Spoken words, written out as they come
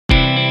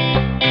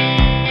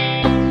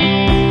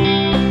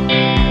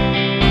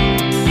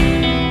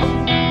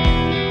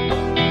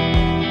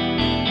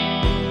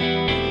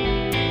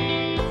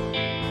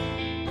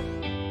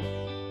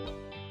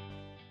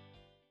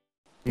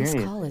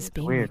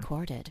being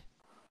recorded.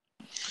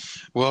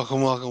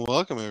 Welcome,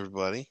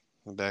 everybody.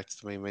 Back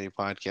to the Main Menu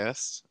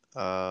Podcast.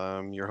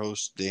 I'm your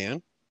host,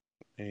 Dan,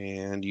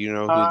 and you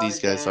know who these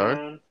guys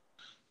are.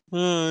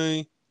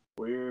 Hi.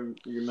 We're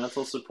your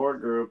mental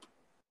support group.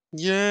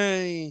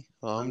 Yay!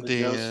 I'm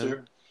the Dan.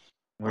 Joester.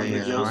 We're I'm the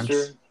your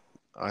Joester.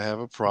 I have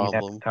a You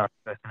problem. haven't talked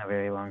to us in a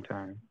very long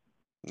time.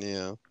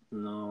 Yeah.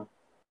 No.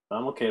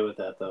 I'm okay with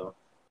that, though.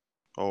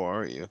 Oh,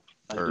 are you?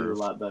 I do a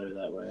lot better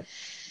that way.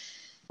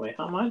 Wait,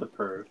 how am I the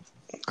perv?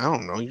 I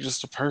don't know. You're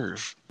just a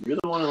perv. You're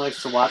the one who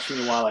likes to watch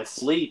me while I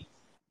sleep.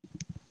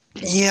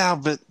 Yeah,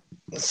 but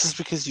it's just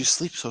because you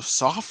sleep so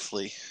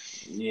softly.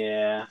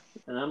 Yeah,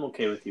 and I'm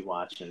okay with you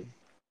watching.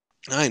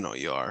 I know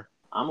you are.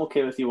 I'm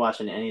okay with you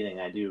watching anything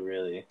I do,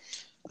 really.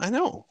 I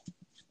know.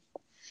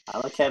 I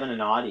like having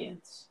an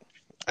audience.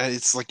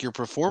 It's like you're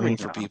performing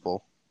for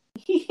people.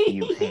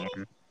 You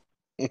can.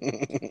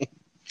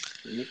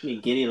 You make me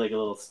giddy like a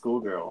little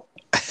schoolgirl.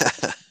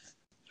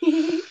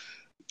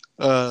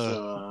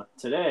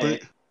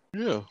 Today,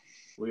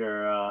 we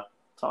are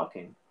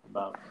talking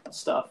about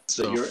stuff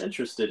that you're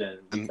interested in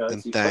because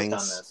and you things. clicked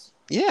on this.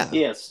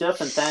 Yeah,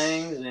 stuff and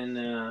things,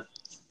 and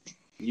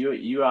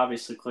you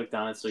obviously clicked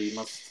on it, so you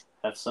must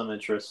have some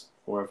interest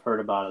or have heard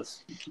about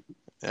us.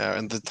 Yeah,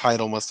 and the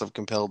title must have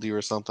compelled you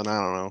or something. I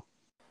don't know.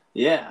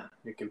 Yeah,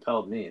 it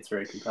compelled me. It's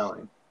very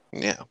compelling.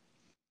 Yeah.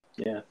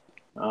 Yeah.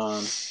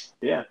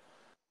 Yeah.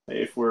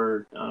 If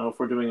we're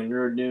doing a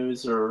nerd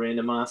news or a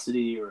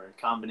randomosity or a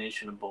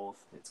combination of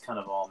both, it's kind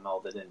of all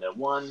melded into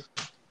one.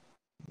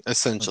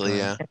 Essentially,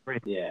 yeah.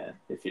 Yeah.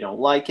 If you don't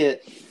like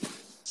it,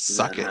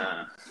 suck then,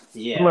 it.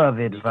 Yeah. Love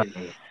advice.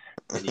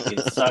 You can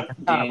suck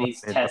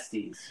Danny's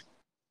testes.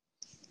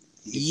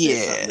 You can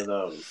say something to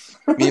those.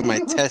 Me and my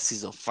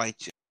testes will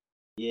fight you.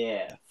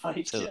 Yeah,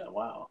 fight you.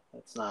 Wow,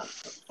 that's not a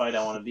fight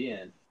I want to be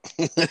in.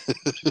 I'd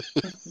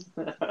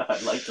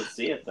like to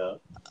see it though.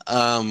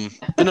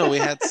 But no, we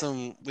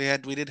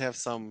did have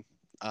some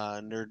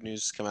nerd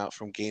news come out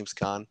from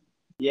Gamescom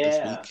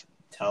this week.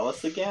 Tell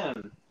us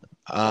again.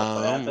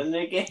 What happened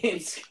at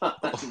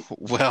Gamescom?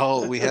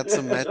 Well, we had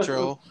some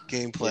Metro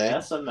gameplay. Yeah,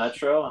 some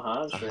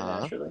Metro. Sure,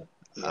 naturally.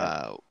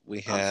 Yeah. We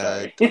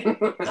had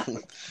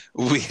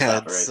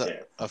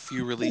a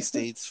few release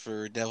dates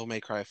for Devil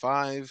May Cry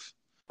 5.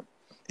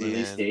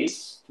 Release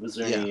dates? Was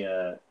there any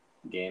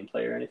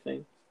gameplay or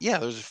anything? Yeah,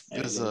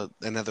 there's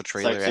another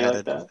trailer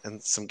added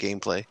and some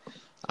gameplay.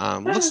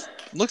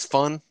 Looks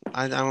fun.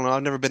 I don't know.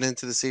 I've never been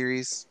into the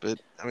series, but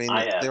I mean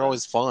they're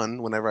always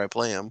fun whenever I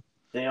play them.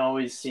 They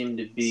always seem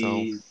to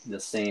be the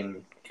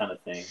same kind of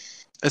thing.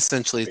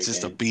 Essentially, it's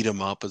just a beat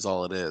 'em up, is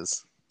all it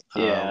is.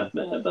 Yeah,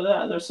 but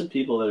there's some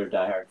people that are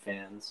diehard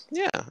fans.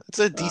 Yeah, it's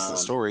a decent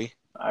story.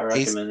 I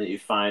recommend that you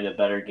find a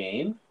better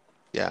game.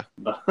 Yeah.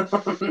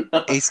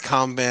 Ace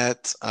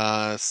Combat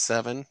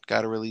 7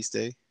 got a release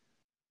day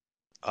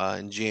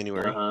in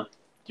January.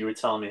 You were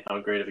telling me how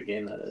great of a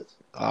game that is.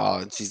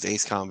 Oh, geez,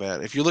 Ace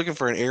Combat. If you're looking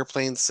for an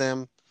airplane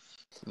sim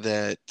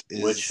that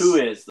is... who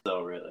is,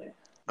 though, really?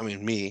 I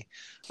mean, me.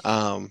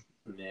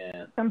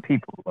 Yeah. Some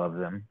people love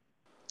them.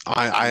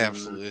 I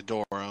absolutely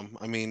adore them.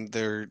 I mean,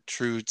 they're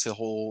true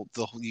to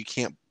you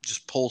can't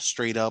just pull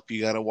straight up. You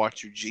got to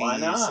watch your G's. Why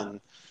not?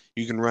 And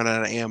you can run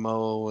out of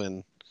ammo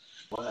and...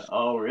 What?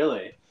 Oh,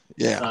 really?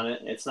 Yeah.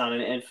 It's not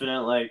an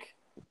infinite, like...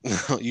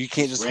 You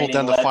can't just hold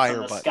down the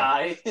fire button.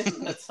 Sky.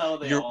 That's how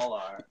they all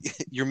are.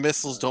 Your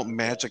missiles don't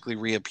magically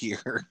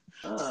reappear.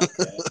 Oh,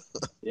 okay.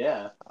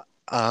 Yeah.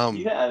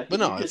 You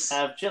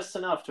have just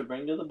enough to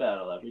bring to the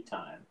battle every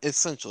time.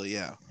 Essentially,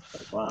 yeah.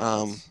 Like,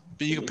 wow,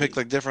 but you can pick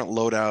like different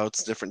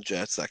loadouts, different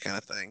jets, that kind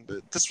of thing.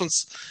 But this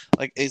one's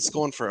like it's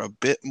going for a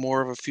bit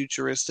more of a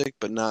futuristic,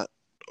 but not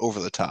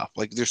over the top.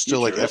 Like there's still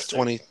like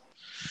F-20,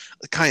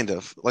 kind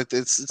of like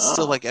it's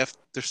still like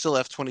there's still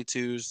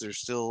F-22s, there's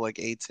still like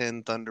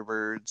A-10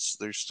 Thunderbirds,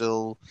 there's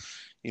still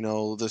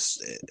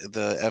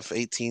the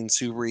F-18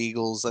 Super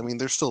Eagles. I mean,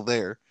 they're still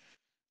there,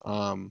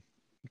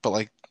 but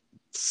like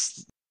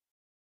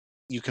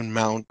you can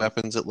mount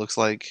weapons. It looks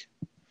like.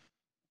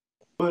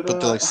 But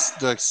they're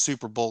like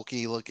super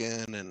bulky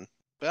looking, and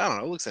I don't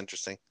know. It looks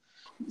interesting.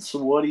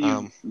 So what are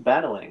you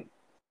battling?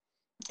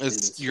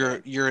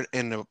 You're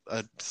in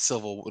a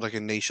civil, like a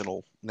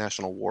national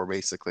war,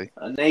 basically.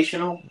 A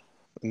national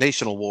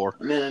war.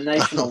 I'm in a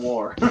national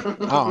war.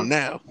 Oh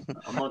no!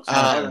 Amongst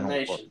other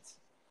nations.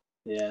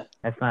 Yeah.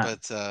 That's not.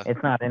 But,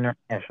 it's not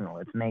international.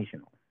 It's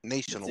national.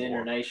 It's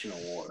international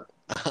war.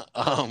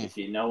 If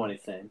you know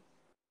anything.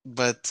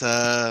 But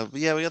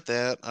yeah, we got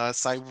that.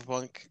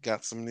 Cyberpunk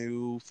got some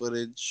new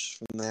footage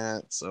from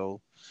that, so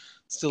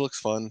still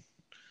looks fun.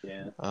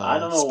 Yeah, I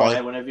don't know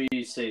why. Whenever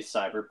you say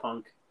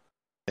Cyberpunk,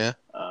 I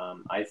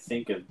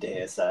think of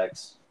Deus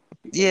Ex.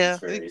 Yeah,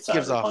 it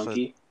gives off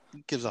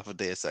a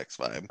Deus Ex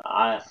vibe.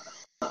 I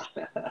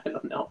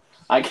don't know.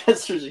 I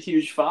guess there's a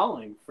huge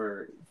following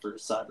for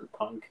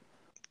Cyberpunk.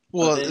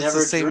 Well, they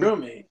never drew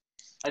me.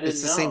 I didn't know.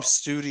 It's the same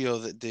studio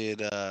that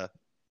did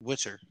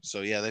Witcher,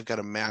 so yeah, they've got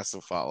a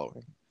massive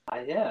following.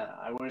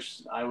 I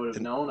wish I would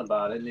have known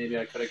about it. Maybe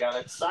I could have got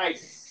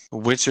excited.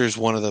 Witcher is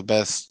one of the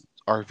best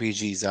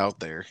RPGs out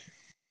there.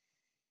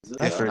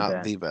 I've if heard not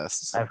that. the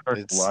best. I've heard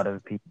It's a lot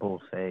of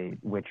people say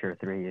Witcher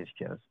 3 is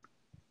just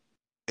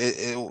like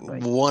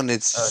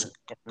it's it's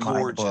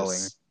mind blowing.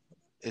 gorgeous.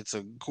 It's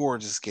a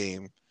gorgeous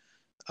game.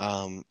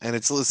 And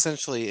it's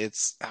essentially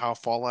it's how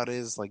Fallout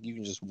is. Like you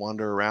can just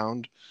wander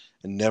around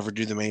and never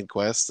do the main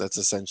quest. That's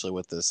essentially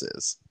what this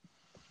is.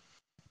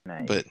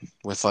 Nice. But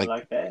with I like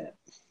like that.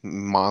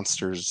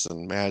 monsters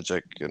and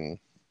magic, and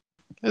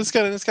it's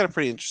got a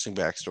pretty interesting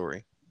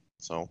backstory.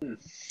 So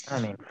I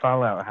mean,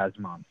 Fallout has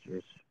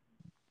monsters.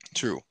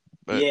 true,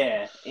 but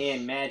Yeah,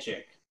 and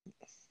magic.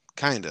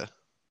 kinda,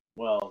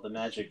 Well, the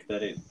magic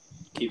that it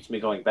keeps me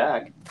going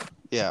back.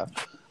 yeah.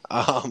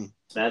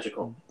 It's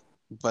magical.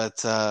 But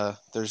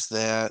there's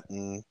that,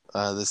 and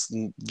this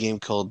game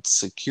called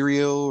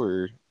Securio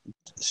or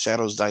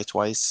Shadows Die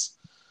Twice,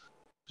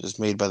 just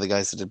made by the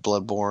guys that did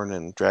Bloodborne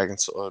and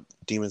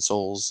Demon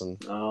Souls, and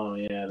Oh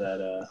yeah,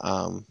 that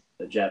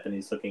the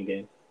Japanese looking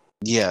game.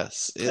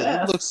 yes,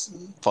 it looks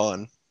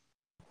fun.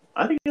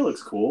 I think it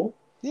looks cool.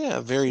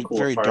 Yeah, very Cool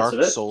very parts Dark of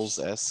it.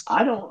 Souls-esque.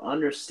 I don't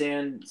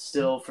understand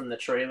still from the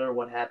trailer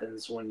what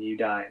happens when you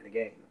die in the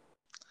game.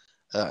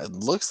 It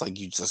looks like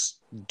you just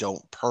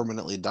don't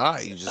permanently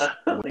die. You just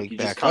Like wake you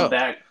back just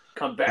up.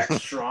 come back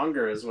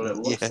stronger is what it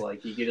looks Yeah.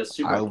 like. You get a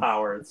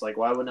superpower. It's like,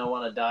 why would I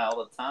want to die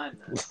all the time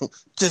then?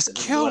 Just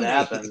This kill is what me.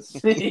 happens.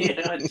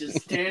 Yeah,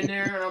 just stand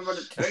there and I'm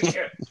gonna take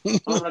it.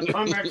 I'm gonna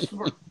come back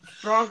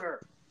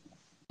stronger.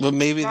 But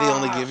maybe they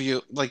only give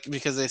you like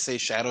because they say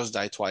shadows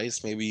die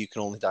twice. Maybe you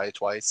can only die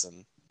twice,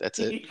 and that's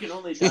it. You can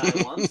only die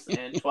once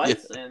and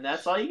twice, and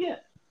that's all you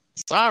get.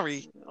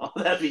 Sorry. Oh,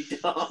 that'd be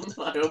dumb.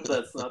 I hope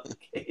that's not the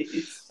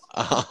case.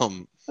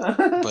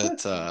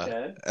 But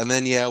Okay. and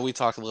then we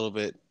talked a little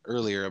bit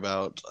earlier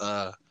about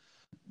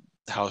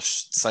how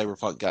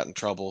Cyberpunk got in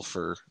trouble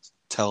for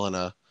telling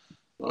a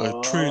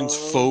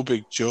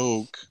transphobic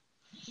joke.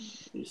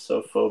 You're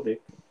so phobic.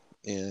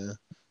 Yeah,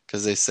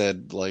 because they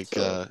said like,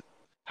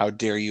 "How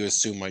dare you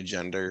assume my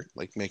gender?"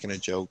 Like making a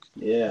joke.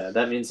 Yeah,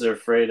 that means they're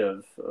afraid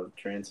of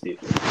trans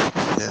people.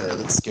 Yeah,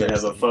 that scares They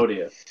have them. a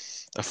phobia.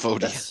 A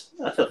phobia.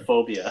 That's a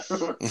phobia. That's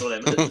what I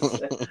meant to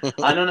say.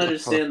 I don't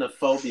understand the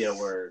phobia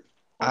word.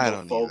 I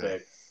don't Homophobic.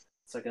 either.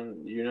 It's like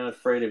you're not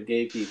afraid of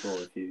gay people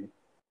if you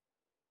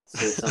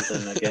say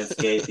something against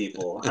gay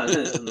people.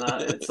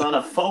 It's not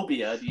a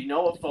phobia. Do you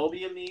know what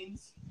phobia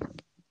means?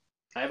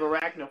 I have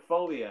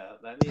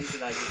arachnophobia. That means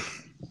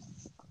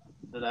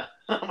that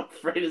I'm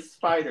afraid of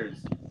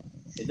spiders.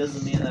 It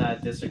doesn't mean that I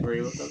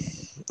disagree with them.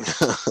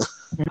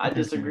 I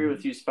disagree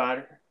with you,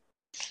 spider.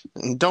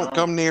 Don't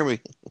come near me.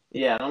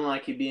 Yeah, I don't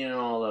like you being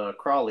all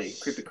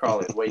creepy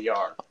crawly the way you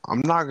are.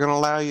 I'm not gonna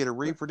allow you to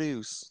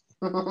reproduce.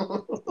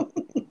 So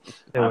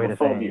wait a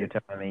second, you're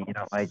telling me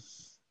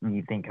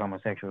you think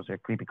homosexuals are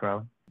creepy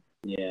crawly?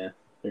 Yeah,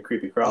 they're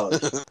creepy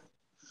crawlers.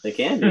 They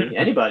can be.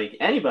 Anybody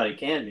can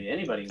be.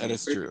 Anybody can be a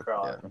creepy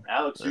crawler. Yeah.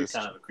 Alex, you're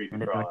kind of a creepy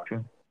crawler.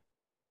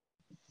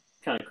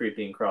 Kind of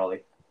creepy and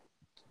crawly.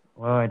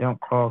 Well, I don't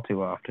crawl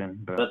too often,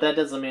 but that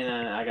doesn't mean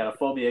I got a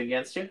phobia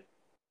against you.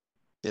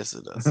 Yes,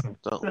 it does.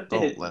 Don't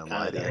let him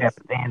lie to you. You have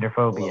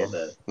Xanderphobia. A little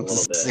bit.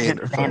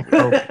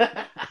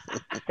 Xanderphobia.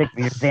 Stick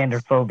with your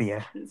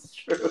Xanderphobia. It's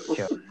true.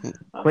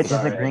 Quit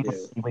disagreeing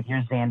with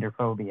your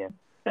Xanderphobia.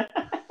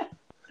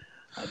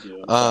 I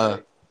do.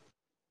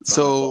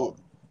 So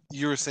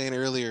you were saying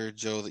earlier,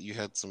 Joe, that you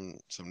had some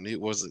news.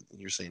 Was it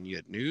you're saying you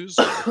had news?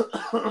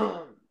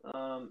 I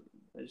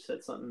just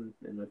had something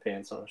in my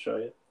pants. I'll show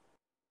you.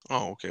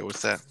 Oh, okay.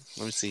 What's that?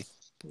 Let me see.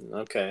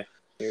 Okay,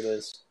 here it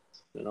is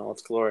in all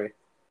its glory.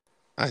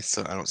 I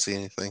don't see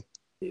anything.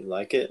 You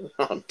like it?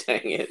 Oh,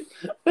 dang it!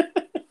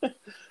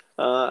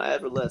 I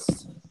have a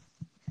list.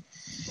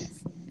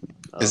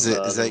 Is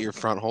that your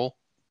front hole?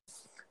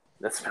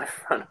 That's my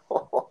front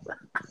hole.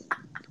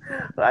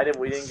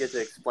 We didn't get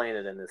to explain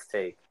it in this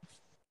take.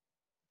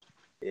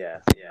 Yeah.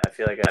 I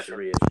feel like I should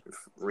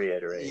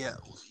reiterate. Yeah,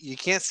 you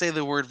can't say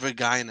the word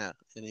vagina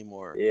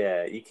anymore.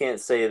 Yeah, you can't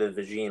say the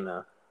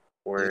vagina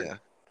word. Yeah.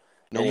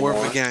 No more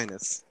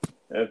vaginas.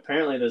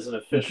 Apparently, there's an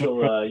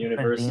official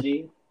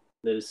university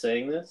that is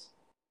saying this,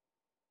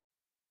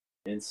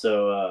 and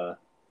so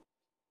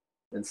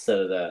instead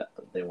of that,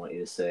 they want you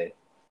to say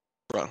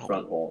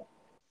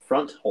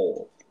front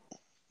hole,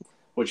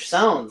 which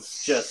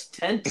sounds just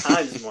 10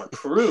 times more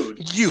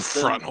crude.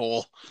 Front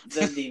hole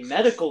than the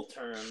medical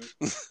term.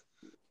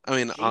 I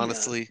mean,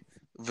 honestly,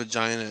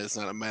 vagina is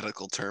not a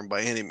medical term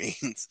by any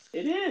means.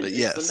 It is. But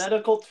yes. It's the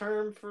medical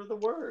term for the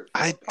word.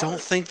 I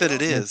don't think that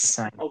it is.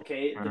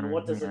 Okay, then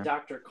what does a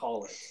doctor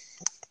call it?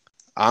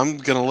 I'm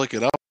gonna look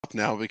it up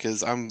now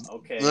because I'm.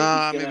 Okay.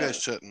 Maybe I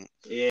shouldn't.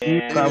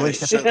 Yeah. Probably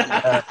shouldn't.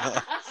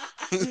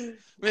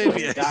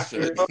 Maybe I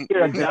doctor. should.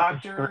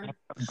 Doctor.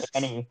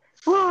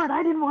 Lord,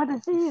 I didn't want to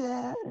see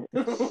that.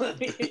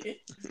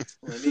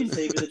 Let me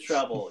save you the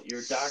trouble.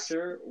 Your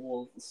doctor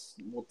will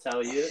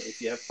tell you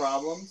if you have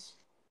problems.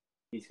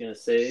 He's gonna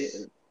say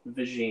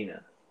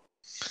vagina.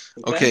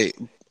 Okay.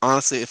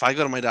 Honestly, if I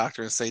go to my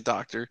doctor and say,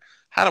 "Doctor,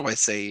 how do I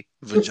say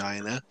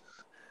vagina?"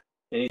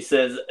 And he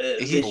says,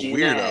 "He's a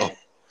weirdo."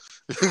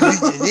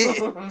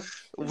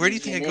 Where do you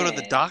think I go to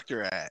the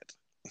doctor at?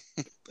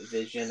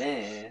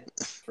 Visionaire.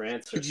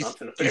 France or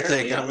something, You apparently.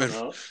 think I don't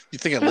know. You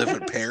think I live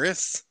in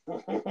Paris?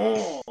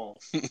 Oh, Oh,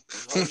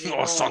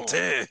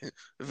 santé.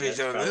 that's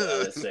probably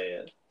how they say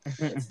it.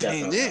 That's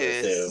definitely how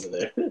they say it over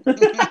there.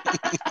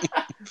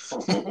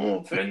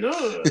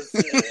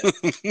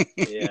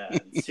 Yeah,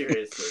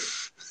 seriously.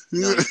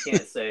 No, you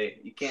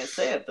can't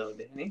say it though,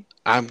 Danny.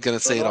 I'm gonna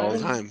say it all the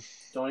time.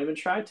 Don't even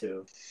try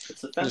to.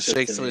 It's I'm gonna offensive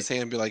shake to somebody's me.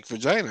 hand and be like,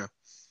 vagina.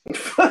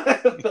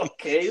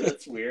 Okay,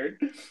 that's weird.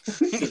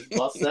 Just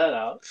bust that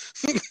out.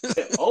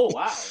 Oh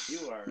wow,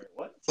 you are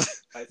what?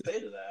 I say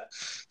to that.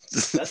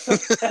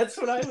 That's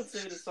what I would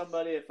say to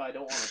somebody if I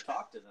don't want to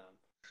talk to them.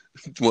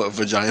 What,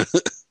 vagina?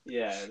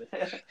 Yeah.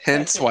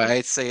 Hence why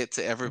I say it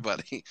to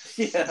everybody.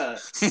 Yeah.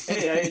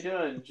 Hey, how you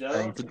doing,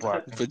 Joe?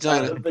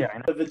 Vagina.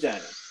 A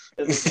vagina.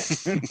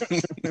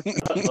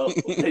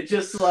 They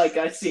just like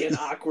I see an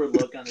awkward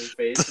look on their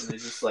face, and they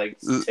just like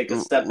take a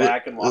step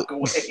back and walk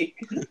away.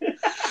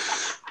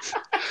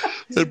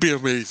 That'd be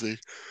amazing.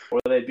 Or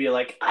they'd be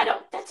like, "I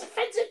don't. That's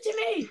offensive to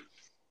me."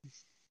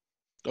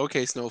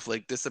 Okay,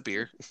 snowflake,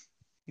 disappear.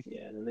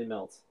 Yeah, and then they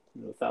melt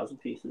into 1,000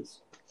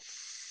 pieces.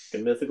 A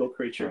mythical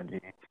creature.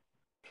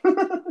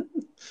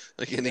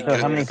 Like any So good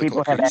how many mythical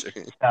people have creature.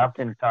 actually stopped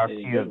and talked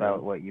Any to you good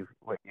about one.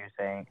 what you're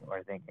saying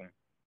or thinking?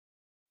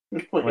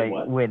 Wait, Like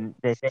what? when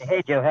they say,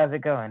 "Hey Joe, how's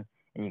it going?"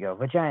 and you go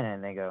vagina,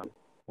 and they go,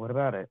 "What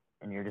about it?"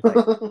 and you're just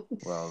like,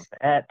 "Well,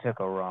 that took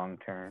a wrong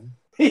turn."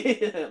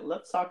 Yeah,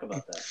 let's talk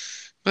about that.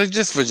 Like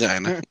just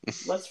vagina.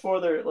 Let's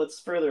further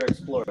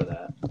explore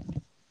that.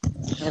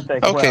 It's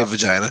like, Okay, well,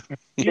 vagina.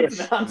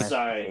 I'm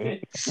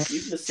sorry.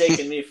 You've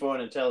mistaken me for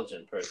an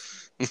intelligent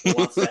person who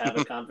wants to have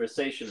a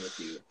conversation with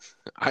you.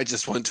 I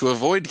just want to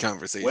avoid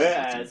conversations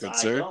Whereas with you, good I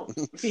sir. don't.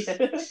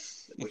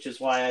 Which is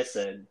why I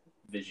said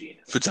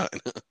Vagina. Vagina.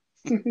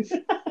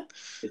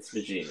 It's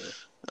Vagina.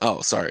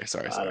 Oh, sorry.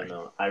 I don't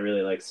know. I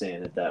really like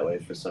saying it that way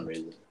for some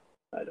reason.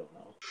 I don't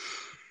know.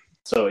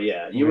 So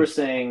yeah, you were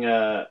saying,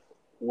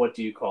 what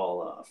do you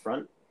call a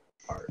front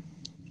part?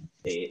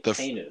 A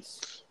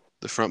penis.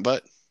 The front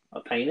butt? A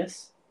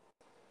penis?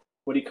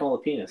 What do you call a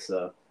penis,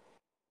 though?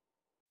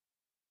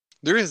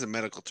 There is a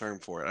medical term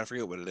for it. I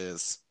forget what it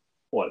is.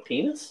 What, a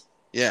penis?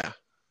 Yeah.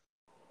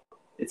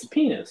 It's a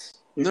penis.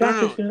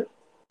 No.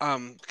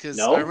 Because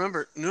No? I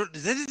remember. No.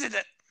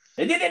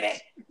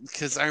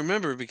 Because I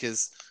remember when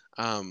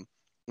I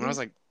was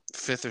like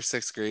 5th or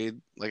 6th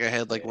grade, like I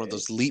had like one of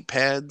those leap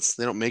pads.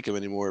 They don't make them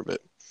anymore, but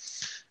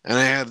and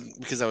I had,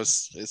 because I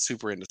was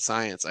super into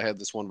science, I had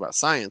this one about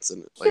science,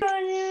 and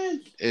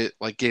it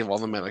like gave all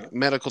the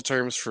medical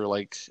terms for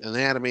like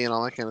anatomy and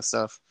all that kind of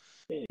stuff.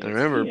 Hey, and I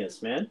remember,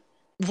 penis, man.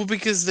 well,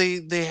 because they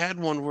had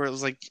one where it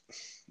was like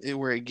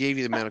where it gave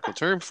you the medical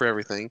term for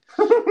everything,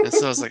 and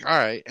so I was like, all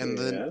right. And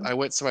then I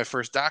went to my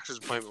first doctor's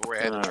appointment where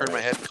I had to turn my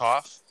head and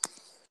cough.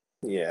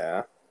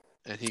 Yeah.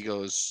 And he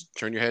goes,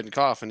 "Turn your head and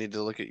cough. I need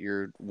to look at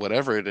your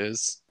whatever it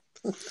is."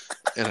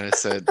 And I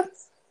said,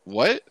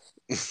 "What?"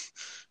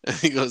 And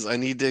he goes, "I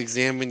need to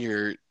examine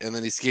your," and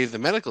then he gave the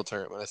medical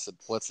term. And I said,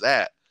 "What's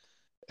that?"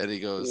 And he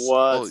goes,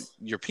 "What?" "Oh,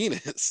 your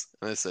penis."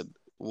 And I said,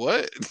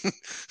 "What?"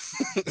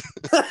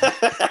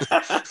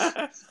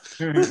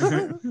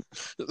 And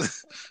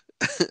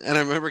I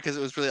remember because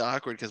it was really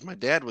awkward because my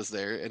dad was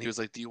there and he was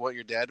like, "Do you want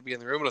your dad to be in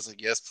the room?" And I was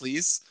like, "Yes,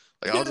 please."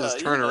 Like, I'll just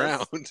turn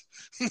around.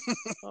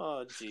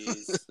 Oh,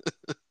 jeez.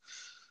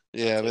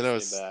 Yeah, but that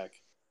was back.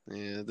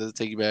 Yeah, does it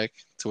take you back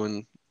to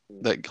when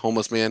that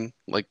homeless man,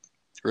 like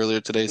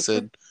earlier today,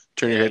 said,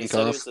 "Turn your head and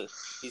cough"?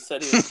 He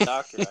said he was a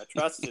doctor. I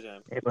trusted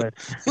him.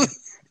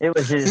 It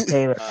was his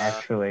tailor,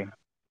 actually.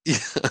 Yeah.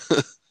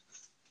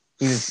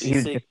 He was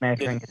just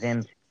measuring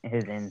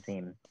his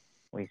inseam.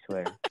 We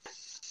swear.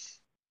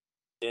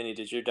 Danny,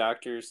 did your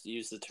doctors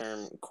use the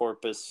term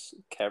corpus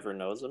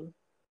cavernosum?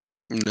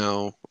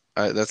 No,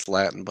 that's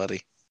Latin,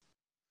 buddy.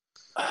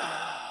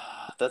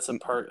 That's a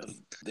part of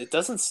it.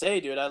 Doesn't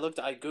say, dude. I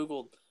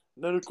googled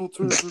medical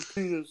term for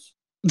penis.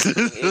 I'm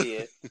an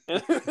idiot.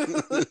 And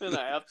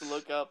I have to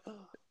look up.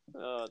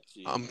 Oh,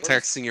 geez. I'm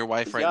texting your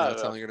wife right now,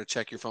 telling her to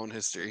check your phone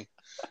history.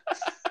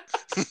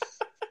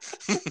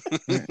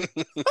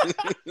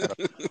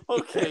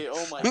 Okay.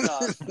 Oh my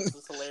gosh, this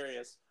is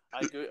hilarious.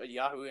 I go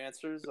Yahoo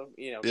Answers.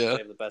 They have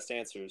the best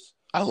answers.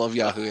 I love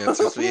Yahoo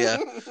Answers, but yeah.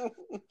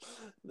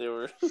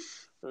 There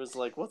was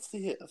like, what's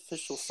the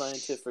official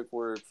scientific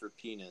word for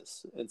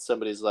penis? And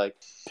somebody's like,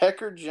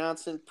 pecker,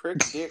 Johnson, prick,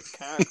 dick,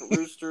 cock,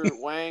 rooster,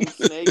 wang,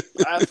 snake,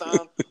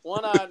 python,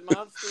 one-eyed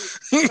monster,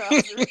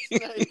 trouser,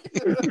 snake.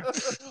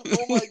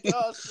 Oh my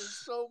gosh,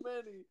 there's so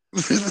many.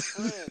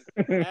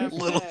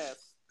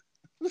 Ass.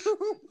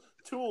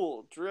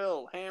 Tool,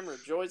 drill, hammer,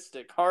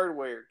 joystick,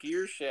 hardware,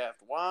 gear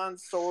shaft, wand,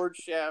 sword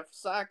shaft,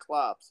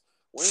 cyclops,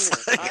 wiener,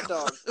 hot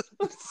dog.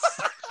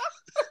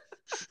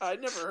 I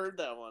never heard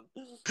that one.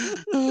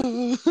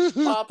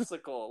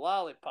 Popsicle,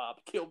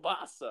 lollipop,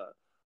 kielbasa.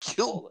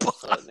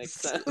 Kielbasa. That makes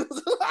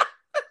sense.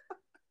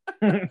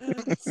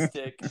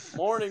 Stick,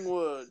 morning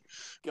wood,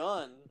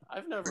 gun.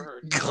 I've never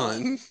heard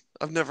gun.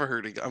 I've never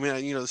heard of. I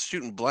mean,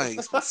 shooting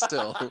blanks, but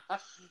still.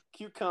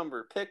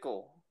 Cucumber,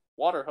 pickle,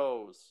 water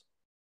hose.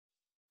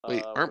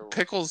 Wait, aren't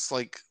pickles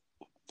like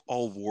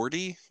all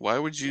warty? Why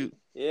would you?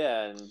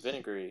 Yeah, and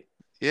vinegary.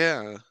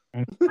 Yeah.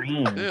 And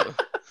green. Ew.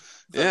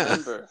 The Yeah.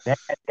 member. That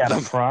guy's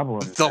got a problem.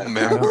 The I don't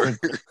member.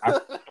 think the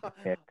doctor can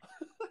pick.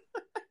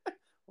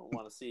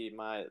 Want to see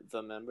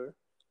the member?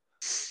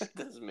 It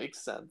doesn't make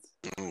sense.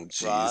 Oh,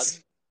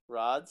 jeez.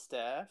 Rod,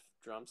 staff,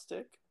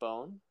 drumstick,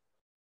 bone.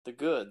 The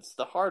goods,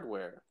 the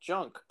hardware,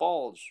 junk,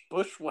 bulge,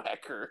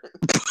 bushwhacker.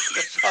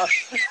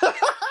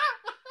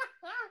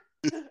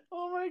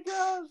 Oh my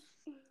gosh.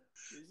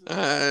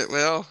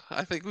 Well,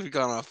 I think we've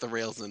gone off the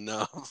rails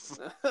enough.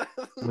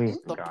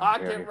 The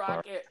pocket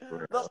rocket.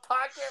 The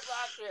pocket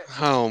rocket.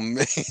 Oh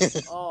man.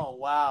 Oh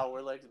wow,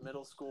 we're like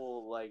middle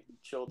school like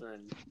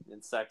children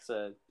in sex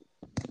ed.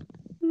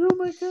 Oh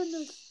my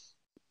goodness.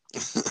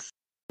 This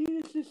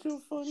is so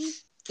funny.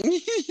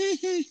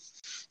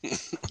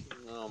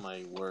 Oh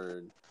my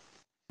word.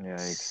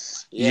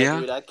 Yikes. Yeah,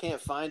 dude, I can't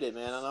find it,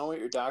 man. I don't know what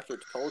your doctor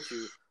told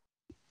you.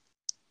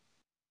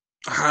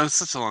 It was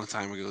such a long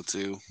time ago,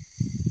 too.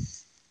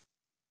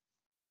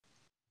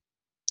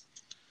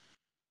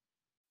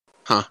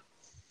 Huh.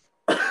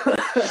 Well,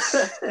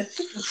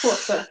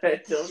 I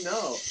don't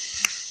know.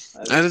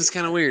 That is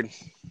kind of weird.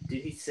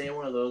 Did he say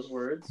one of those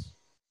words?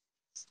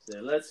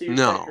 Say, let's see your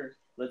picker.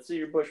 Let's see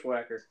your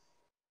bushwhacker.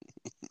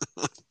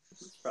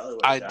 That's probably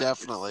what I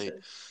definitely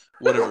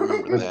would have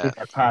remembered that.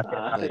 That pocket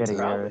rocket rocket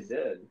probably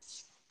did.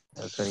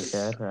 That's what he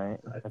said, right?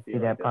 Let's see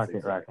like that that's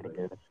pocket rocket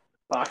exactly. again.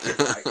 Pocket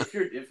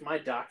rocket. If my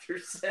doctor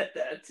said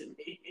that to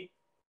me,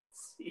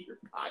 see your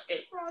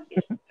pocket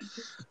rocket.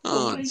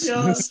 Oh my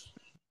gosh.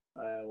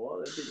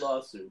 Well, there'd be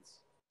lawsuits.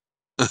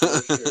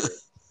 For sure.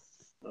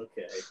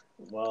 Okay.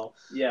 Well,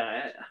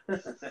 yeah.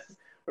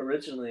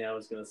 Originally, I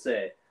was going to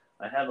say,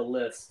 I have a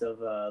list of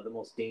the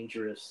most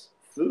dangerous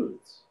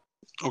foods.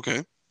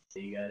 Okay.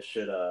 That you guys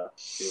should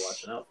be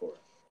watching out for.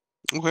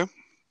 Okay.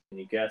 Can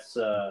you guess?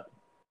 I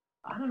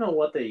don't know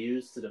what they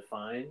use to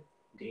define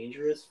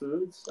dangerous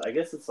foods. I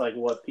guess it's like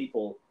what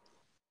people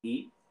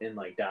eat and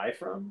like die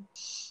from.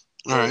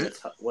 All right.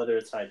 Whether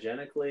it's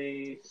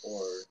hygienically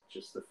or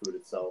just the food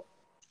itself.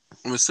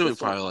 I'm assuming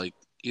probably like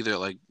either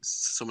like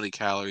so many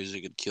calories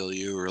it could kill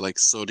you, or like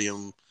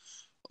sodium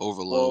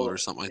overload or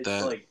something like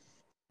that. Like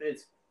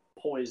it's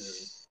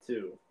poison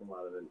too. A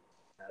lot of it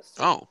has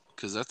to. Oh,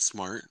 because that's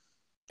smart.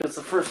 Because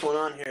the first one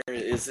on here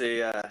is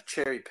a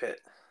cherry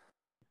pit.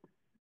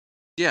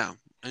 Yeah,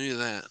 I knew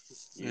that.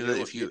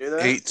 If you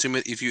ate too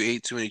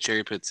many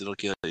cherry pits, it'll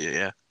kill you.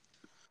 Yeah.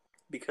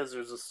 Because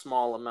there's a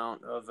small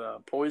amount of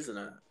poison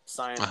in it,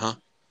 cyanide.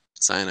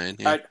 Cyanide.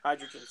 Yeah.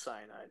 Hydrogen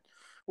cyanide,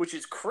 which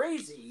is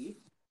crazy.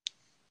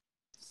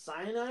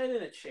 Cyanide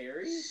in a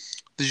cherry?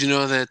 Did you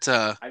know that?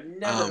 I've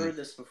never heard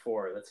this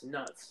before. That's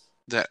nuts.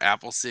 That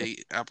apple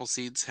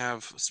seeds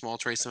have small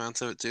trace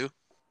amounts of it too.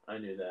 I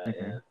knew that.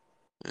 Mm-hmm. Yeah.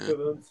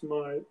 So I'm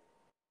smart.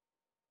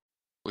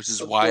 Which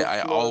is why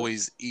I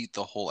always eat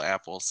the whole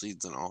apple,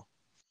 seeds and all.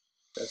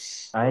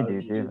 I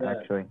do too,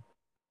 actually.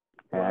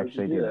 I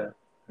actually do that.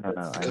 No,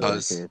 I do.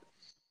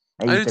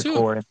 I eat the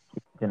core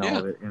and all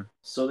of it. Yeah.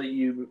 So that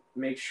you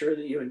make sure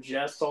that you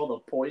ingest all the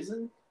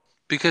poison?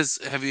 Because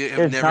have you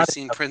never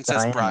seen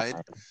Princess Bride?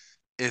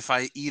 If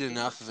I eat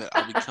enough of it,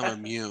 I'll become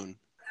immune.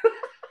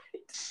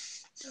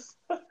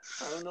 I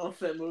don't know if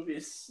that movie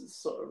is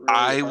so really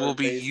I will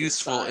be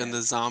useful in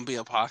the zombie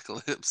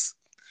apocalypse.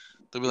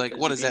 They'll be like,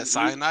 "What is that,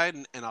 cyanide?"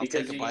 And I'll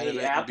take a bite of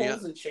it.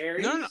 Apples and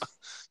cherries?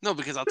 No,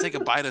 because I'll take a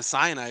bite of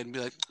cyanide and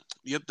be like,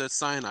 "Yep, that's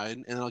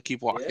cyanide," and I'll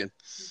keep walking.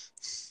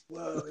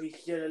 Whoa, he's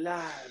still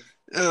alive!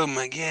 Oh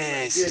my gosh! Oh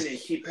my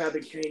goodness, he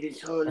probably trained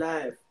his whole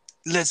life.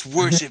 Let's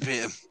worship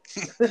him.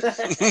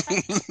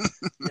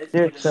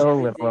 There's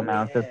so little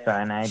amounts of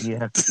cyanide. You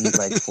have to eat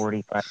like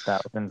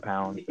 45,000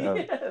 pounds of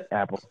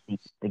apple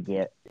seeds to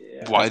get.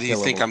 Yeah. Why do you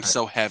think I'm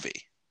so heavy?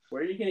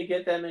 Where are you going to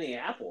get that many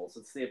apples?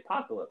 It's the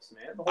apocalypse,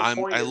 man. The whole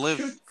point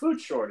is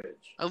food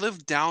shortage. I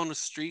live down the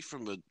street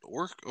from an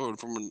orchard.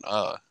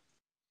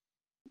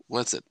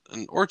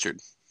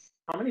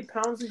 How many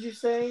pounds did you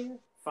say?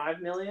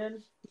 5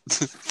 million?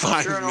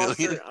 5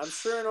 million. I'm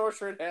sure an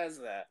orchard has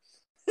that.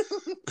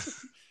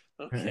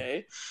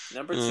 Okay.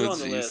 Number 2 on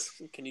the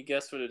list. Can you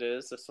guess what it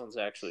is? This one's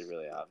actually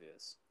really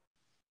obvious.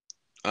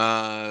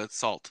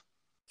 Salt.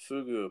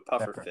 Fugu,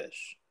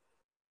 pufferfish.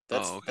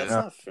 That's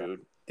not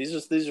food.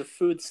 These are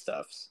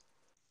foodstuffs.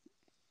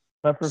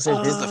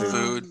 Pufferfish is the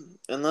food.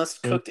 Unless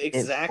cooked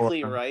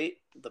exactly right,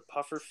 the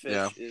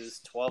pufferfish is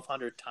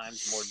 1,200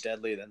 times more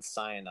deadly than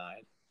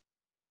cyanide.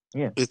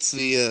 Yeah. It's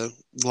the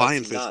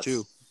lionfish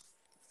too.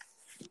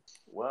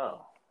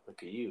 Wow,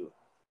 look at you.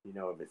 You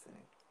know everything.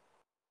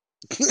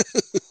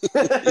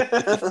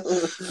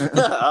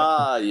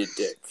 You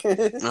dick.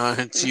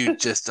 Aren't you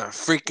just a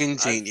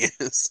freaking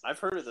genius? I've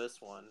heard of this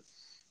one.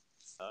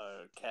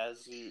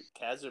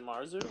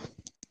 Kazumarzu?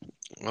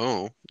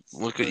 Oh,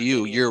 look at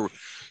you. You're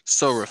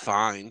so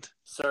refined.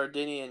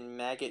 Sardinian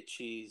maggot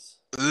cheese.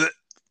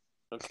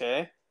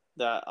 Okay.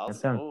 That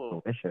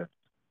sounds delicious.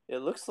 It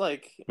looks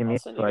like... Give me a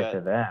slice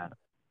of that.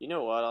 You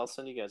know what? I'll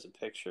send you guys a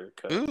picture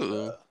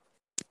because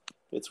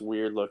it's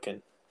weird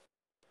looking.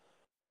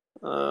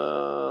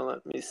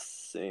 Let me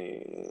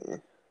see.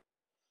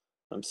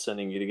 I'm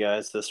sending you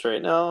guys this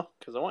right now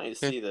because I want you to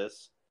see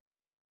this.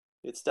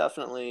 It's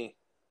definitely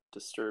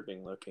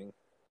disturbing looking.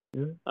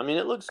 I mean,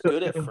 it looks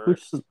good at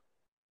first.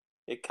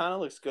 It kind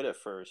of looks good at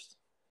first,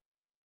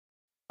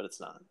 but it's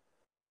not.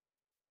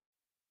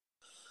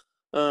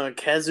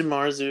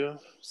 Kazumarzu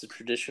is a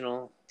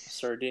traditional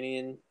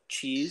Sardinian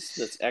cheese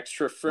that's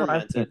extra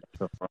fermented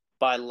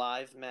by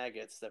live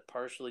maggots that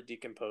partially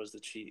decompose the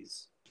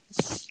cheese.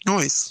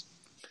 Nice.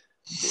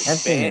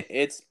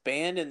 It's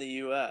banned in the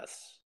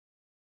U.S.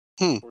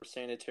 For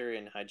sanitary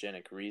and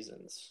hygienic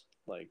reasons.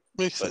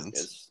 Makes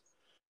sense.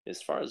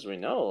 As far as we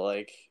know,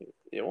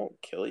 it won't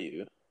kill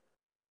you.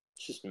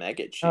 It's just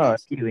maggot cheese. Oh,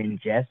 if you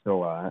ingest a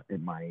lot,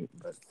 it might.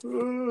 But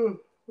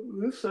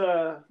this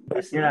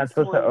you're not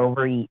supposed to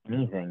overeat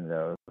anything,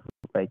 though.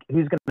 Like,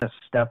 who's gonna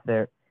stuff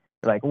their?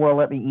 Like, well,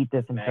 let me eat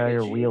this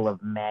entire wheel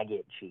of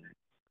maggot cheese.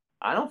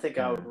 I don't think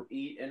I would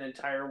eat an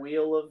entire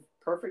wheel of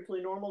perfectly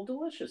normal,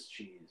 delicious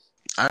cheese.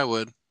 I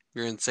would.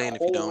 You're insane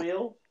if you don't.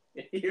 Wheel?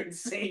 You're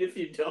insane if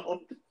you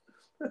don't.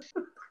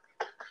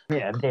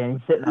 Yeah,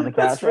 Danny's sitting on the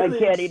couch. Really I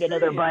can't eat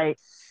another bite.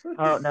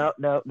 Oh,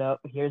 no.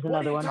 Here's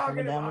another one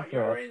coming down the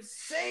throat. You're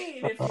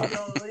insane if you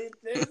don't eat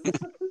this.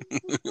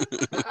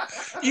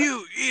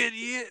 You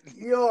idiot.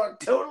 You're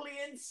totally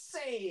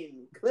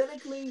insane.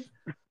 Clinically.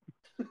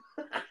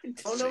 I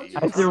don't know what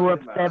you're I threw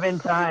up about. 7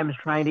 times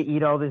trying to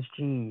eat all this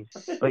cheese,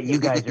 but you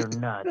guys are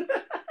nuts.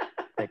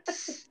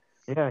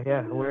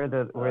 Yeah, we're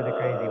the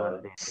crazy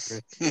ones,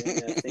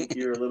 Danny. I think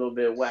you're a little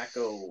bit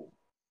wacko.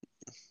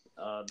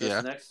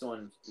 This next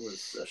one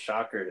was a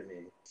shocker to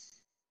me.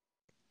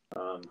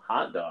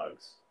 Hot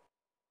dogs.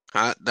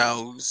 Hot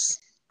dogs.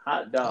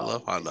 Hot dogs. I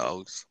love hot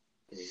dogs.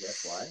 Can you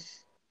guess why?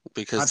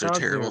 Because they're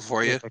terrible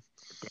for you.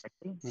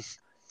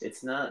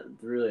 It's not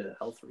really the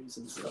health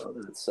reasons, though,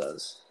 that it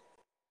says.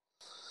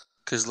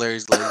 Because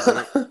Larry's lazy.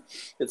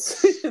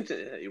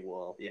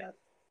 Well, yeah.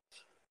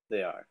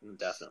 They are,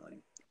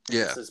 definitely.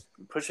 Yeah. This is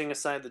pushing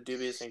aside the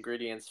dubious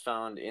ingredients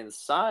found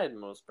inside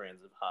most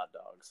brands of hot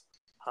dogs.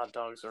 Hot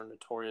dogs are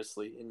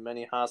notoriously, in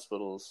many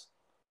hospitals,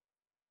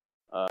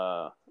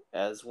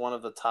 as one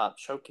of the top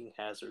choking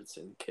hazards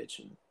in the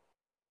kitchen.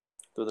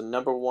 They're the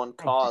number one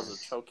cause of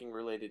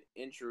choking-related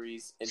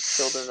injuries in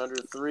children under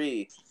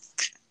 3.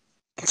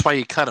 That's why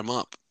you cut them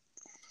up.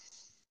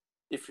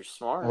 If you're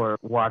smart. Or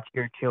watch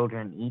your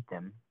children eat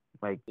them.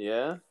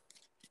 Yeah.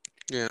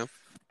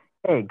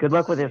 Hey, good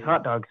luck with this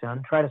hot dog,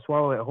 son. Try to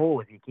swallow it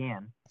whole if you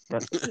can.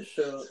 Just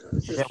shows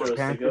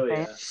to go,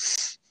 yeah.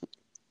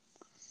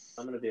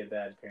 I'm going to be a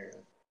bad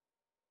parent.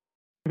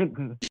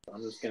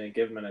 I'm just going to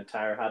give him an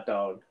entire hot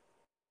dog.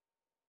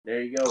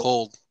 There you go.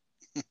 Cold.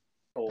 Yeah,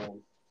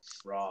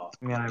 Raw.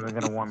 I'm not even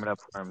going to warm it up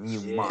for him. You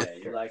monster.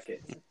 Yeah, you like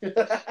it.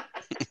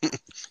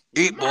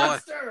 Eat, boy.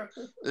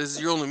 This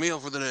is your only meal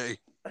for the day.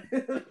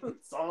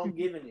 That's all I'm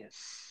giving you.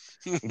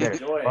 You better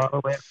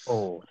swallow it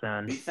whole,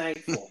 son. Be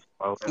thankful.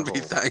 Be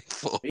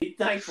thankful. Be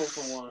thankful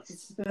for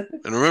once.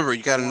 And remember,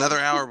 you got another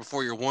hour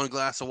before your 1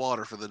 glass of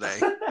water for the day.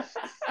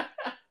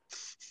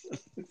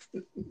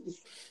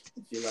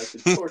 If you like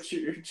to torture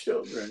your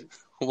children.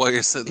 While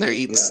you're sitting there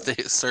eating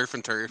surf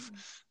and turf.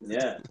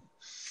 Yeah.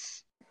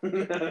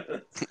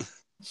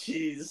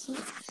 Jeez.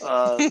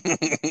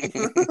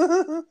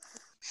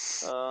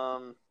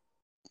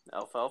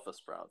 Alfalfa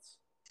sprouts.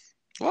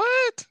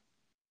 What?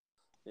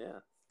 Yeah.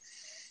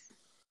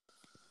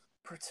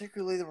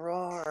 Particularly the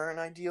raw are an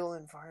ideal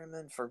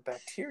environment for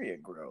bacteria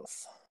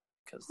growth.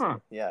 Because,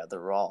 they're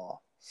raw.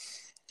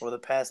 Over the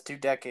past 2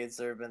 decades,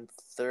 there have been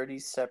 30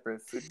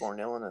 separate foodborne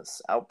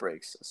illness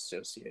outbreaks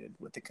associated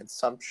with the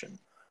consumption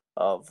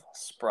of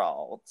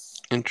sprouts.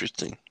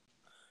 Interesting.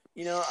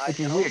 You know, I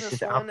know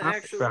this one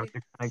actually. Sprouts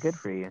are kind of good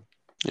for you.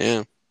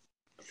 Yeah.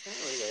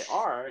 Apparently they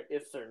are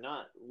if they're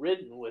not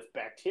ridden with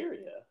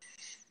bacteria.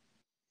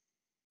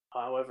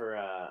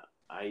 However,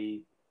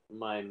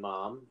 my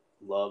mom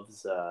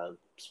loves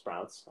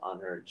sprouts on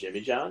her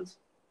Jimmy John's.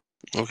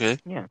 Okay.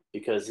 Yeah.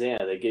 Because they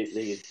give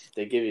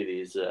you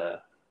these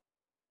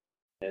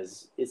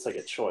as it's like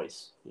a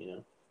choice,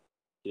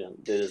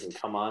 that doesn't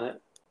come on it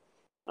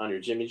on your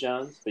Jimmy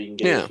John's, but you can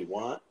get it if you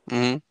want.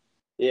 Mm-hmm.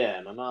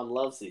 Yeah, my mom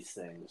loves these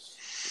things.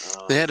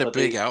 They had a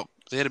big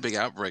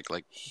outbreak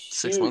like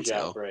 6 months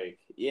ago. Outbreak.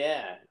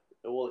 Yeah.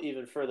 Well,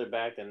 even further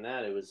back than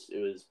that, it was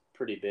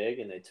pretty big,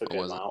 and they took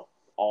them out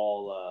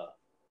all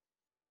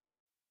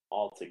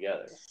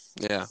together.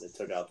 Yeah. They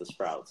took out the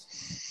sprouts.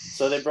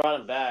 So they brought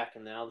them back,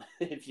 and now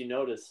if you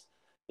notice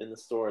in the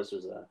stores,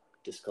 there's a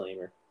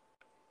disclaimer.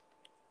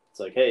 It's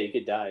like, hey, you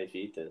could die if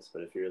you eat this,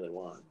 but if you really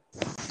want.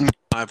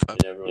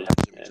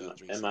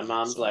 And my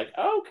mom's like,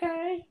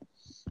 okay.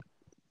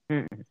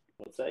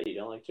 What's that? You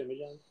don't like Jimmy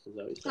John's? Is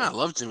that what you said? I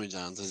love Jimmy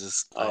John's.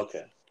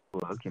 Okay. I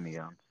love Jimmy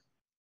John's.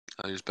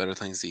 There's better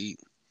things to eat.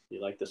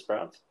 You like the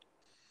sprouts?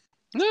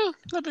 No,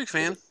 not a big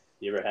fan.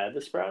 You ever had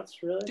the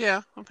sprouts, really?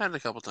 Yeah, I've had it a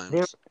couple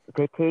times.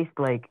 They taste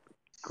like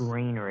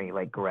greenery,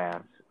 like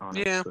grass,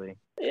 honestly.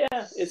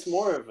 Yeah, it's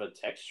more of a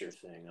texture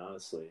thing,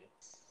 honestly.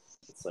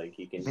 It's like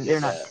you can. They're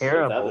not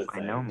terrible by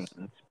no means,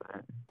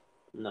 but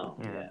No,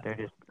 yeah. They're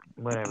just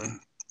whatever.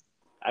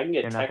 I can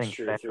get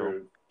texture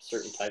through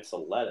certain types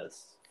of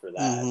lettuce for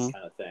that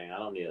kind of thing. I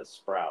don't need a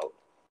sprout,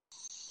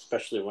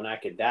 especially when I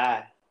could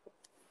die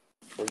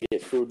or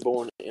get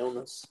foodborne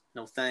illness.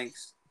 No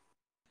thanks.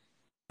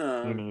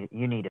 You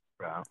need a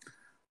sprout.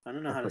 I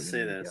don't know how to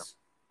say this.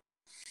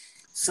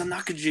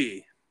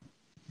 Sanakaji.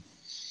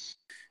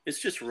 It's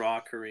just raw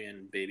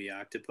Korean baby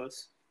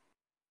octopus.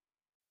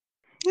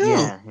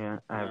 Yeah,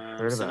 I've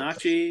heard about that.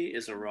 Sanakaji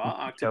is a raw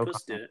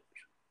octopus dish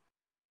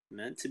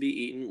meant to be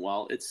eaten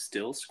while it's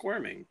still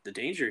squirming. The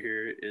danger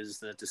here is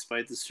that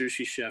despite the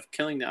sushi chef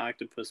killing the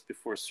octopus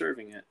before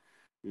serving it,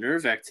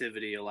 nerve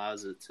activity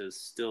allows it to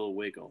still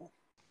wiggle,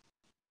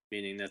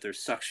 meaning that their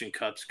suction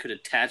cups could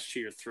attach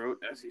to your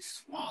throat as you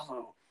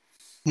swallow.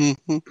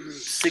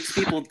 6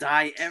 people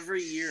die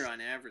every year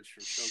on average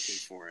from choking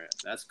for it.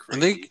 That's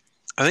crazy.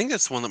 I think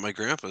that's one that my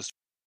grandpa's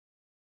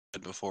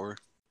had before.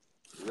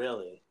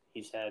 Really?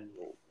 He's had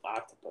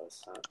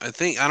octopus, huh? I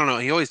don't know.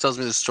 He always tells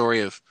me the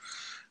story of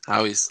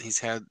how he's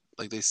had,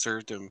 like, they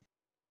served him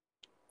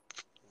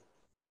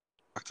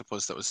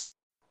octopus that was...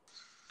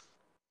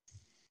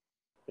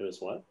 It was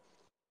what?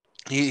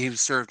 He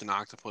served an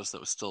octopus that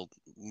was still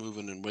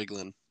moving and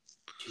wiggling.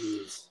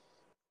 Jeez.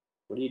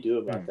 What do you do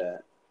about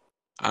that?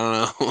 I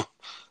don't know.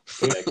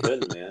 I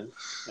couldn't, man.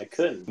 I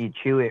couldn't. You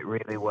chew it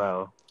really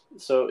well.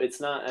 So it's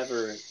not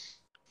ever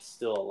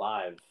still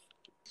alive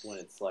when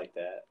it's like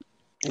that.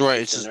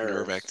 Right, it's just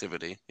nerve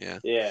activity. Yeah.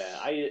 Yeah,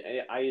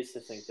 I used to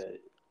think that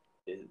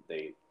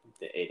they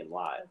ate him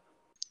live.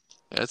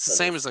 Yeah, it's the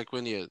same as like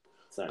when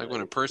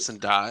when a person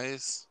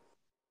dies.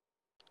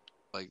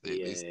 Like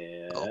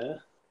they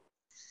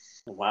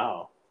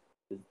Wow.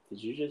 Did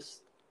you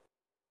just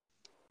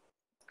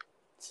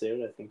say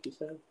what I think you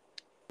said?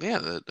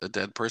 Yeah, a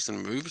dead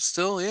person moves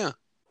still, yeah.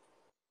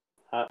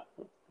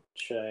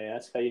 Should I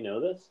ask how you know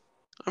this?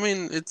 I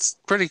mean, it's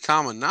pretty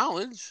common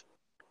knowledge,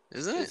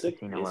 isn't it? Is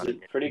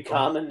it pretty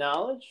common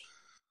knowledge?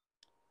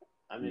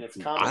 I mean, it's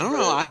common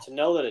to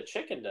know that a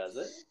chicken does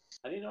it.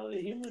 How do you know that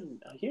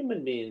a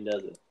human being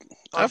does it?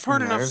 I've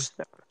heard enough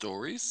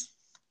stories.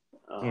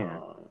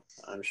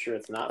 I'm sure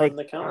it's not from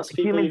the countless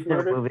people you've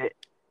murdered.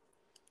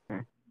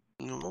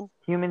 No.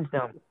 Humans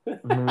don't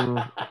move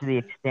to the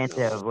extent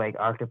of like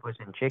octopus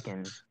and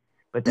chickens,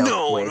 but they'll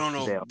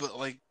No. But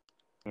like,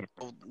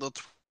 the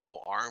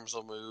arms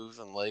will move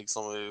and legs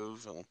will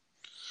move, and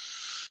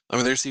I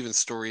mean, there's even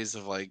stories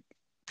of like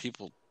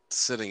people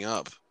sitting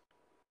up.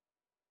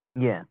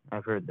 Yeah,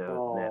 I've heard that too.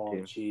 Oh,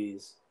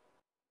 jeez.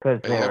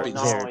 Because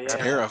they're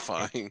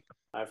terrifying.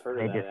 I've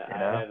heard of that.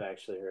 I have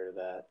actually heard of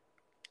that.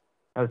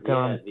 I was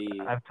telling,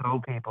 I've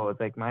told people it's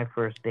like my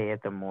first day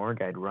at the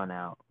morgue, I'd run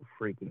out,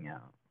 freaking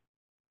out.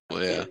 I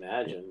can't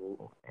imagine.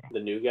 The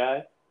new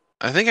guy?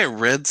 I think I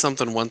read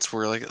something once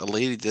where like a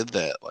lady did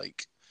that,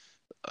 like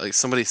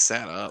somebody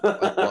sat up,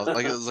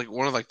 like it was like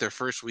one of like their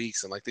first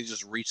weeks, and like they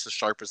just reached the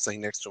sharpest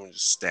thing next to him and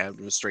just stabbed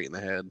him straight in the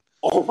head.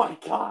 Oh my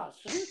gosh!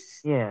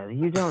 Yeah,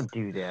 you don't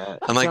do that.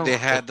 And like they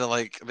had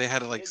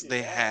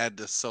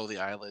to sew the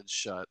eyelids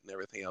shut and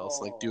everything else,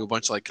 like do a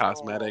bunch of like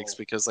cosmetics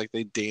because like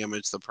they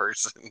damaged the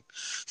person.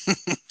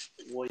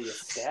 Well, you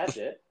stabbed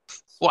it.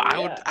 Well,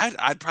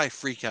 I'd probably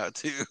freak out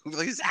too.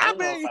 Like, I don't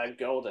know if I'd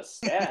go to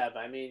stab.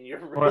 I mean,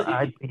 you're really. Or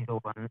I'd be the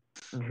one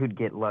who'd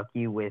get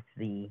lucky with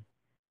the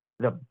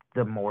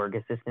morgue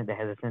assistant that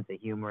has a sense of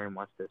humor and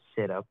wants to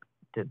sit up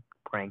to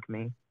prank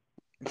me.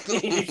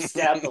 You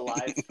stab the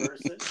live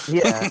person?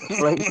 Yeah,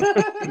 like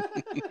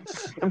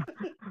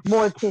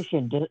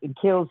mortician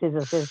kills his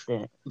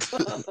assistant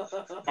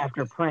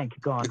after prank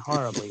gone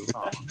horribly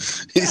wrong.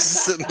 He's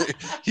sitting there,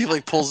 he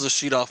like pulls the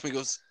sheet off and he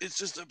goes, "It's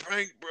just a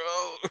prank,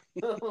 bro."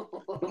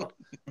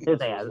 His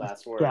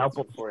last words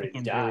before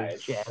he died.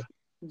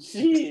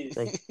 Jeez.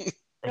 Like,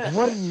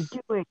 what are you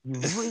doing, you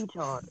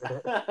retard?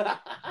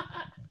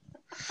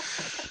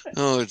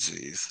 Oh,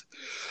 jeez.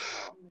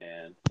 Oh,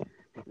 man.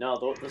 No,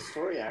 the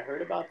story I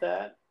heard about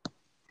that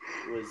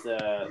was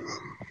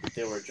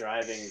they were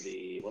driving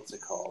what's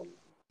it called?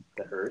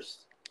 The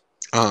hearse?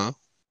 Uh-huh.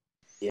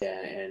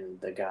 Yeah, and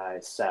the guy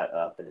sat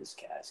up in his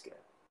casket.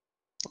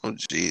 Oh,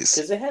 jeez.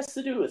 Because it has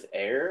to do with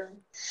air,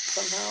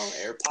 somehow,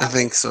 air pockets. I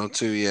think so,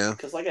 too, yeah.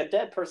 Because, like, a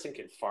dead person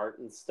can fart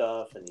and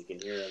stuff, and you can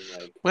hear them,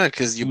 like... Well,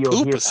 because you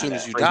poop as soon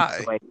as you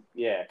die. Like,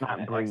 yeah,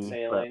 kind of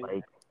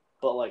exhaling.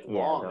 But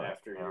long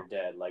after you're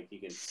dead, like, you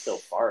can still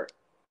fart.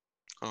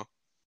 Oh.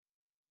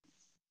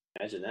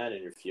 Imagine that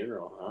in your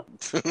funeral, huh?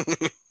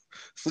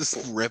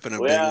 Just ripping a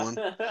big one.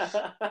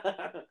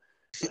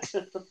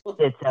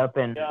 Sits up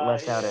and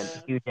lets out a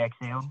huge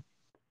exhale.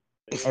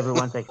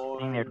 Everyone's like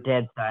sitting there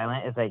dead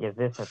silent. It's like, is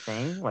this a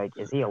thing? Like,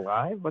 is he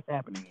alive? What's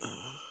happening here?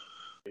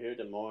 We're here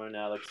to mourn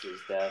Alex's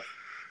death.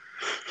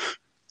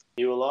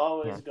 He will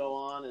always go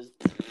on as...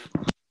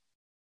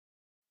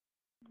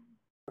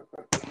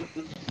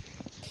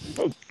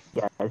 Hey,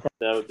 guys.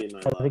 That would be my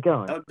luck. How's it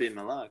going? That would be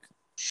my luck.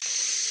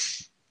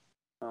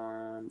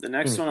 The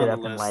next one on the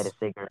list... light a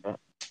cigarette.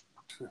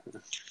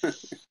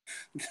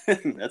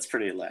 That's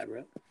pretty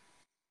elaborate.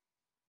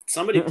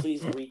 Somebody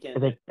please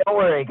weekend... Like, don't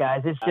worry,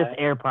 guys. It's just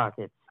air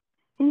pockets.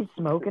 He's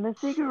smoking a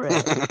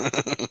cigarette.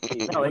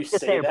 No, it's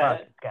just their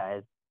process,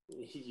 guys.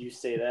 You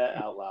say that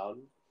out loud.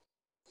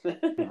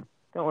 Yeah.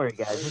 Don't worry,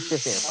 guys. It's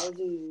just their How is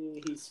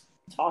he's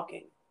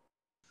talking?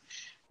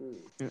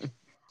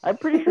 I'm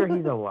pretty sure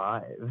he's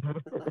alive.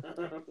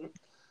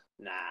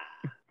 Nah.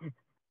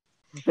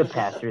 The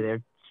pastor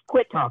there.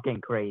 Quit talking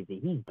crazy.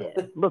 He's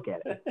dead. Look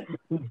at him.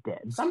 He's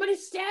dead. Somebody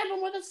stab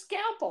him with a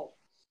scalpel.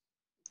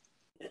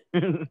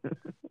 Yeah,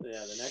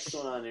 the next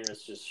one on here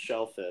is just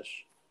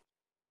shellfish.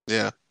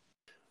 Yeah.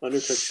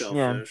 Undercooked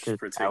shellfish,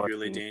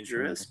 particularly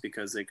dangerous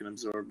because they can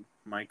absorb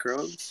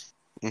microbes,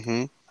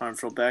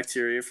 harmful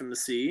bacteria from the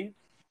sea.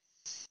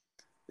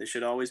 They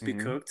should always be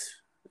cooked,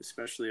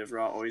 especially of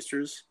raw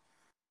oysters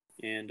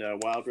and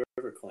wild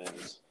river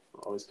clams.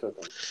 Always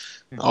cook them.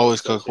 Always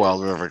cook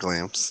wild river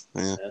clams.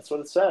 Yeah. That's what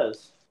it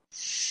says.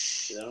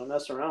 You don't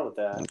mess around with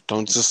that.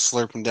 Don't just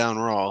slurp them down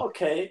raw.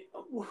 Okay,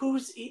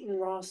 who's eating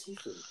raw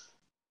seafood?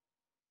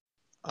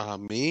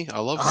 Me? I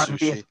love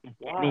sushi.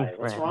 Why?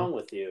 What's wrong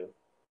with you?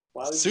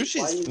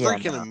 Sushi's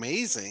freaking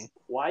amazing.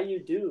 Why you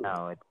do?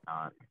 No, it's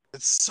not.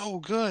 It's so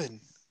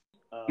good.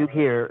 You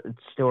hear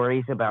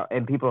stories about,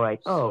 and people are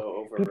like,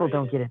 oh, people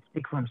don't get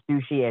sick from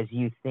sushi as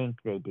you think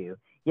they do.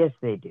 Yes,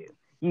 they do.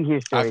 You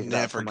hear stories about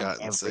never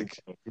gotten sick.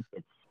 Who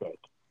gets sick.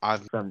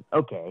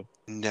 Okay.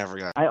 Never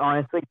gotten. I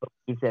honestly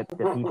believe that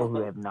the people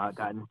who have not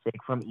gotten sick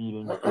from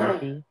eating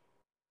sushi is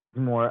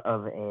more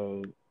of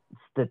a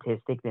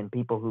statistic than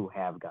people who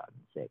have gotten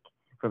sick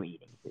from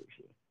eating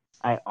sushi.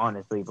 I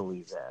honestly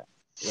believe that.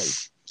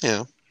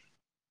 Yeah.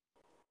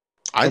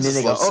 I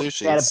just love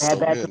sushi. Got a bad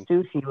batch of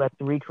sushi. Let's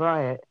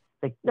retry it.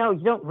 Like, no,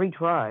 you don't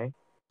retry.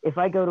 If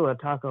I go to a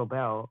Taco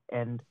Bell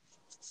and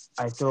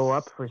I throw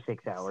up for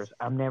 6 hours,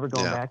 I'm never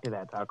going back to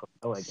that Taco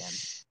Bell again.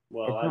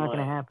 Well, it's not going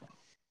to happen.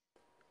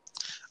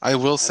 I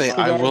will say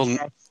I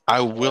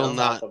will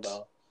not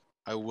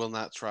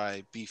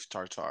try beef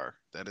tartare.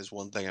 That is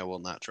one thing I will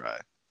not try.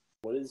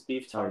 What is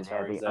beef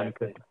tartare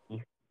exactly?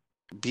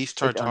 Beef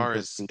tartare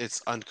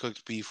it's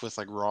uncooked beef with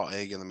like raw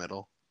egg in the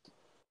middle.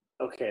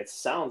 Okay, it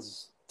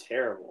sounds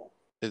terrible.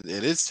 It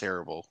is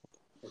terrible.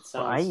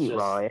 I eat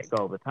raw egg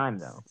all the time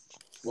though.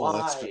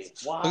 Why?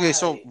 Why? Okay,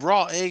 so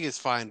raw egg is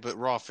fine, but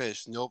raw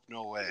fish, nope,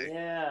 no way.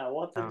 Yeah,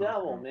 what the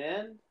devil,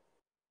 man?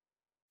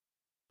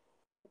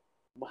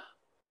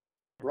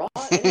 Raw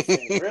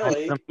anything,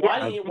 really?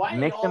 Why do you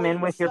mix them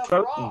in with your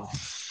protein?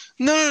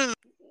 No.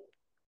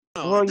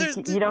 Well,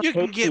 you don't you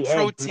can get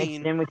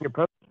protein in with your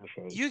protein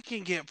shake. You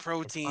can get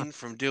protein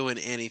from doing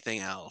anything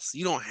else.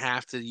 You don't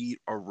have to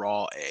eat a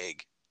raw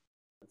egg.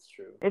 That's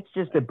true. It's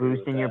just a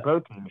boost in your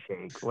protein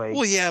shake. Like,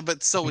 well, yeah,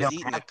 but so is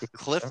eating a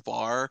Cliff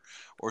Bar,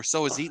 or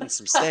so is eating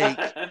some steak.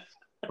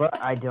 But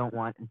I don't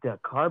want the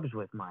carbs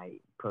with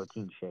my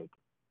protein shake.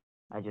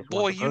 I just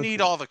want you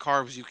need all the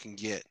carbs you can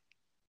get.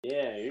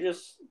 Yeah, you're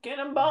just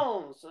getting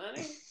bones,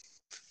 honey.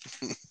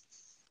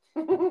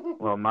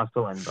 Well,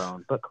 muscle and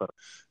bone, but close.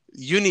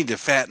 You need to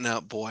fatten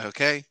up, boy,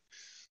 okay?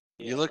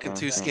 Yeah, you're looking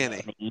too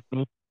skinny. Eat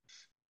me?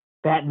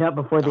 Fatten up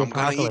before the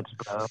apocalypse,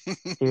 bro.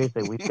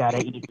 Seriously, we've got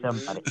to eat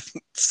somebody.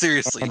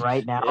 Seriously. And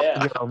right now,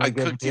 you're only I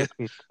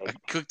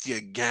cooked you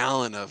a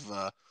gallon of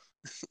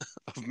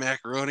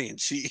macaroni and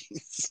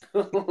cheese.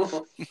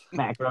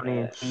 Macaroni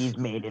and cheese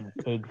made in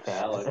pig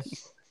fat.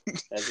 Alex,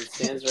 as it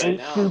stands right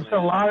now, 8 scoops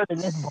of lard in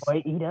this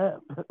boy. Eat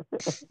up.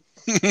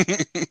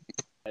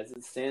 As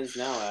it stands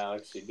now,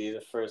 Alex, you'd be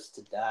the first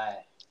to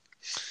die.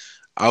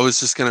 I was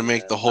just gonna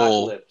make the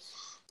whole.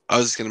 I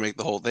was just gonna make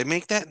the whole. They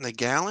make that in a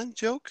gallon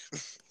joke.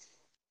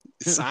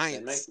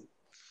 Science.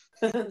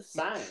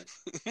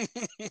 Science.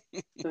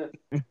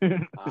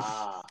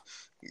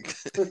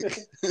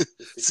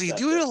 So you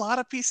do a lot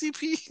of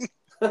PCP.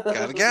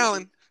 Got a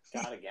gallon.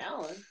 Got a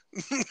gallon.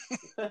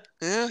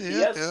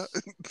 Yeah.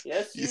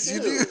 Yes, you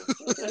do.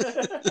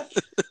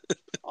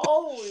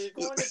 Oh, you're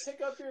going to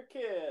pick up your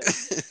kid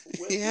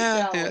with your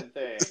gallon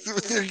thing.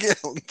 With your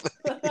gallon thing.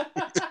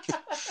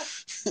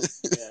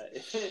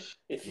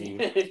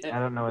 I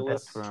don't know what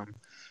that's from.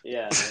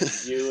 Yeah,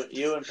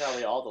 you and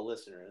probably all the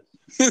listeners.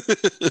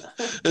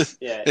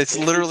 Yeah, it's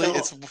literally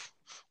it's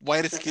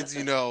whitest kids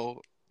you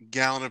know,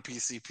 gallon of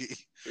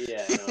PCP.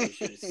 Yeah, no, you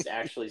should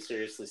actually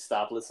seriously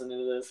stop listening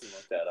to this and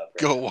look that up.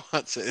 Go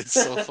watch it. It's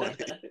so funny.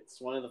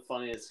 It's one of the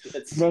funniest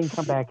skits. Then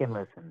come back and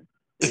listen.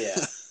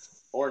 Yeah.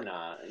 Or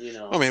not, you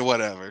know. I mean,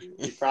 whatever.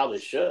 You probably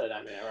should.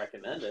 I mean, I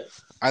recommend it.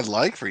 I'd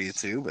like for you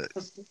to, but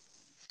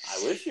I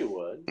wish you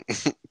would.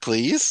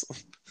 Please.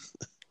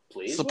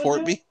 Please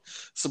support me.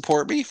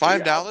 Support me.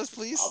 $5,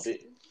 please.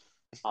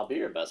 I'll be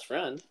your best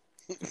friend.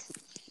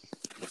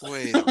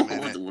 Wait a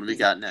minute. What do we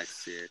got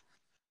next here?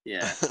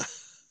 Yeah.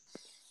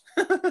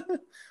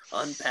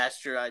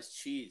 Unpasteurized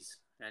cheese.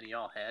 Any of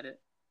y'all had it?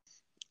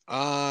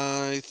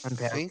 I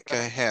think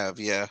I have,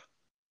 yeah.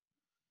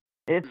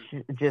 It's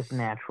just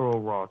natural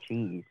raw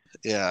cheese.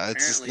 Yeah,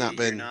 it's just not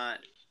been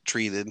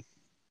treated.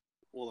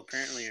 Well,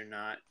 apparently you're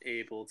not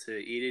able to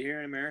eat it here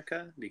in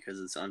America because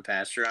it's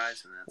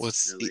unpasteurized and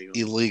that's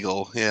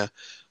illegal. Yeah.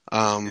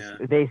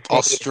 They say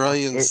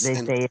Australians. They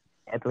say it's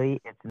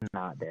deadly. It's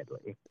not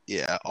deadly.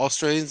 Yeah,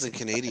 Australians and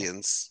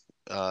Canadians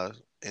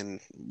and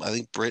I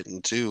think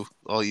Britain too,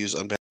 all use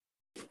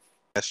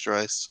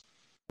unpasteurized.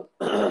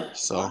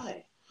 So,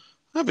 why?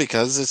 Not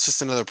because it's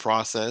just another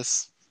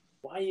process.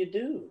 Why you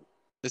do?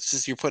 It's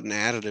just you're putting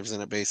additives in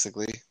it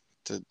basically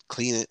to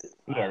clean it.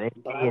 Yeah, they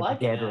but say I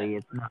like it's deadly.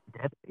 It's not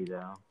deadly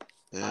though.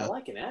 Yeah. I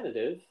like an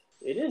additive.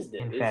 It is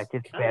deadly. In fact,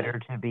 it's better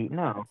to be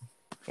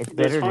It's There's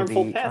better to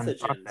harmful be pathogens.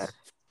 unprocessed.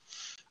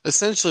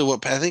 Essentially,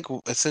 what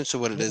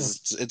it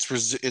is,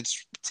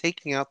 it's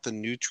taking out the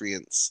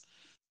nutrients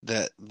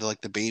that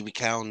the baby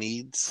cow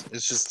needs.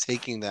 It's just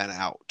taking that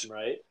out.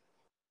 Right.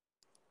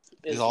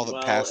 Is all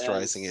that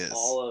pasteurizing is.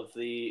 All of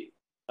the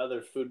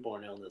other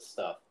foodborne illness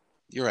stuff.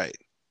 You're right.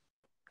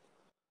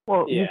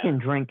 Well, you can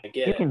drink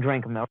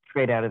milk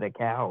straight out of the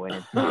cow, and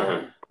it's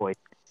not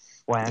poison.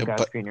 Why aren't cow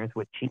screeners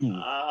with cheese?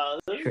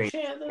 There's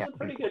a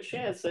pretty good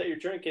chance that you're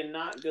drinking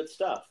not good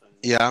stuff.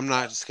 Yeah, I'm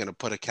not just gonna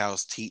put a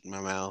cow's teat in my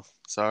mouth.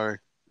 Sorry.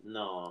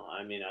 No,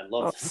 I mean I'd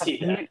love to see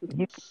that.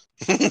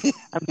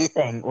 I'm just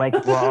saying, raw.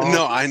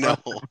 No, I know.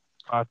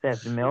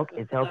 Processed milk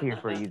is healthier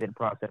for you than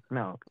processed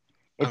milk.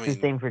 It's the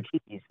same for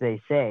cheese. They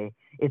say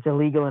it's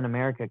illegal in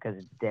America because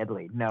it's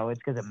deadly. No,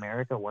 it's because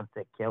America wants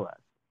to kill us.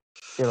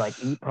 They're like,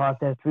 eat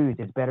processed foods.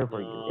 It's better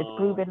for you. It's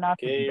proven not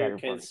to be better for you.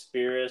 Get your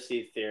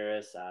conspiracy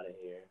theorists out of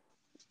here.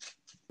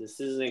 This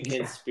isn't a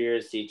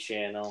conspiracy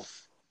channel.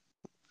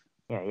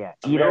 Yeah.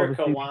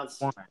 America wants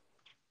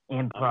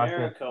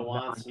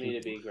me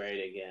to be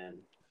great again.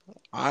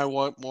 I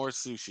want more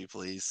sushi,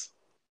 please.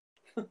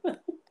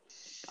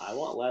 I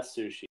want less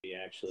sushi,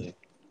 actually.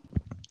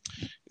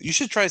 You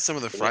should try some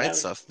of the fried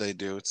stuff they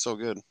do. It's so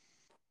good.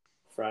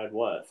 Fried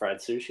what? Fried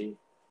sushi?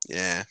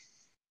 Yeah.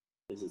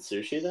 Is it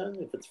sushi then?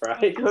 If it's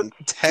fried?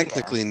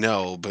 Technically,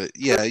 no, but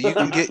yeah, you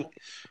can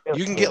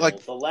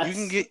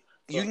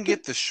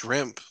get the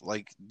shrimp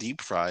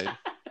deep fried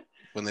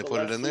when they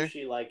put it in there.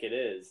 Sushi like it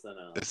is, then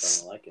I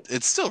don't like it.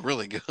 It's still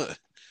really good.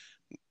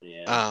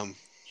 Yeah.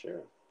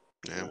 Sure.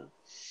 Yeah.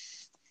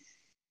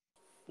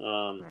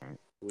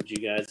 Would you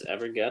guys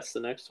ever guess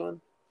the next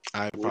one?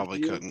 I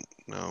probably couldn't.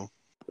 No.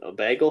 A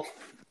bagel?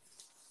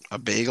 A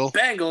bagel?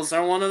 Bagels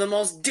are one of the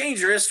most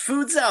dangerous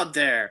foods out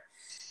there.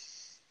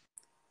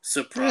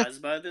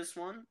 Surprised by this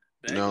one?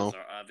 Bagels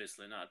are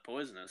obviously not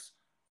poisonous.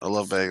 I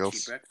love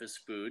bagels. Breakfast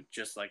food,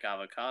 just like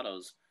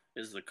avocados,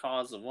 is the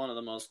cause of one of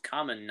the most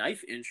common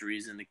knife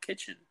injuries in the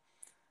kitchen.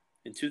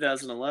 In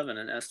 2011,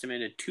 an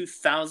estimated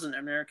 2,000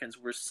 Americans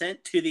were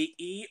sent to the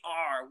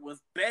ER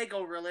with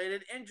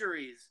bagel-related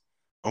injuries.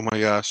 Oh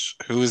my gosh,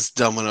 who is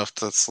dumb enough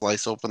to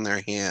slice open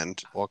their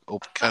hand while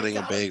cutting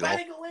a bagel?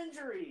 Bagel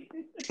injury.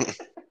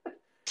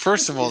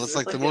 First of all, that's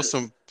the most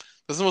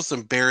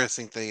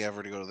embarrassing thing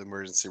ever to go to the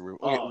emergency room.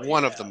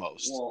 One of the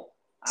most. Well,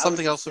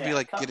 something else would be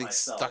getting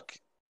stuck.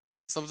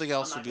 Something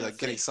else would be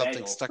getting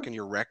something stuck in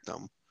your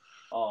rectum.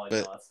 Oh,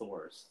 no, that's the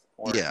worst.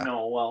 Or, in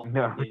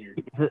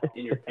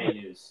your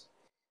anus.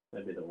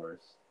 That'd be the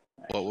worst.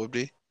 Actually. What would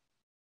be?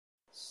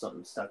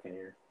 Something stuck in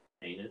your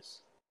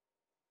anus.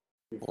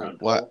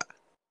 What?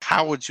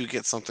 How would you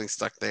get something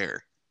stuck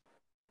there?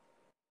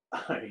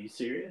 Are you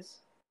serious?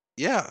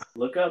 Yeah.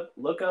 Look up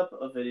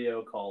a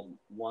video called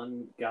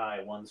 "One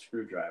Guy, One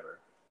Screwdriver,"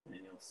 and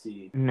you'll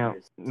see. No.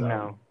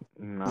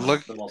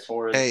 Look, the most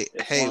horrid. Hey,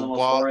 one of the most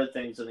horrid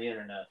things on the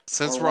internet.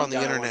 Since we're on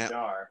the internet,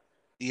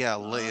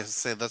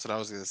 that's what I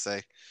was gonna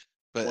say.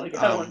 But one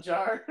guy, one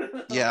jar.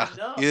 Yeah,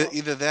 no.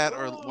 either that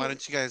or why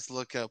don't you guys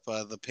look up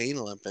the Pain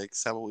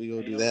Olympics? How about we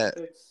go do that?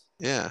 Olympics?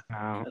 Yeah.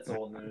 That's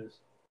old news.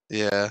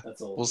 Yeah.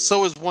 That's old. Well,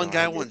 so is one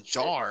guy, one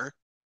jar.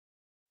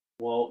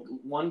 Well,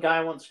 one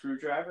guy, one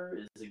screwdriver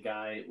is a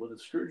guy with a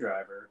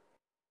screwdriver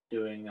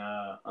doing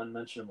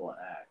unmentionable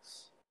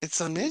acts. It's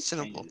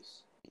unmentionable.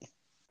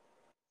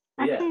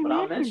 Yeah, but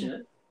I'll mention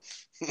it.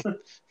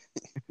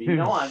 You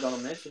know I'm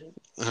gonna mention it.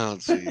 Oh,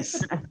 jeez.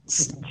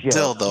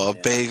 Still, though, a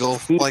bagel.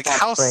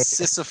 How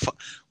sissified...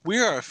 We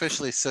are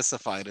officially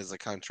sissified as a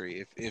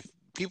country. If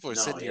people are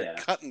sitting here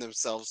cutting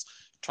themselves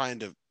trying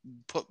to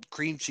put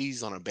cream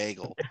cheese on a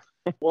bagel.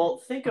 Well,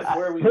 think of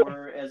where we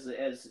were as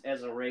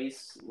a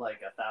race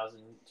 1,000,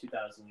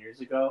 2,000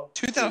 years ago.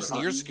 2,000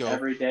 years ago,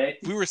 every day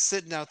we were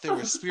sitting out there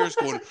with spears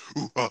going,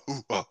 and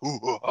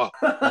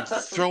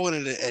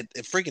throwing it at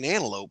freaking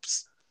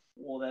antelopes.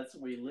 Well,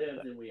 we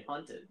lived and we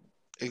hunted.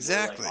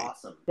 Exactly. We're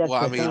awesome. Well,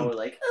 I mean, we're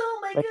like, oh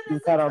my goodness!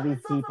 You've got all these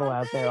people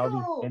out there, all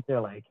these kids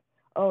are like,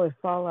 oh, if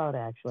Fallout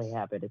actually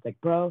happened, it's like,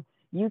 bro,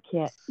 you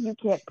can't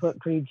put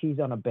cream cheese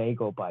on a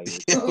bagel by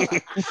yourself. You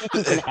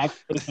can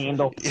actually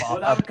handle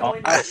without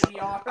going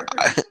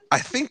to I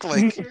think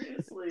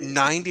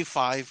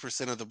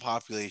 95% of the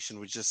population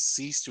would just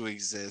cease to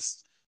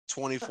exist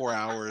 24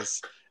 hours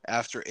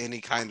after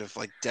any kind of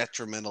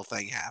detrimental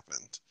thing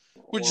happened.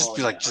 Would just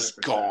be just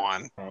 100%.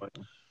 Gone.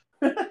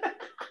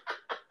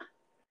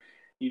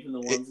 Even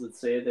the ones that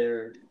say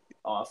they're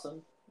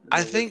awesome.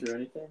 I think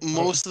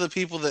most of the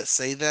people that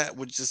say that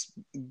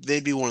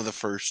they'd be one of the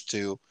first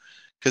two,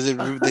 because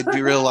they'd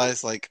be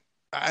realized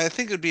I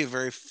think it would be a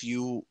very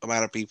few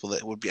amount of people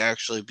that would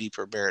actually be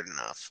prepared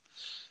enough.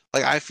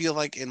 I feel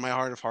in my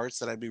heart of hearts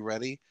that I'd be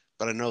ready,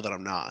 but I know that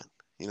I'm not.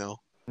 You know.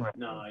 Right.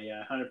 No,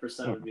 yeah,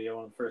 100% would be the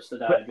one first to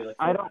die. But I'd be like,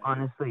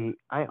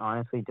 I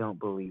honestly don't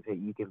believe that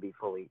you can be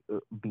fully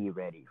be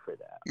ready for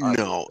that. No,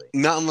 Obviously.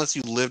 not unless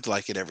you lived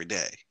like it every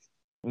day.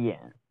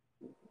 Yeah.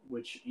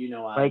 Which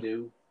I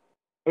do.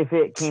 If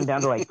it came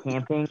down to like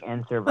camping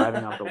and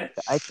surviving off the land,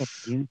 I can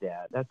do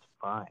that. That's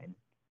fine.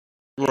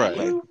 Right.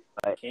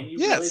 Can you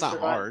really it's not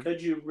survive? hard.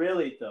 Could you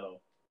really though?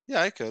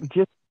 Yeah, I could.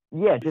 Just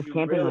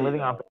camping and living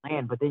though? off the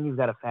land, but then you've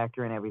got to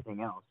factor in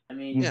everything else. I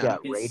mean, you've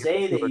got you raiders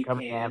say who that are you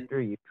coming can.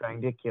 after you,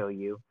 trying to kill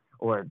you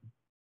or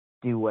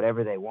do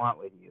whatever they want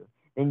with you.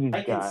 Then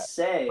you've got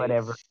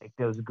whatever, like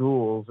those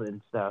ghouls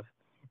and stuff.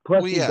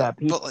 Plus, you've got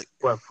people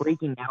who are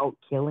freaking out,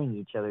 killing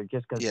each other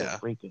just because they're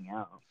freaking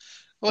out.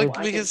 Well,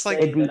 I can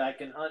say that I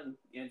can hunt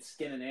and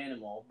skin an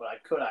animal,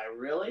 but could I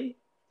really?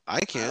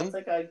 I can. I don't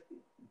think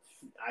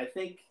I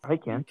think I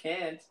can. You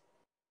can't.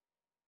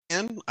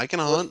 I can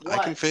hunt.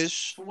 I can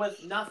fish.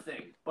 With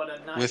nothing but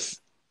a knife.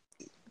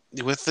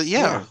 With the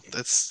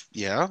that's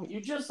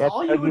You just that's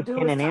all you would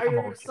do is tire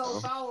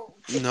yourself out.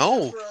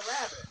 No. For a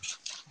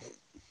rabbit.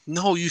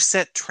 No, you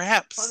set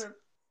traps.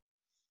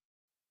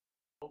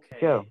 Okay.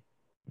 Joe,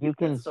 you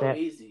can set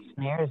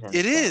snares and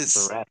it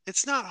is. For rabbits.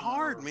 It's not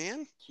hard,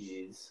 man.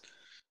 Jeez.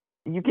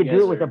 You could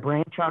do it with a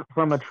branch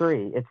from a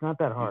tree. It's not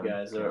that hard. You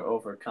guys are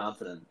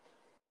overconfident.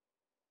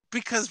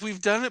 Because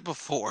we've done it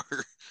before.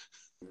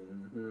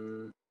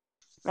 Mm-hmm.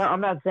 No,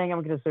 I'm not saying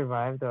I'm going to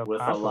survive the with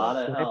apocalypse. A lot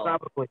of help. I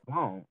probably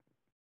won't.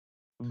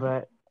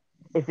 But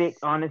if it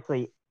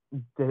honestly,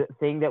 the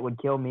thing that would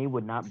kill me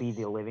would not be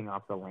the living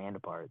off the land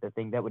part. The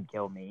thing that would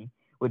kill me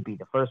would be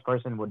the first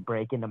person would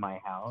break into my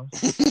house,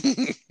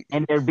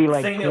 and there'd be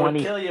like 20. The thing that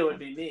would kill you would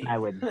be me. I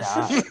would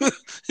die.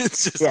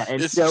 It's just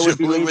and Joe would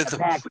be leading the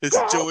pack. It's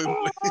Joey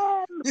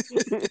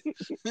with.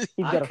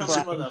 He's got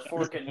a with a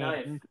fork and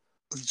knife.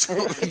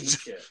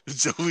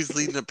 Joey's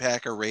leading a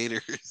pack of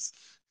raiders.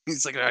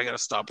 He's like, I gotta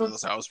stop at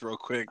this house real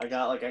quick. I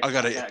got like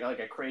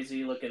a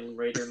crazy looking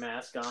raider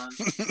mask on.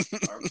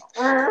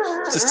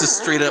 Just a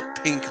straight up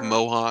pink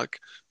mohawk.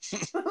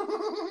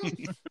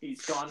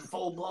 He's gone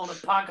full blown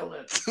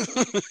apocalypse.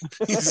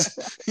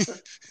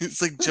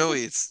 It's like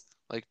Joey. It's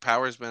like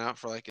power's been out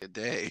for like a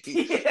day.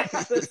 Yeah,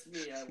 that's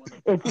me.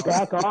 It's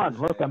back on.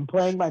 Look, I'm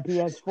playing my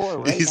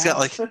PS4 right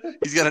now.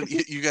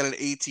 You got an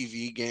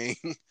ATV gang.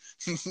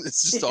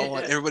 It's just all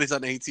everybody's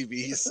on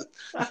ATVs.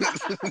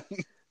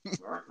 That'd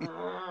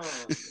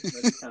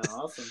be kind of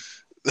awesome.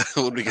 That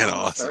would be kind of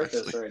awesome. Start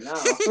this right now.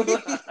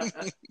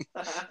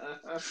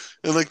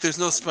 And like, there's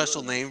no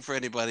special name for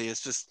anybody.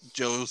 It's just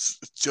Joe's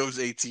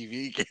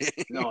ATV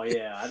gang. No,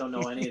 yeah, I don't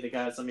know any of the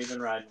guys I'm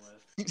even riding with.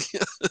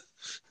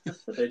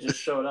 They just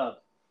showed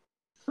up.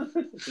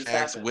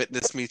 Axe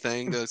witness me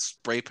thing. The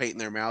spray paint in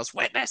their mouths.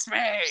 Witness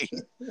me.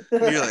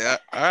 You're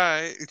like, all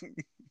right.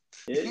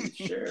 Yeah,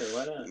 sure,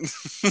 why not?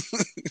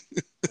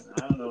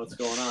 I don't know what's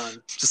going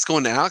on. Just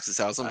going to Alex's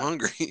house. I'm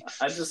hungry.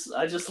 I just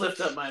lift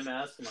up my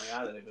mask. I'm like,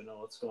 I don't even know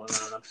what's going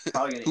on. I'm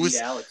probably gonna eat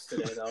Alex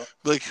today, though.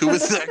 Like, who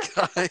was that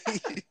guy?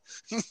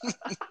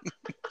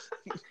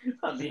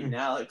 I'm eating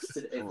Alex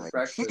today for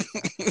breakfast,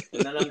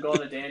 and then I'm going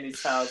to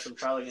Danny's house. I'm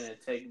probably gonna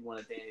take one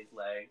of Danny's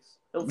legs.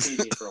 He'll feed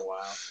me for a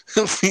while.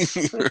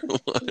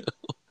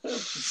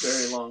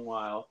 Very long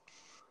while.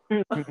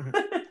 I'm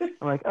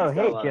like, oh,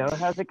 hey, Joe,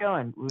 how's it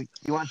going?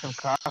 You want some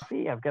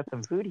coffee? I've got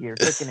some food here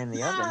cooking in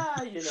the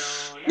oven.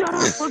 Shut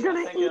up, we're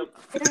gonna eat.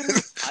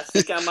 I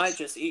think I might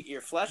just eat your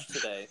flesh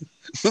today.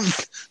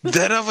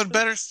 That oven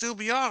better still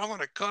be on. I'm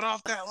gonna cut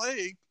off that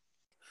leg.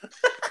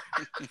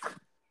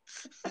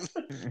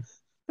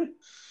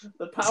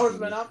 The power's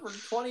been out for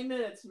 20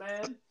 minutes,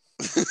 man.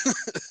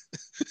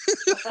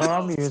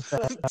 20 minutes.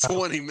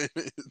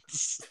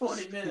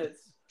 20 minutes.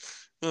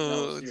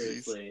 Oh, no,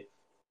 seriously.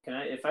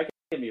 If I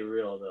can be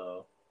real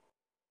though,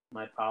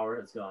 my power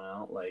has gone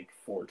out like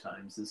 4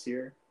 times this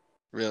year.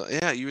 Really?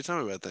 Yeah, you were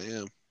talking about that,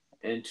 yeah.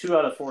 And 2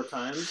 out of 4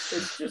 times,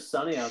 it's just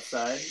sunny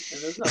outside,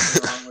 and there's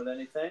nothing wrong with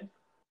anything.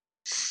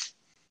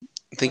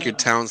 I think your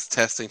town's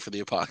testing for the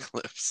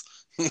apocalypse.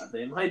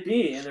 They might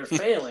be, and they're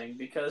failing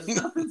because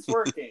nothing's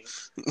working.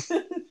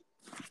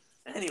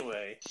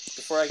 Anyway,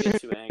 before I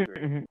get too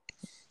angry,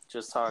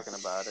 just talking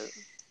about it.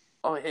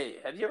 Oh, hey,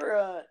 have you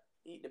ever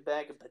eaten a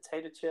bag of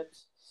potato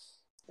chips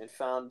and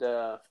found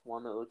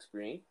one that looks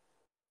green?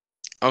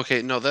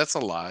 Okay, no, that's a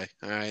lie.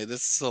 All right,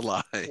 this is a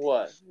lie.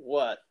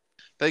 What?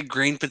 That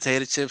green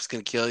potato chips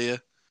can kill you.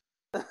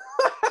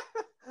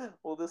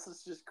 Well, this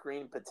is just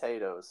green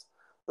potatoes.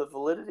 The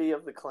validity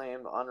of the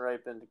claim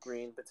unripened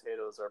green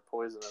potatoes are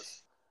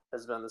poisonous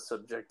has been the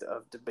subject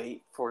of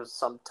debate for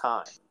some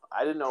time.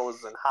 I didn't know it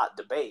was in hot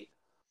debate.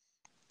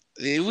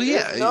 Well,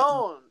 yeah.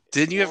 Known.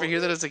 Didn't you ever hear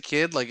that as a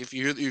kid? Like, if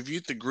you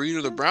eat the green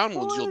or the brown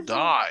ones, you'll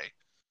die.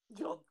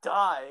 You'll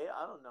die?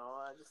 I don't know.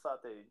 I just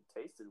thought they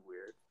tasted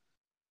weird.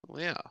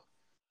 Well, yeah.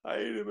 I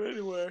ate them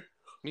anyway.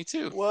 Me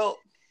too. Well,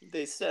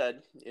 they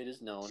said, it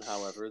is known,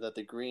 however, that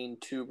the green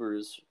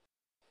tubers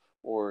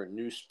or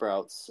new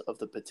sprouts of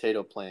the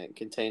potato plant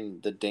contain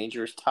the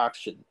dangerous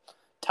toxin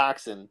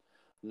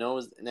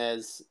known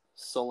as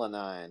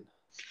solanine.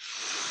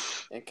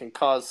 and can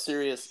cause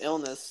serious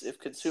illness if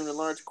consumed in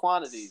large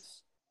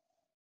quantities.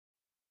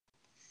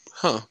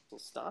 Huh. So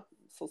stop.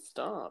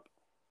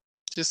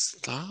 Just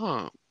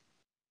stop.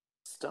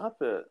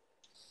 Stop it.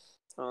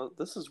 Oh,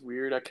 this is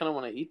weird. I kind of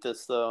want to eat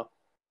this, though.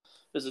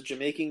 There's a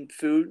Jamaican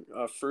fruit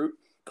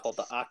called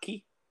the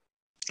ackee.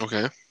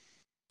 Okay.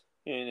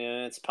 And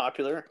it's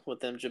popular with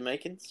them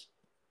Jamaicans.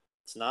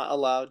 It's not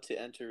allowed to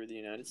enter the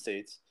United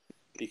States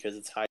because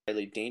it's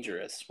highly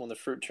dangerous. When the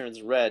fruit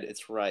turns red,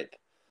 it's ripe.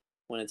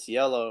 When it's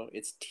yellow,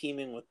 it's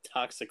teeming with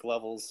toxic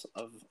levels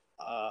of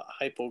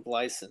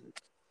hypoglycin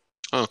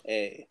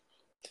A,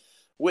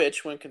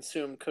 which, when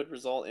consumed, could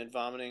result in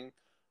vomiting,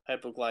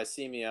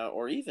 hypoglycemia,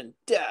 or even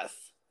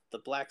death. The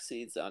black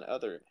seeds, on the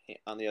other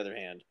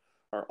hand,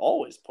 are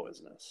always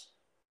poisonous.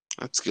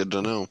 That's good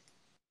to know.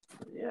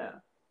 Yeah.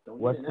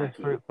 What's this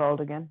fruit called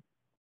again?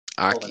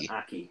 Ackee.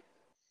 Ackee.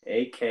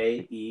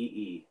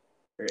 A-K-E-E.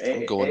 Or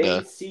I'm going to...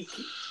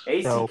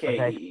 A-C-K-E-E. So, was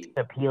I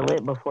to peel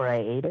it before I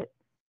ate it?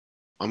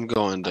 I'm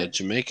going to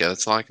Jamaica.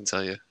 That's all I can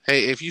tell you.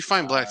 Hey, if you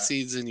find black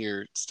seeds in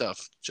your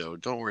stuff, Joe,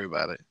 don't worry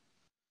about it.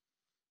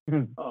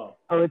 Oh,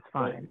 it's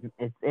fine.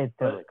 It's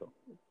totally cool.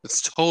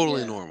 It's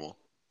totally normal.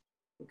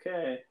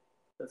 Okay.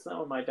 That's not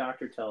what my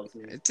doctor tells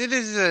me. It's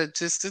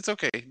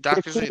okay.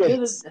 Doctors are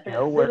idiots.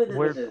 No,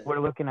 we're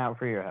looking out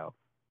for your health.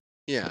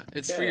 Yeah,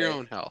 it's for your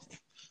own health.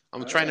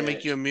 I'm trying to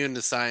make you immune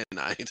to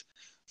cyanide.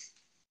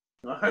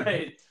 All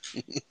right.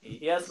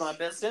 He has my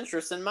best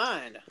interest in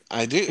mind.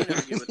 I do. Can't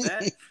argue with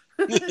that.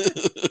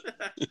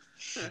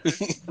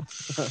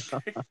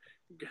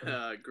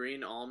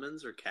 Green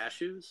almonds or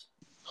cashews?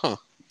 Huh.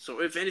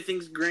 So if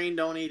anything's green,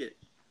 don't eat it.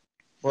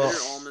 Well,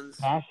 bitter almonds.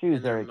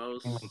 Cashews are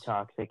extremely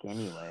toxic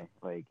anyway.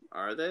 Like,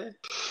 are they?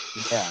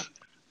 Yeah.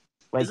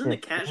 Like isn't the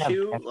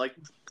cashew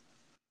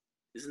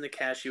Isn't the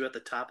cashew at the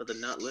top of the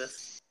nut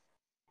list?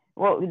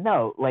 Well,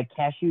 no. Like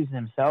cashews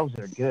themselves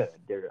are good.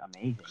 They're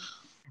amazing.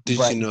 Did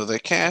you know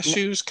that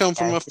cashews come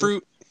from a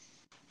fruit?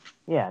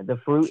 Yeah, the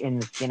fruit in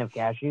the skin of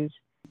cashews,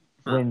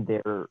 when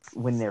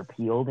they're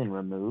peeled and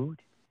removed,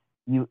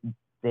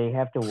 they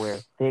have to wear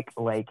thick,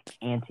 like,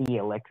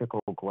 anti-electrical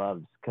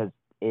gloves because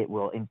it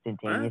will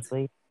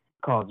instantaneously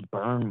cause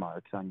burn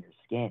marks on your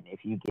skin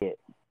if you get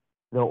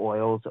the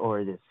oils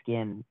or the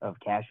skin of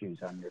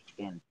cashews on your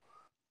skin.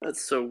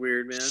 That's so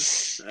weird, man.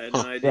 I had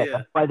no idea. Yeah,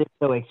 that's why they're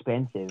so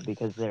expensive,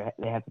 because they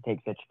have to take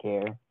such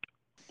care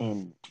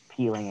in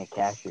peeling a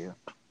cashew.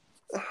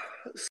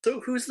 So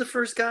who's the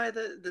first guy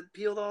that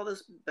peeled all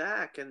this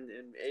back and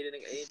ate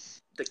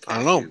the cashew?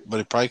 I don't know, but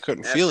he probably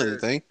couldn't feel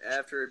anything.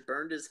 After it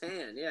burned his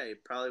hand. Yeah, he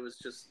probably was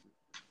just,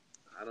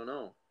 I don't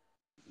know.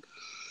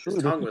 His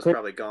Ooh, tongue was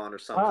probably gone or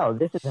something. Wow,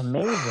 this is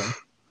amazing.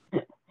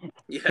 Yeah.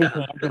 His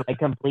hands are like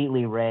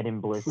completely red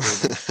and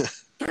blistered.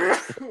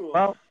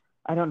 Well,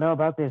 I don't know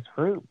about this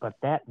fruit, but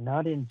that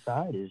nut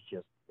inside is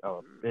just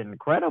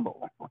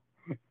incredible.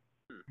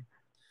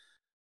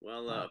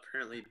 Well,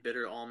 apparently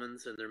bitter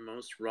almonds in their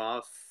most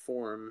raw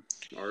form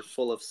are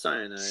full of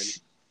cyanide.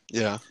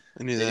 Yeah,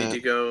 I knew that. They need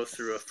to go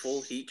through a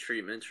full heat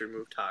treatment to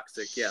remove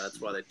toxic. Yeah, that's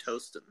why they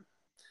toast them.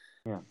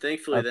 Yeah.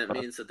 Thankfully, that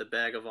means that the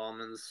bag of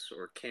almonds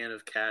or can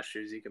of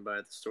cashews you can buy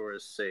at the store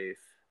is safe.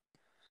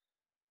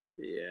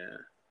 Yeah.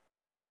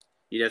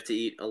 You'd have to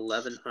eat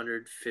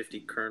 1,150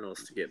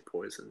 kernels to get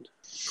poisoned,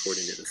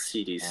 according to the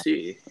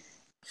CDC.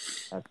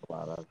 That's a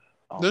lot of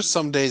almonds. There's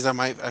some days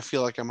I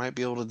feel like I might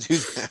be able to do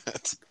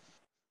that.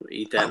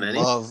 Eat that many?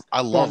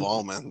 I love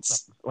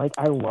almonds. Like,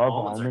 I love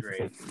almonds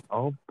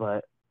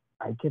but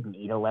I couldn't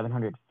eat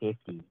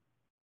 1,150.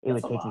 It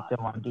would take me so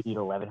long to eat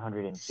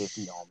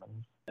 1,150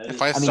 almonds.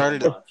 If I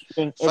started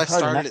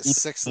at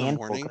 6 in the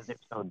morning, because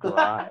it's so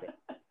dry.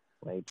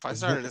 Like, if I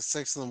started at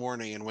 6 in the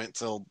morning and went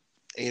till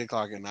 8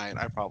 o'clock at night,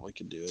 I probably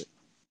could do it.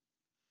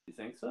 You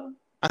think so?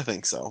 I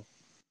think so.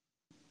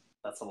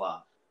 That's a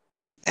lot.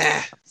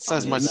 It's not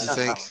as much as you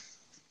think.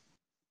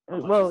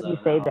 Well, you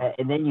say that,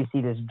 and then you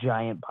see this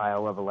giant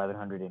pile of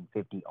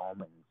 1,150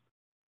 almonds.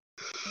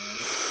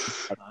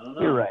 I don't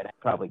know. You're right. I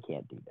probably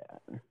can't do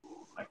that.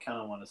 I kind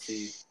of want to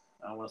see.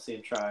 I want to see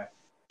him try.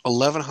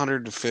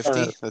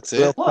 1,150. That's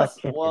it.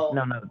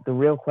 The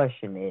real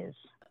question is,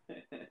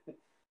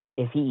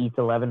 if he eats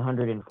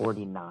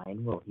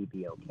 1,149, will he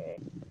be okay?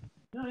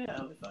 No, yeah,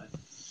 I'll be fine.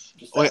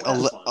 Just wait,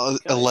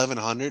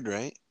 1,100,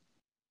 right?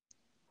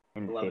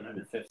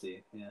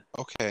 1,150. Yeah.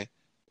 Okay.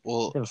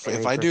 Well,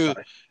 if I do,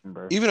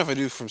 even if I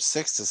do from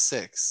 6 to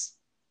 6,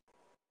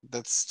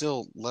 that's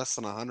still less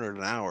than 100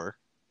 an hour.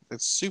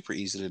 It's super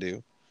easy to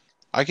do.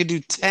 I could do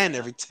 10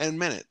 every 10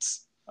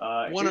 minutes.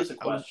 Here's a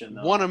question,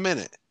 though. 1 a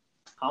minute.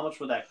 How much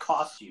would that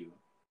cost you?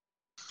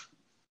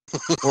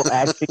 Well,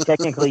 actually,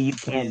 technically, you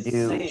can't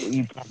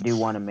do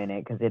 1 a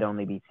minute because it'd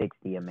only be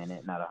 60 a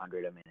minute, not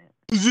 100 a minute.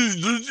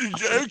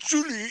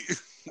 Actually.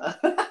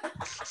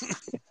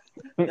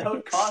 That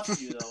would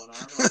cost you, though,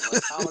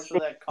 like, how much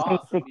would that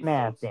cost? Basic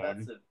math, so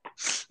expensive.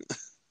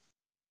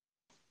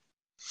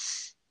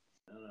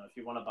 I don't know. If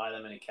you want to buy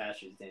that many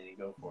cashews, Danny,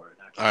 go for it.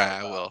 All right,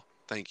 I will.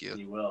 Thank you.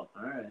 You will.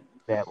 All right.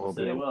 That will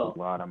be a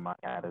lot of money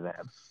out of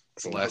that.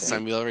 It's the last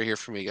time you'll ever hear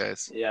from me,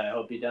 guys. Yeah, I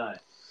hope you die.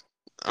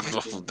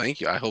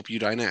 Thank you. I hope you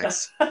die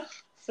next.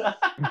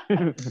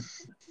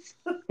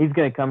 He's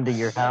gonna come to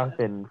your house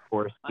and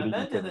force I you to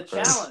meant eat in them the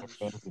first. challenge.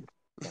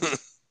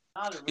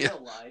 Not in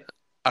real life.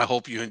 I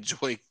hope you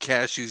enjoy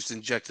cashews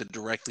injected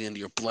directly into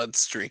your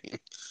bloodstream.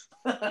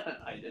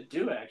 I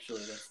do,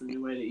 actually. That's the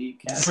new way to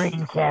eat cashews.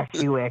 Green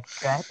cashew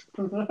extract.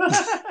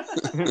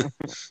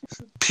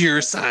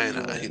 Pure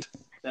cyanide.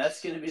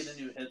 That's going to be the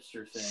new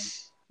hipster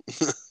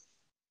thing.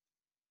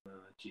 Oh,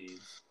 jeez.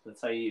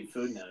 That's how you eat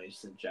food now. You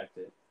just inject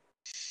it.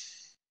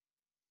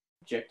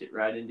 Inject it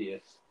right into you.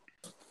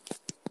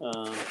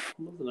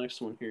 What's the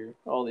next one here?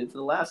 Oh,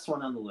 the last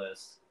one on the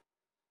list.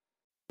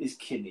 These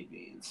kidney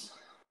beans.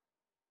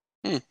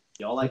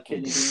 Y'all like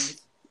kidney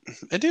beans?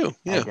 I do,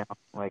 yeah. I don't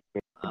like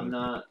beans,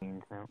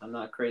 no. I'm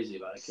not crazy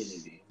about a kidney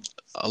bean.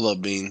 I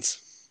love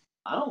beans.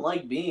 I don't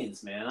like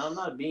beans, man. I'm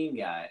not a bean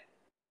guy.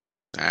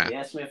 You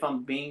ask me if I'm a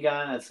bean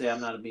guy, and I'd say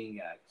I'm not a bean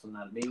guy because I'm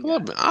not a bean guy.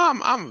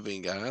 I'm a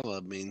bean guy. I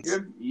love beans.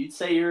 You'd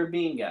say you're a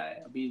bean guy.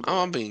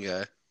 I'm a bean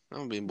guy.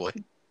 I'm a bean boy.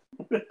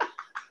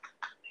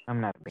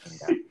 I'm not a bean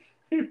guy.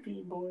 You're a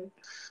bean boy.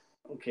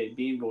 Okay,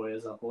 bean boy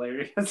is a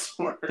hilarious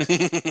word.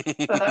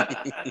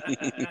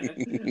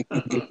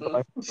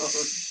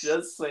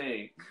 Just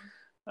saying.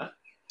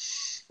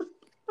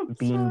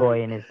 Bean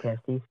boy and his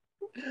testes.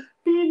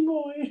 Bean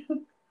boy.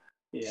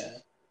 Yeah.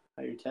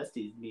 How your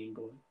testes, bean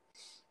boy.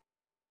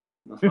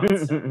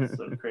 That sounds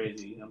so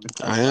crazy.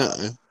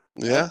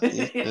 Yeah.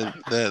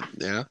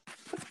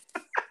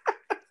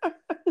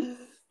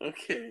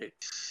 Okay.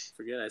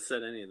 Forget I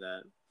said any of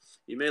that.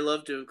 You may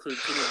love to include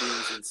kidney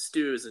beans in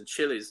stews and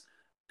chilies,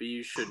 but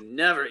you should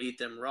never eat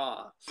them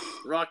raw.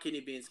 Raw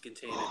kidney beans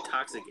contain a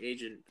toxic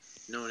agent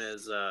known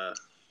as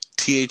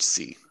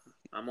THC.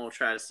 I'm gonna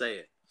try to say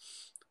it.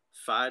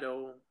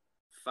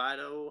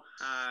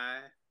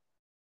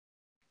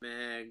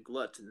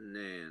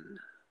 Phytohymagglutinin.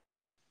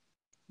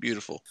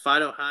 Beautiful.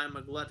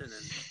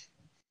 Phytohymagglutinin.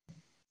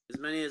 As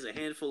many as a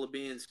handful of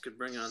beans could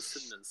bring on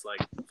symptoms like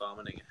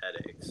vomiting and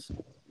headaches.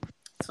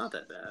 It's not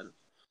that bad.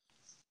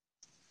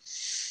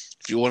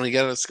 If you want to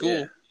get out of school.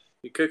 Yeah.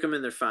 You cook them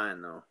and they're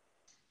fine, though.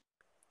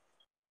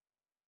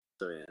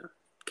 So, yeah.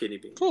 Kidney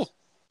beans.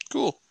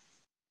 Cool.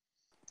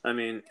 I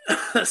mean,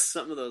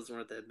 some of those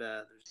weren't that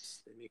bad.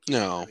 They make you,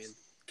 no. I mean,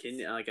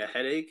 kidney, like a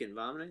headache and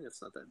vomiting,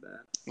 that's not that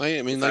bad.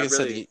 I mean, like I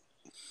said...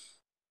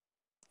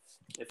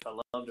 If I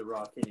loved a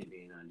raw kidney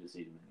bean, I'd just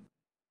eat them.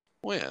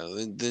 Well,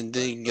 yeah, then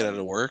you can get out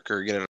of work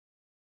or get out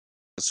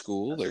of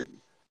school.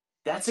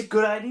 That's a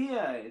good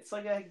idea. It's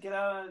like a get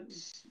out of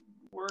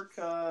work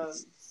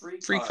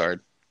free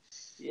card.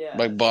 Yeah.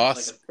 My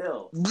boss. Like a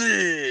pill.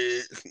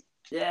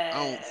 Yeah.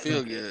 I don't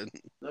feel good.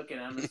 Look,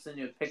 I'm going to send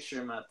you a picture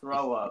of my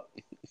throw up.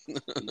 In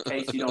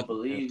case you don't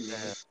believe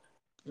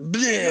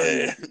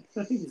me.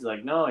 He's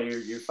like, no,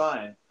 you're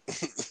fine.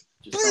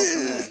 Just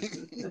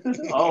don't come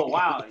in. Oh,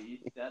 wow.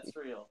 That's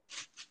real.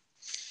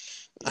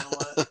 You know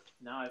what?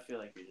 Now I feel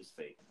like you're just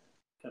faking it.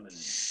 Coming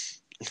in.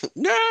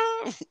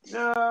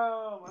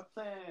 No, my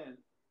plan.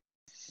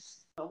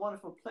 A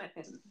wonderful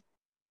plan.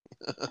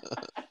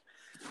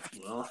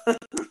 Well,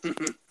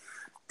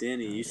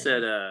 Danny, you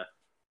said, I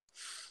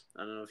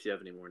don't know if you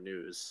have any more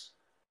news.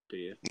 Do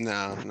you?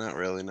 No, not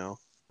really, no.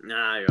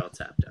 Nah, you're all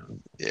tapped out.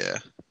 Yeah.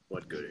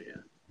 What good are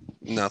you?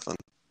 Nothing.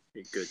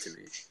 You're good to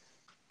me.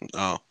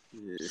 Oh.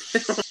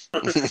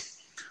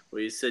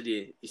 Well, you said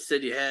you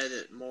had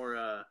more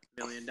 $1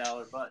 million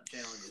butt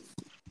challenges.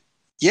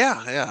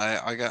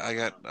 Yeah. I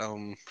got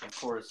of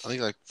course. I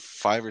think like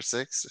 5 or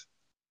 6.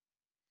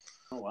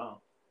 Oh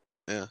wow.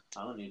 Yeah.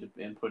 I don't need to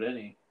input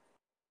any.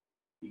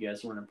 You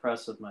guys weren't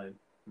impressed with my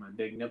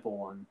big nipple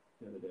one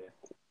the other day.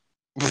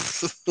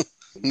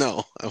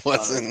 No, I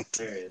wasn't.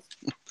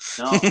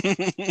 No.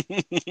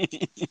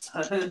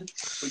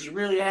 Would you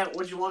really have?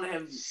 Would you want to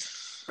have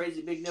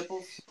crazy big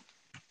nipples?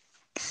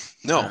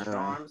 No.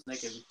 Arms, they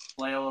can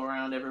flail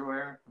around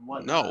everywhere and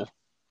whatnot. No.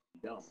 You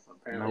don't.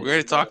 Apparently, we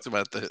already talked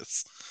about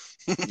this.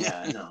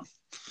 Yeah, I know.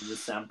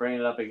 I'm bringing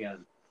it up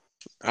again.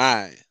 All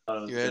right.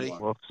 You ready?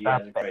 Well,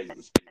 stop it. Crazy.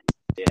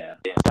 Yeah.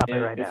 Stop it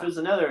right now.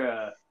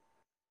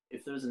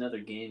 If there's another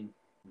game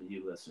that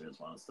you listeners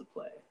want us to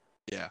play,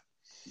 yeah.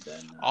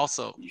 Then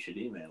also you should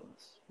email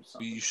us. Or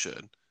something. You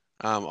should.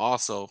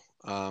 Also,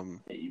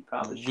 you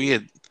probably should. We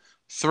had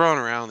thrown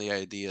around the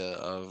idea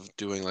of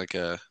doing like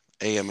a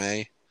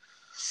AMA.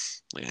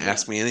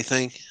 Ask me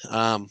anything.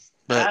 But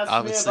ask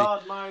obviously, me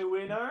about my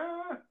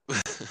winner.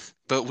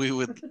 But we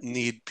would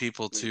need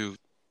people to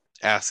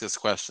ask us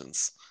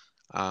questions.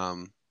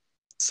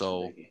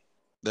 So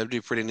that'd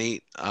be pretty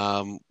neat.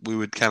 We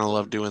would kind of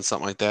love doing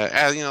something like that.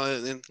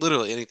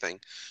 Literally anything.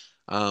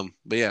 But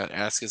yeah,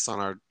 ask us on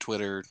our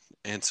Twitter,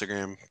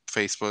 Instagram,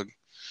 Facebook.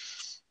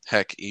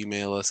 Heck,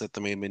 email us at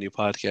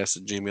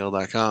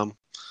themainmenupodcast@gmail.com.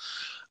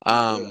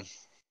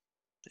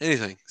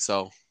 Anything.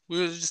 So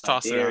we would just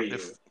toss it out.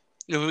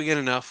 If we get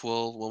enough,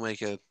 we'll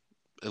make at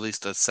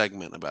least a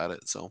segment about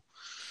it. So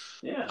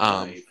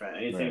yeah,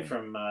 anything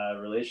from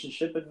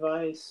relationship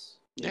advice,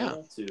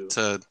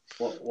 to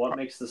what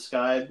makes the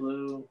sky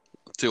blue,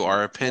 to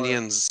our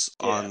opinions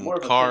on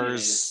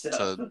cars,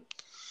 to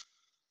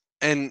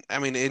And I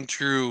mean, in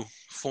true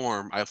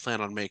form, I plan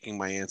on making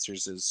my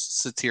answers as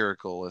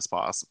satirical as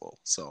possible.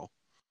 So,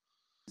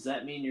 does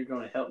that mean you're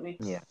going to help me?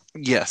 Yeah.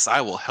 yes,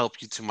 I will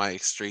help you to my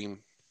extreme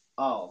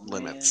Man.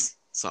 limits.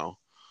 So,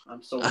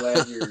 I'm so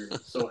glad you're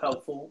so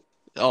helpful.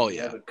 Oh,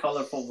 you have a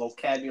colorful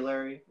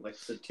vocabulary, like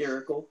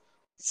satirical.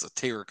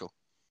 Satirical.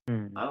 I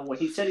don't know.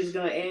 He said he's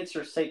going to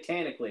answer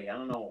satanically. I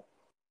don't know.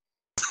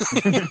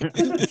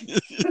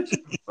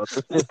 Well,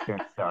 this is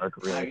turned dark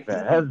really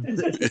fast.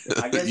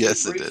 I guess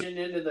yes, he's reaching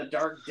into the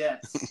dark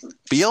depths.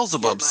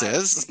 Beelzebub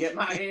says. Get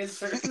my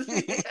answer.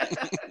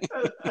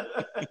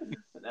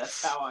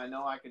 That's how I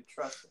know I can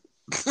trust him.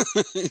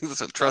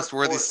 It's a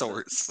trustworthy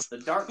source. The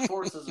dark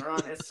forces are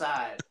on his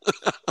side.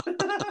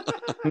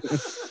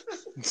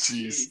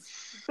 Jeez.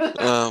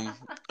 All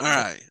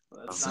right.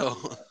 So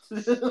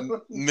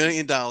 $1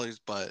 million,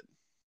 but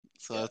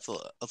so yes.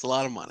 that's a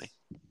lot of money.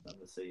 I'm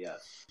gonna say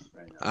yes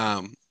right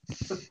now.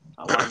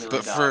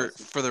 But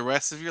for the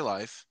rest of your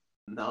life,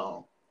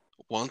 no.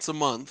 Once a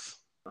month,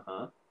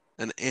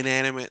 an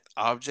inanimate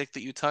object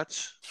that you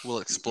touch will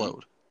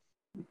explode.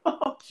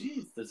 Oh,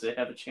 jeez! Does it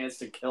have a chance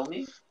to kill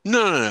me?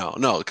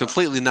 No.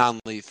 Completely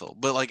non-lethal,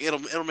 but like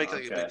it'll make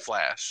like a big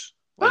flash.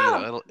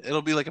 Like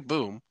it'll be like a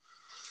boom.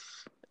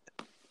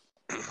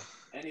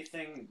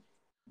 Anything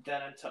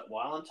that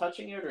while I'm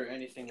touching it, or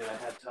anything that I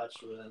had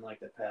touched within like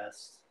the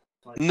past.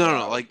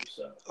 No,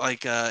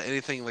 like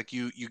anything like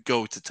you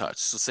go to touch.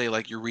 So say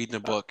like you're reading a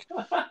book,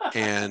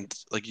 and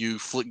like you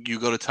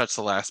go to touch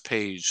the last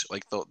page,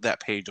 like that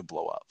page will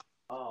blow up.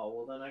 Oh,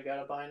 well then I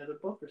gotta buy another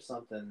book or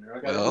something.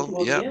 Or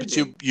but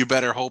you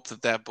better hope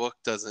that book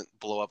doesn't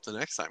blow up the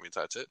next time you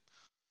touch it.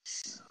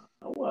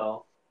 Oh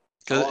well.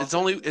 Because it's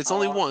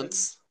only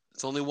once.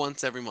 It's only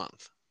once every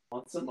month.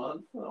 Once a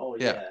month? Oh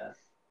yeah.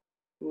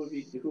 Who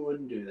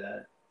wouldn't do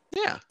that?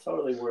 Yeah.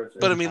 Totally worth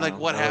it. But I mean, like,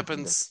 what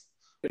happens?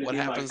 What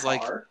happens?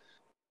 Like,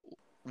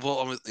 well,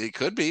 I mean, it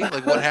could be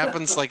like what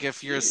happens? Like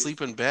if you're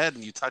asleep in bed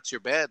and you touch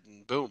your bed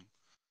and boom.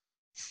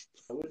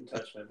 I wouldn't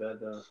touch my bed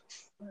though.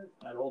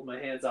 I'd hold my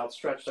hands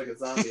outstretched like a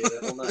zombie the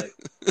whole night.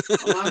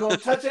 I'm not going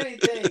to touch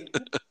anything.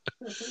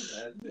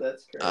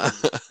 That's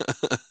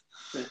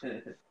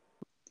crazy.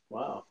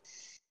 Wow.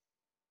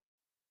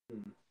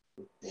 What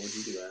would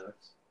you do,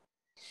 Alex?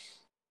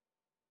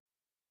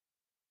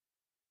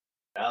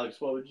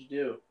 Alex, what would you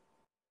do?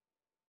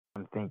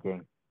 I'm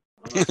thinking.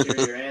 I'm not sure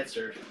your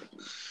answer.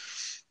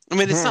 I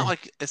mean, it's not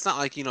like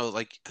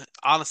like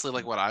honestly,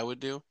 like what I would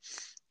do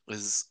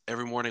is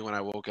every morning when I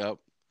woke up,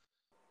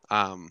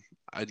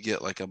 I'd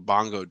get like a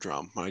bongo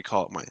drum. I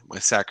call it my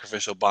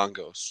sacrificial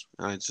bongos,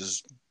 and I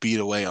just beat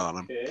away on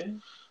them,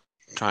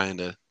 trying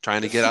to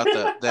get out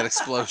that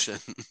explosion.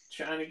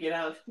 Trying to get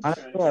out.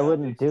 Honestly, I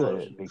wouldn't do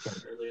it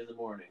because early in the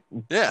morning.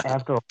 Yeah.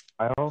 After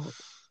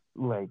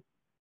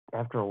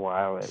a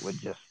while,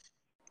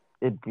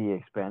 it'd be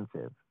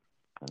expensive.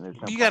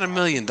 You got $1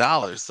 million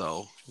though,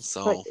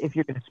 so. But if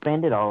you're gonna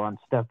spend it all on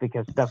stuff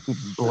because stuff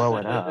keeps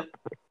blowing up.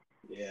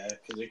 Yeah,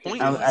 because it could be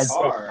my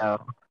car.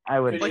 No, I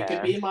would. It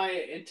could be my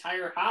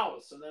entire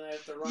house, and then I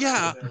have to run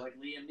over there like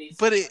Liam Neeson.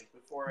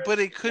 But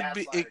it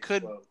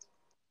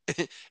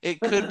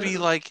could be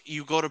like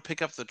you go to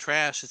pick up the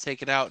trash to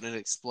take it out and it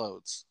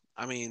explodes.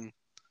 I mean.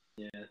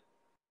 Yeah,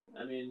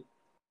 I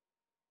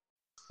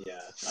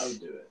would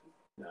do it.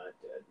 No, I'd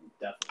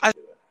definitely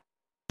do it.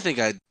 I think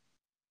I'd.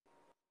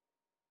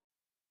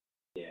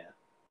 Yeah.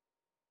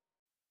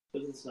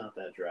 But it's not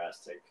that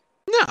drastic.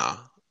 No.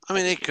 I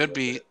mean, it could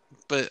be,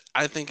 but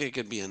I think it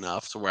could be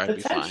enough to where I'd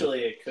be fine.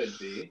 Potentially, it could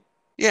be.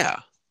 Yeah.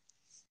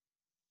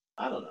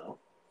 I don't know.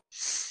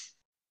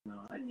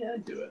 No,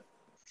 I'd do it.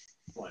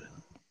 Why not?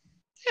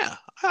 Yeah,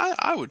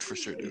 I would for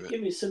sure do it.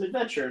 Give me some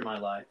adventure in my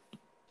life.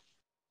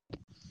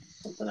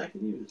 Something I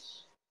can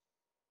use.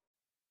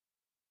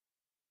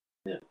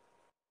 Yeah.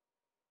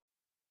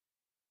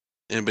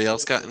 Anybody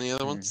else got any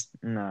other ones?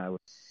 No.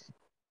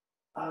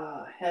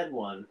 I had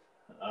one.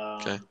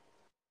 Okay.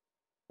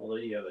 Although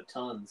you have a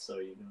ton, so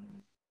you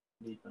don't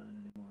need mine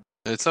anymore.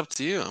 It's up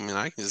to you. I mean,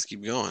 I can just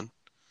keep going.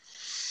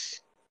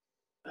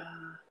 I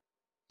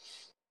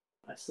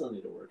still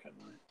need to work on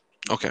mine.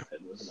 Okay.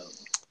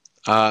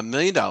 $1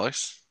 million.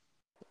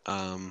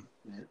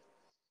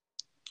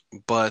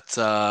 But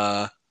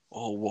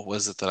what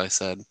was it that I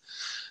said?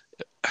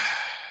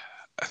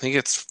 I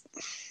think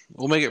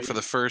we'll make it for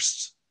the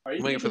first. Are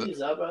you making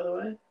these up, by the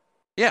way?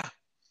 Yeah.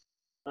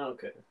 Oh,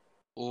 okay.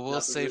 Well,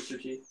 we'll say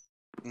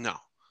no.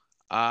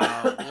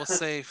 We'll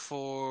say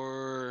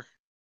for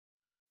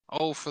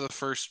the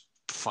first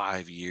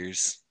 5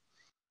 years.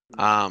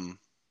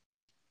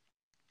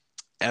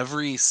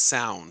 Every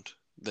sound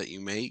that you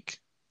make,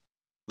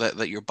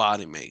 that your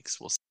body makes,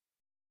 we'll say,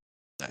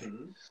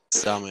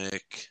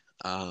 stomach,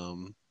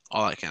 all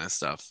that kind of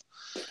stuff,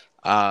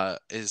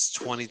 is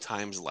 20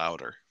 times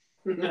louder.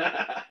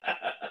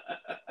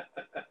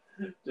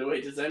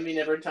 Wait, does that mean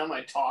every time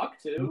I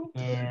talk too?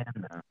 Yeah,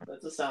 no.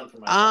 That's a sound from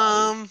my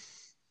body.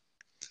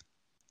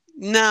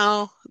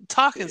 No,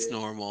 talking's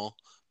normal,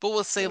 but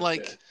we'll say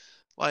like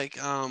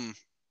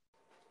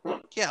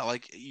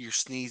your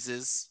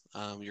sneezes,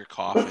 your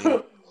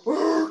coughing.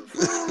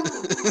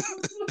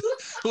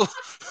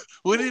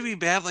 Wouldn't it be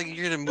bad? Like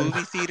you're in a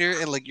movie theater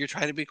and like you're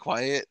trying to be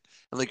quiet,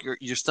 and like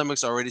your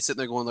stomach's already sitting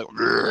there going like,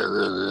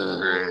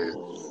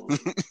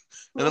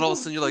 and then all of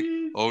a sudden you're like,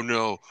 oh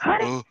no,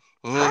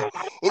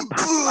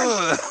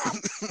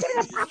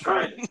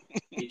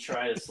 You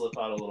try to slip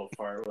out a little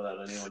fart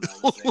without anyone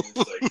noticing. It's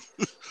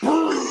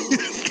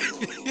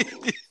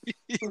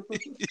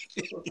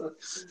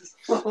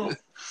like,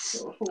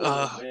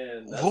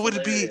 man, that's what would hilarious.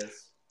 it be?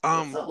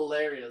 That's a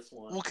hilarious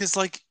one. Well, because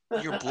like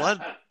your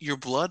blood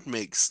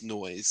makes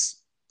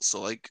noise.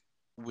 So like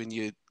when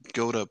you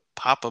go to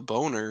pop a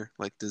boner,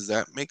 like does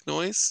that make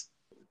noise?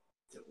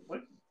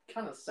 What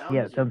kind of sound?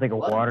 Yeah, it sounds like a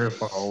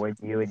waterfall when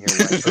you and your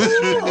wife.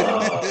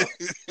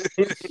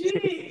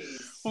 Jeez.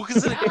 Well,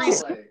 because it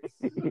increases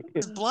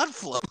blood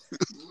flow.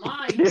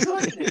 My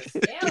goodness,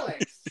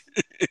 Alex.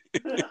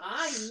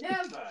 I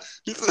never.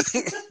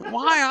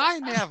 Why I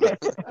never?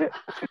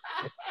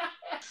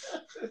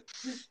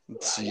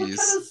 Jeez. What kind of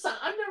sound?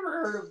 I've never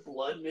heard of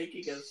blood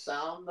making a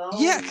sound though.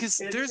 Yeah,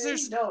 because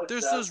there's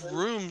those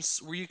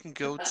rooms where you can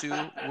go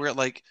to where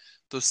like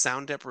those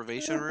sound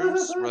deprivation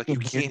rooms where like you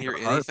can't hear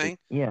anything.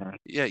 Yeah,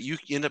 you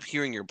end up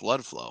hearing your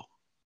blood flow.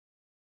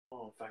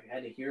 Oh, if I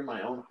had to hear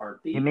my own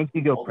heartbeat, it makes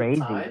you go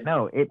crazy.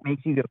 No, it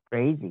makes you go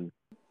crazy.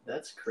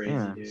 That's crazy,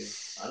 dude.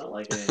 I don't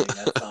like anything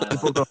that silent.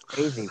 People go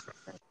crazy.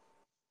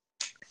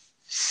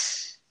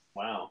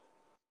 Wow,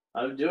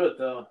 I would do it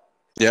though.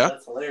 Yeah,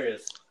 that's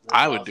hilarious.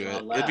 I would do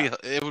it.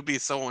 It would be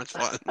so much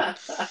fun.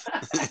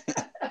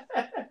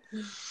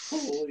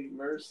 Holy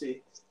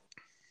mercy.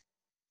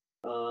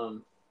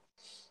 Okay,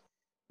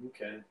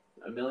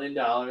 $1 million,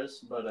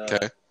 but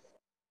okay.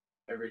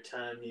 Every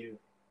time you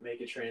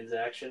make a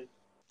transaction,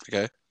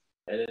 okay,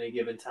 at any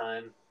given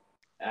time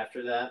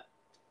after that,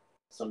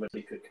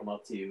 somebody could come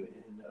up to you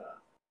and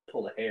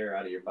pull a hair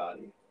out of your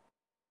body,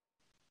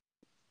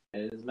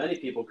 and as many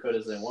people could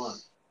as they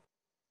want.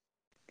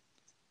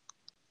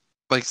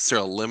 Like, is there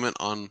a limit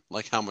on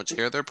like how much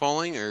hair they're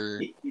pulling,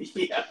 or?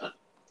 Yeah,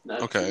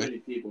 not too many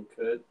people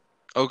could.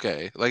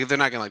 Okay, like they're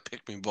not gonna like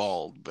pick me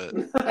bald, but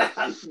no,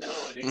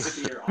 it could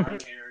be your arm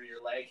hair,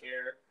 your leg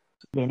hair.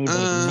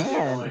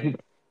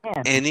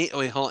 Any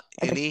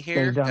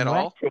hair at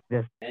all?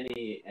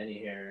 Any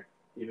hair,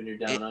 even your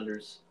down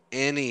unders.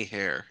 Any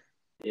hair.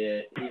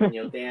 Yeah, even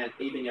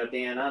your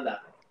down under.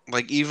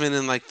 Like even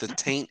in like the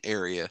taint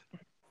area.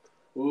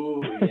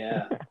 Ooh,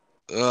 yeah.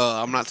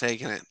 I'm not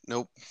taking it.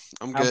 Nope.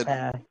 I'm good.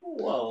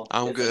 Well,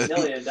 I'm good. $1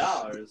 million.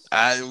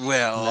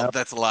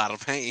 That's a lot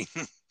of pain.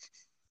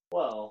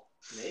 Well,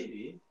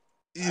 maybe.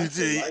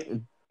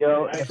 If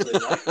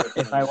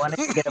I wanted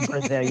to get a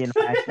Brazilian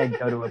wax, I'd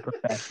go to a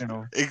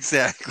professional.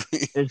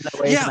 Exactly. There's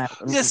no way.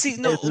 There's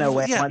no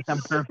way. I want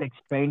some perfect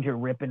stranger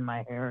ripping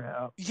my hair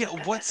out. Yeah.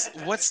 What's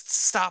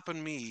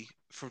stopping me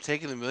from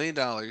taking $1 million,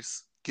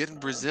 getting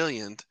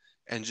Brazilian,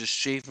 and just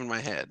shaving my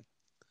head?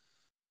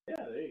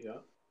 Yeah, there you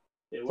go.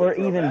 Or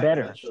even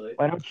better, eventually.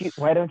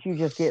 Why don't you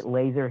just get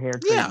laser hair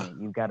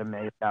treatment? You've got $1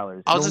 million.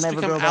 I'll just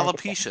become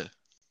alopecia.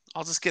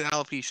 I'll just get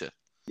alopecia.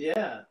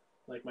 Yeah,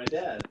 like my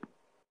dad.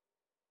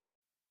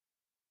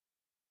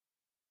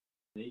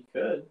 He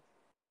could.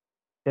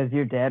 Does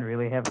your dad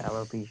really have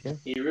alopecia?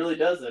 He really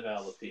does have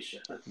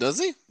alopecia. Does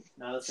he?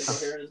 Not a single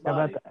hair in his body.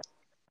 How about that?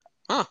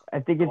 Huh. I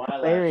think it's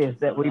hilarious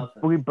that we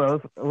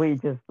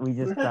just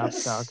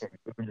stopped talking.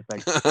 We were just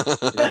like,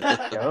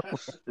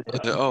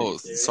 oh,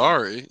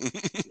 sorry.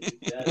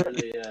 Dad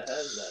really has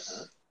that,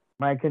 huh?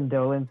 My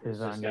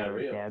condolences on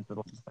your dad's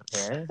little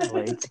hair.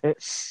 No,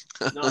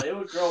 it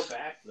would grow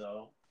back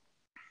though.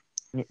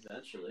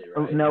 Eventually,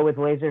 right? No, with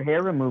laser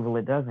hair removal,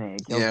 it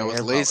doesn't. It with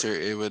laser,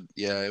 it would.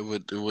 Yeah, it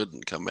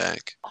wouldn't come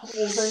back. Oh,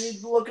 well, then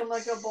you'd looking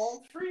like a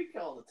bald freak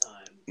all the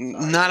time.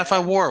 Sorry, not if I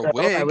wore a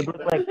wig. I would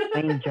look like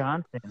Dwayne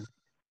Johnson.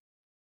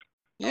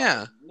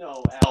 Yeah.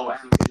 No,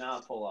 Alex, you could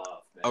not pull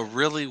off. Man. A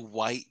really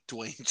white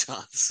Dwayne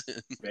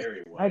Johnson.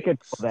 Very white. I could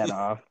pull that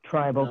off.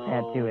 Tribal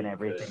tattoo and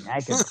everything.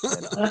 I could pull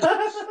it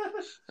off.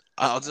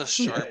 I'll just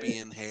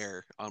Sharpie in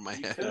hair on my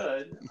head. You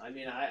could. I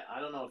mean, I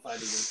don't know if I'd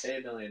even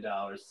pay $1 million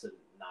to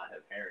not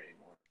have hair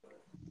anymore. But...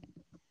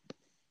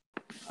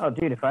 Oh,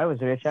 dude, if I was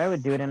rich, I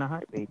would do it in a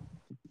heartbeat.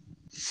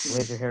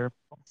 Laser hair.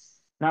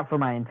 Not for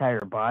my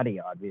entire body,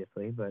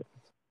 obviously, but...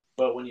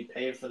 But when you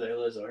pay for the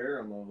laser hair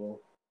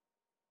removal,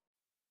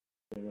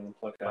 you're going to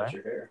pluck out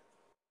your hair.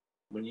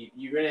 When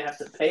you're going to have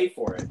to pay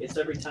for it. It's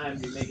every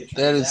time you make a transaction.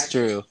 That is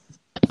true.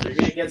 So you're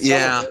going to get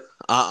some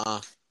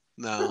of it.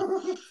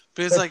 No.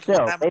 But it's like,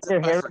 still,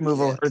 laser hair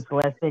removal hurts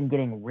less than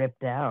getting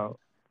ripped out.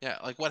 Yeah,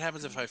 like what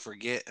happens if I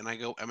forget and I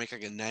make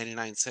like a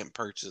 99-cent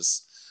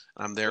purchase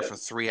and I'm there for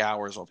 3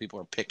 hours while people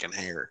are picking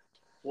hair?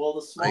 Well,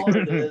 the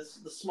smaller it is,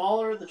 the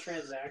smaller the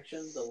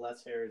transaction, the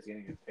less hair is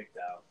going to get picked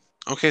out.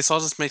 Okay, so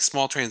I'll just make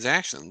small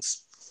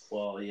transactions.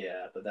 Well,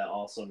 yeah, but that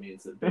also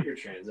means the bigger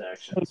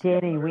transactions. Hey,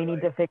 Danny, we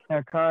need to fix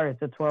our car.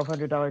 It's a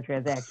 $1,200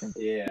 transaction.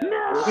 Yeah.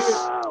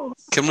 No!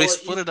 Can we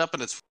split it up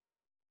and it's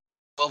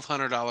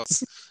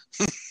 $1,200?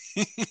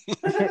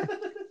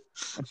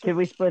 Can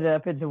we split it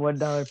up into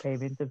 $1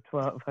 payments of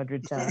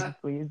 1,200 times,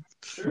 please?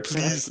 Sure.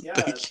 Please,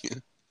 thank you.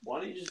 Why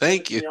don't you just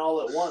Thank give it to you. me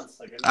all at once?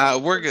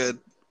 We're good.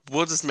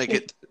 We'll just make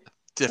it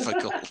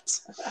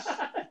difficult.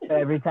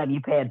 Every time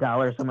you pay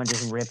 $1, someone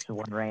just rips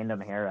one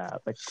random hair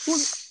out. Like,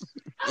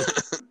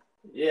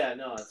 yeah,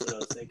 no, that's what I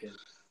was thinking. Yeah,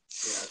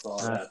 that's all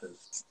that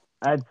happens.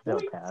 I'd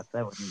still pass.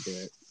 I wouldn't do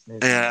it.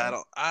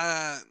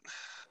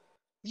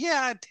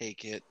 Yeah, I'd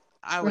take it.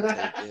 I would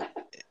take it.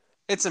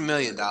 It's $1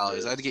 million.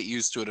 I'd get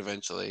used to it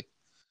eventually.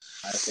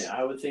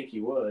 I would think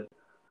you would.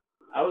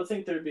 I would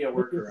think there'd be a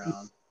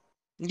workaround.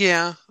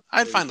 Yeah,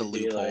 I'd find a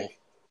loophole.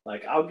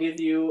 Like, I'll give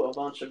you a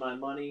bunch of my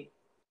money,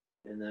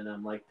 and then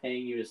I'm like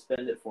paying you to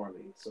spend it for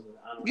me, so that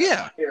I don't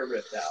have my hair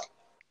ripped out.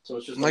 So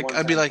it's just a one-time thing.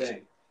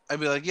 I'd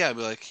be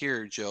like,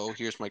 here, Joe,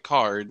 here's my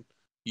card.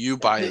 You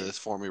buy this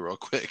for me real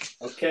quick.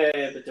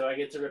 Okay, but do I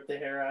get to rip the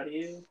hair out of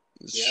you?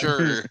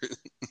 Sure.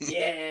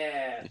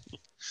 Yeah.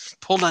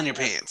 Pull down your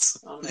pants.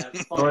 I'm gonna have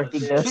fun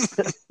with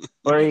this.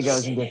 Or he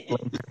goes and gets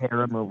laser hair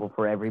removal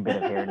for every bit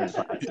of hair in his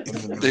body.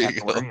 There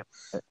you go.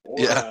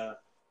 Yeah.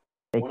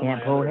 They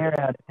can't pull hair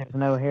out if there's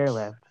no hair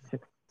left.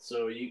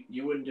 So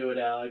you wouldn't do it,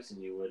 Alex,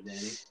 and you would,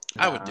 Danny?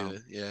 I would do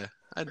it. Yeah,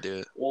 I'd do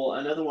it. Well,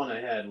 another one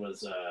I had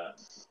was a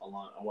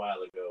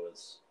while ago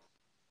was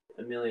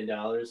 $1 million,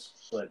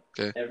 but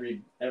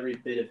every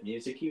bit of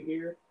music you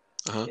hear,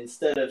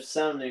 instead of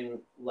sounding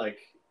like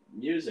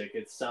music,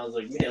 it sounds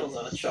like nails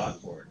on a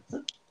chalkboard.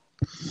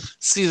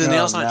 See, the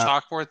nails on a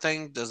chalkboard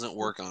thing doesn't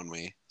work on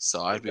me,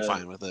 so I'd be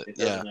fine with it. It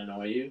doesn't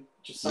annoy you?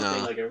 Just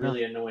something like a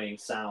really annoying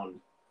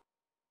sound.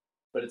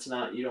 But it's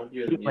not, you don't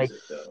hear the music,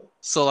 though.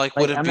 So,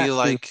 would it be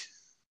like...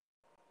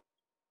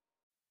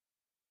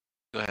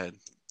 Go ahead,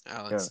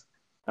 Alex.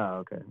 Oh,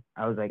 okay.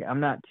 I was like, I'm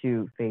not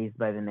too fazed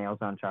by the nails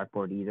on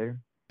chalkboard either,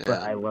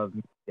 but I love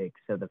music,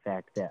 so the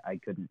fact that I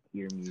couldn't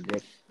hear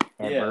music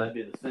ever... that'd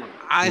be the thing.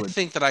 I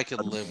think that I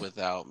could live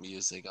without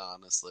music,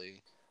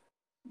 honestly.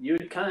 You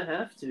would kind of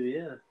have to,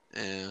 yeah.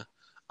 Yeah.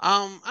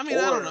 I mean,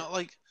 I don't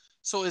know,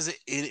 so is it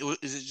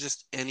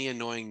just any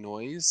annoying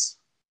noise?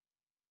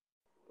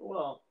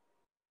 Well...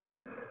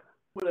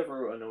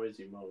 whatever annoys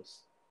you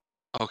most.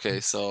 Okay,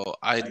 so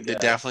I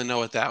definitely know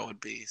what that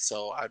would be.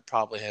 So I'd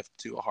probably have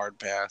to do a hard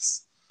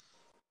pass.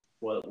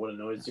 What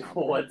annoys you?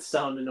 What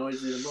sound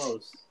annoys you the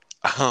most?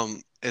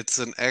 It's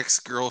an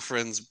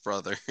ex-girlfriend's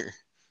brother.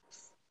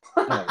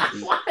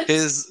 What?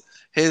 His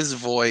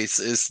voice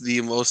is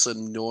the most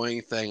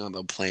annoying thing on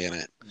the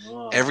planet.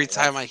 Every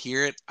time I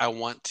hear it, I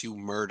want to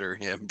murder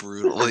him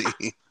brutally.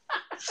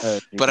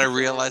 But I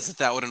realized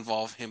that would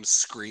involve him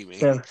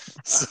screaming,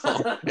 so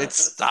it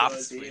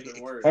stops me.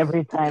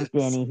 Every time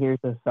Danny hears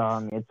a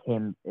song, it's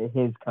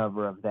his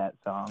cover of that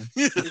song.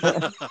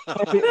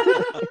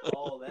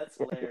 Oh, that's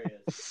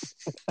hilarious!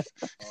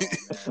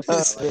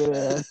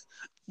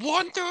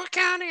 One through a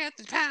county at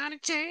the county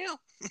jail.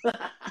 No!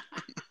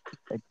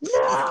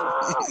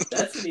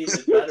 That's an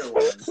even better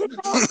one.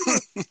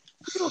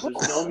 There's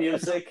no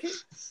music.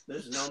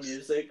 There's no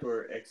music,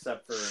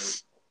 except for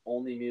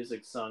only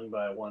music sung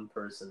by one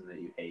person that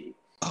you hate.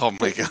 Oh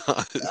my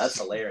god, that's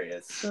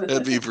hilarious.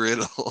 That'd be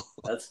brutal.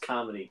 That's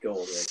comedy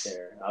gold right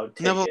there. I would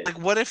take it. Like,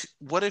 what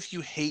if you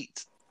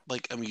hate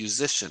a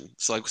musician?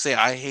 So, say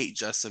I hate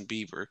Justin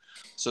Bieber.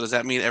 So does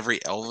that mean every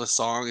Elvis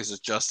song is a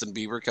Justin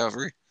Bieber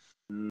cover?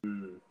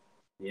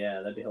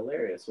 Yeah, that'd be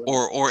hilarious.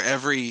 Or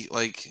every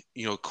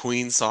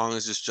Queen song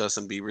is just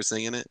Justin Bieber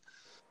singing it?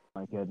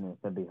 My goodness,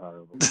 that'd be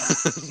horrible.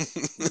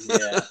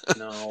 Yeah,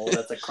 no,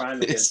 that's a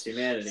crime against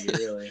humanity,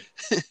 really.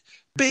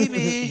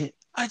 Baby,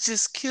 I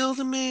just killed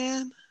a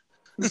man.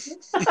 Baby,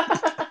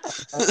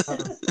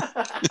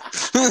 I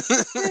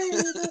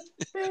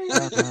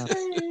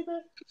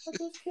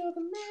just killed a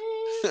man.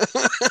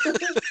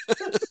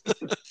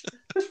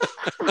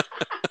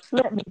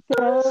 Let me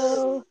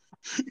go.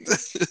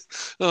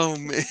 Oh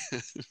man.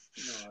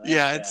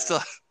 No, it's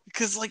still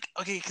because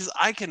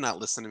I cannot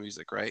listen to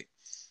music, right?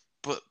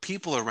 But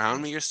people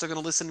around me are still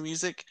gonna listen to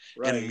music,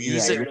 right. And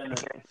music. You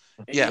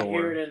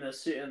hear it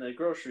in the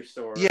grocery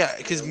store. Yeah,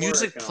 because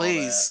music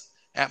plays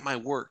at my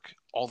work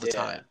all the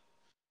time.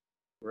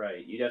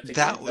 Right, you'd have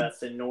to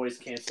invest in noise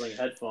canceling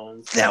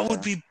headphones. That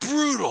would be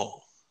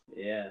brutal.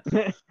 Yeah.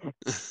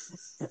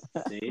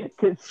 See.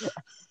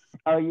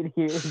 All you'd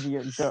hear is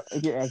your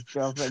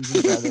ex-girlfriend's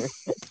brother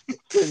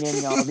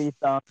singing all these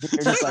songs, and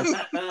you're just like,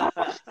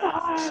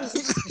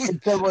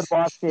 and someone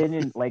walks in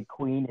and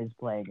Queen is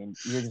playing, and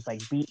you're just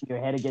beating your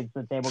head against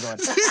the table, going,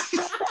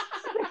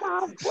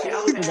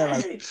 and they're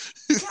like,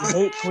 "You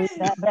hate Queen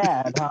that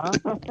bad, huh?"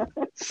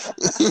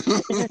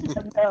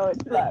 No,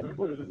 it's not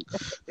Queen.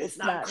 It's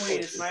not Queen.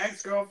 It's my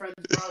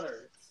ex-girlfriend's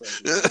brother.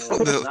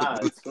 It's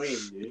not. It's Queen,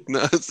 dude.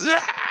 No, it's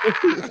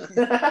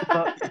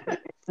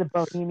the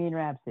Bohemian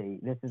Rhapsody.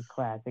 This is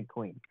classic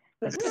Queen.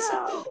 No!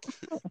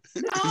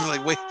 You're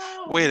like,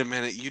 wait a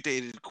minute. You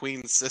dated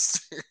Queen's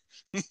sister?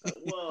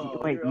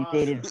 Whoa, wait, you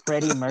dated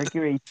Freddie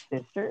Mercury's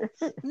sister?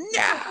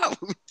 No!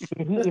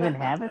 Did he even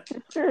have a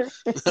sister?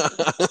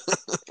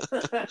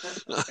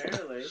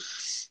 Apparently.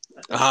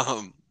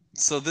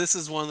 So this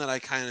is one that I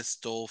kind of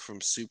stole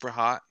from Super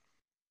Hot.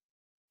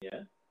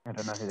 Yeah. I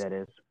don't know who that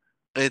is.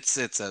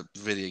 It's a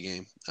video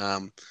game.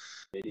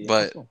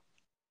 But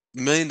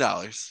 $1 million,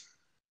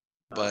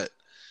 but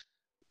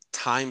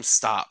time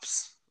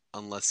stops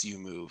unless you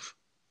move.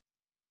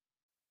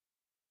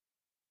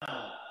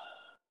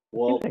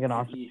 Well, seems like an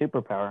awesome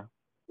superpower.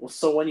 Well,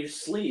 so when you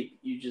sleep,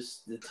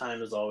 the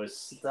time is always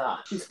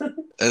stopped.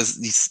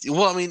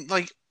 Well, I mean,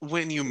 like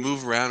when you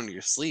move around in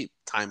your sleep,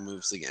 time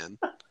moves again.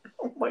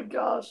 Oh my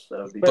gosh,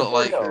 that would be. But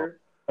like, I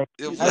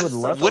would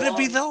love. Would it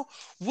be though?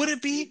 Would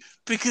it be?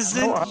 Because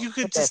then you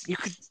could just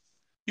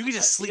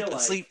sleep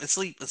and sleep and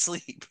sleep and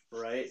sleep.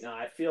 Right now,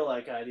 I feel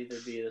like I'd either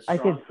be the. I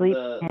could sleep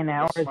 10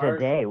 hours a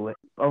day, but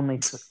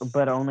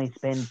only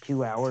spend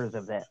 2 hours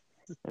of that.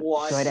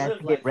 Well, so I'd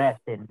actually get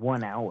rest in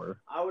 1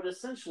 hour. I would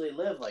essentially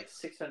live like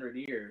 600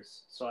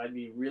 years. So I'd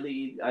be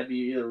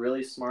either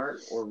really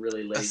smart or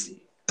really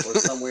lazy, or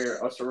some weird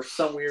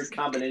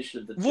combination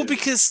of the two. Well,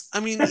 because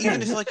I mean,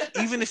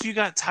 even if you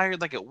got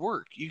tired like at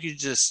work, you could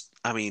just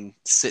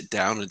sit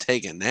down and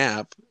take a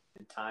nap,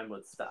 and time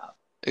would stop.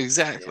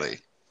 Exactly.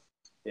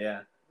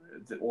 Yeah.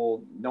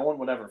 Well, no one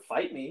would ever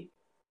fight me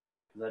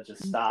because I'd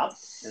just stop,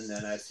 and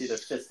then I'd see their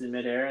fist in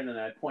midair, and then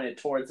I'd point it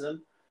towards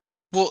them.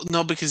 Well,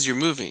 no, because you're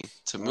moving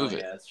to move it.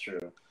 Yeah, that's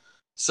true.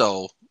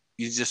 So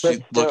you just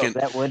be looking.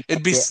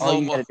 It'd be slow.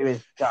 All you gotta do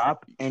is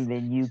stop, and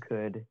then you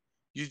could.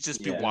 You'd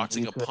just be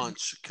watching a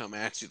punch come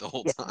at you the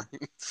whole time.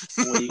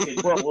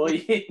 Well,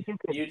 you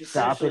could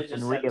stop it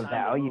and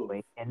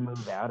reevaluate and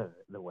move out of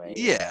the way.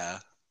 Yeah,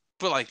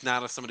 but like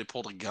not if somebody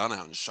pulled a gun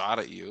out and shot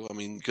at you. I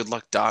mean, good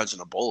luck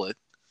dodging a bullet.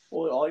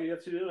 Well, all you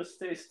have to do is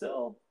stay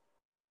still.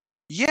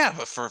 Yeah,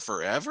 but for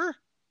forever?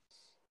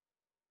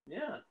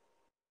 Yeah.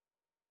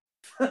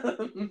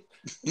 You'd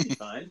be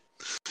fine.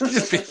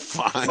 You'd be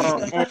fine.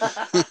 Well,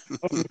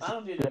 I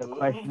don't need the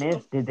question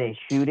is, did they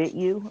shoot at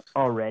you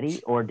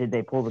already, or did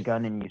they pull the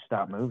gun and you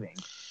stop moving?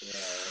 Yeah,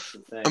 that's the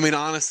thing. I mean,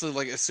 honestly,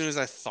 like as soon as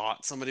I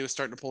thought somebody was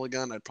starting to pull a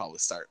gun, I'd probably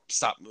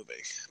stop moving.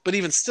 But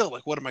even still,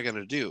 like, what am I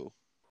gonna do?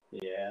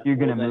 Yeah, you're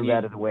gonna move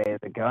out of the way of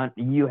the gun.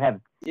 You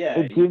have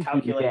it gives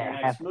you the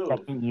half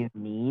second you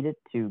need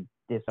to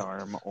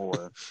disarm,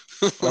 or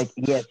like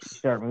yes,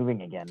 start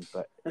moving again.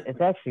 But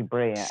it's actually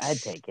brilliant. I'd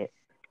take it.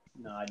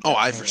 No,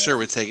 I for sure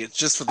would take it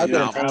just for the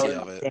novelty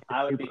of it.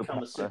 I would become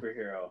a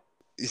superhero.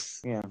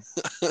 Yeah.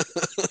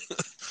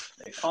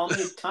 They call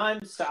me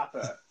Time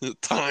Stopper.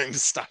 Time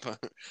Stopper.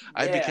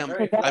 I'd become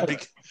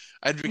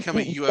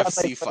a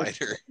UFC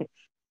fighter.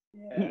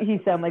 Yeah.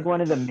 You sound like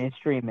one of the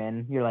mystery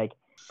men. You're like,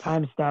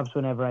 time stops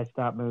whenever I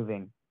stop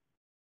moving.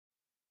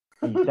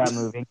 And you stop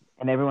moving,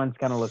 and everyone's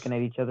kind of looking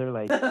at each other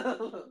like,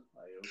 okay.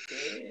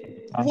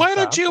 Why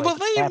don't you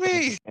believe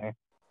me?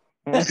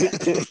 When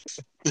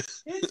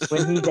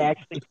he's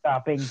actually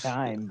stopping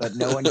time, but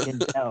no one can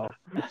tell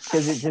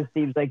because it just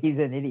seems like he's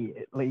an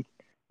idiot. Like,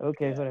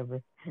 okay,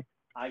 whatever.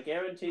 I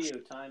guarantee you,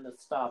 time to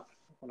stop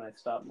when I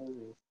stop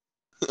moving.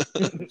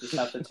 You just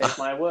have to take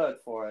my word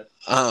for it.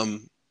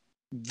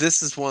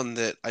 This is one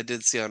that I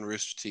did see on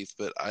Rooster Teeth,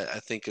 but I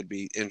think it'd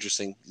be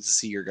interesting to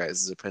see your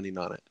guys' opinion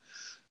on it.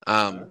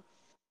 $1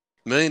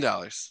 million,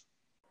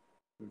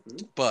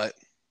 but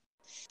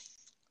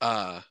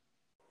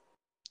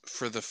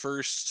for the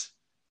first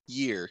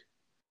year,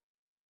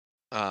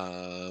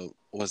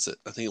 was it?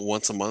 I think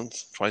once a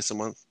month, twice a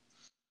month,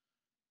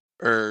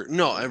 or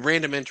no, at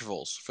random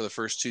intervals for the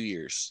first 2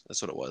 years.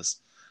 That's what it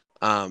was.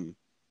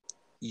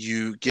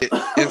 You get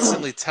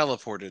instantly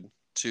teleported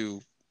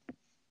to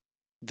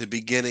the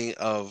beginning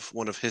of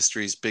one of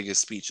history's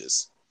biggest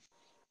speeches,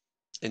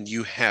 and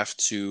you have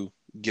to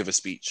give a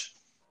speech.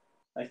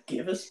 Like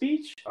give a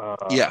speech?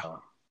 Yeah.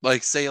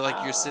 Like say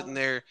you're sitting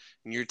there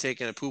and you're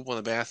taking a poop on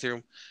the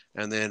bathroom,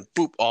 and then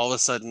boop, all of a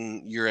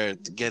sudden you're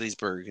at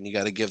Gettysburg and you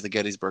got to give the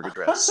Gettysburg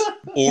Address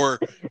or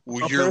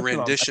your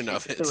rendition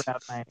of it.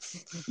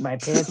 My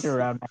pants are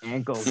around my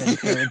ankles and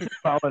it's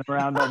falling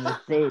around on the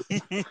stage.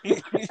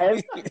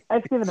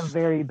 I've given a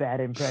very bad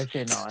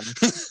impression on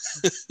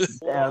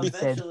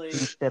eventually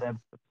to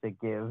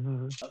give.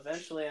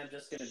 Eventually, I'm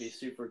just going to be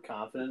super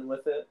confident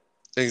with it.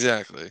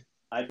 Exactly.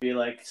 I'd be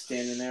like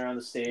standing there on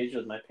the stage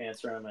with my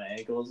pants around my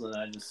ankles, and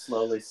I'd just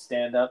slowly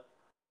stand up,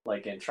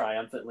 like and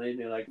triumphantly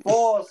be like,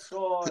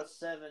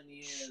 407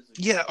 years ago.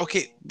 Yeah,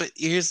 okay, but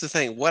here's the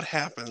thing: what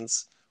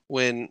happens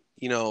when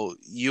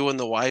you and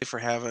the wife are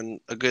having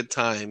a good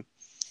time,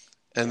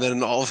 and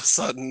then all of a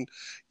sudden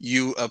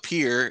you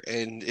appear,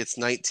 and it's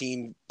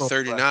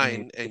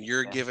 1939, and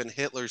you're giving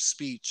Hitler's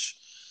speech.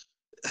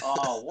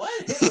 Oh, what?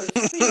 Hitler's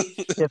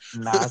speech?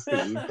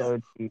 Nazi, so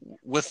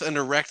with an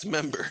erect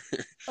member.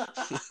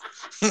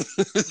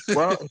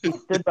 Well, he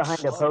stood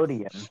behind a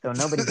podium, so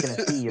nobody's going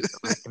to see your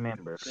erect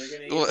member.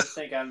 They're going to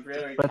think I'm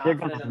very but they're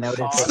confident going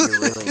to notice that you're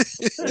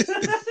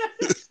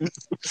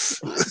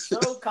really... I'm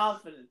so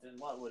confident in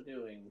what we're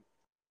doing.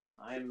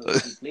 I'm a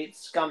complete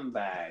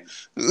scumbag.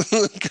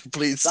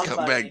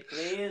 Somebody,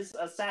 please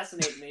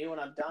assassinate me when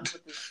I'm done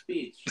with this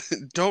speech.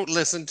 Don't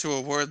listen to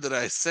a word that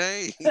I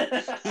say.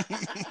 I'm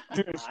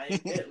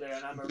Hitler,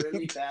 and I'm a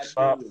really bad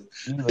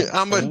dude.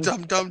 I'm a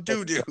dumb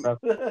doo-doo.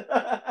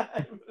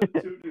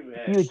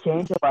 You would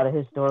change a lot of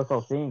historical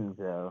things,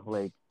 though.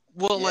 Like,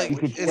 Well, Yeah, like You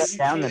could shut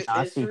down the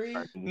Nazi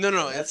party. No,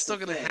 That's it's still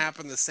the going to thing.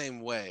 happen the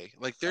same way.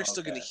 Like they're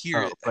still going to Okay.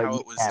 hear it but how you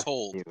it was have to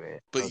told, do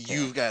it. but Okay.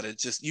 you've got to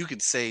just. You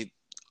could say,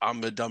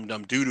 "I'm a dumb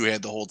dude who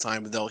had the whole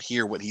time," and they'll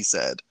hear what he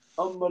said.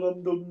 I'm a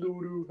dumb dude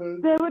who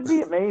had. That would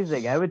be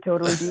amazing. I would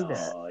totally do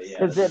that. Oh yeah.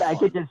 Because then I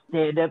could just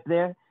stand up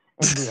there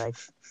and be like,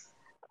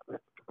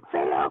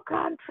 fellow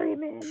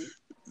countrymen.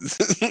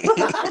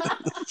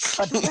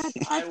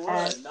 I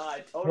would. No,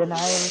 I totally Then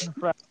I am would. in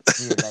front of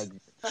you like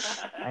this.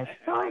 I'm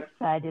so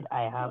excited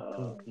I have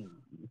to pee.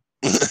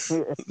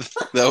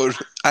 That would.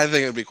 I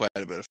think it would be quite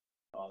a bit of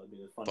Oh, that'd be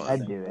the fun. funniest I'd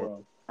thing do in the it.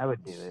 world. I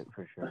would do it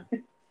for sure.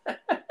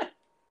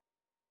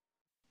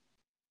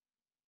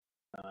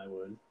 I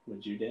would.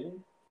 Would you, Danny?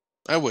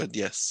 I would,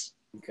 yes.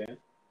 Okay.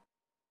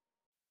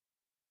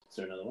 Is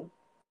there another one?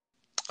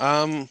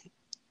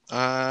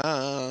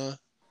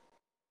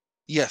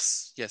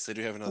 Yes, I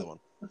do have another one.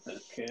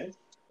 Okay.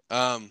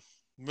 $1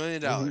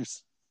 million.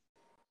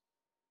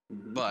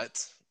 Mm-hmm.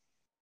 But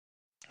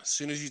as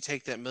soon as you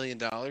take that $1 million,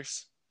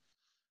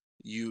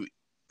 you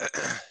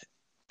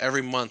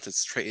every month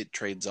it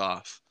trades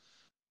off.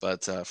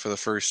 But for the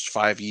first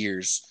 5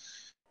 years,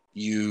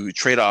 you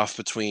trade off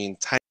between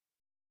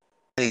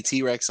tiny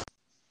T-Rex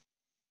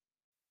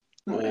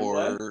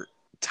or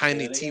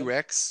tiny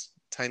T-Rex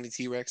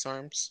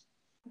arms.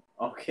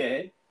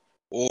 Okay.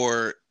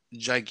 Or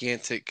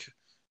gigantic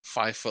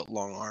 5-foot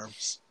long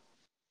arms.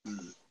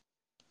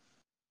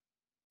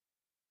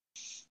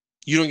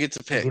 You don't get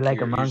to pick. Like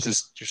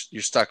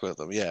you're stuck with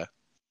them. Yeah.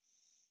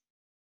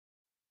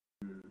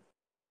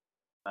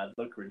 I'd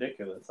look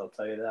ridiculous. I'll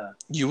tell you that.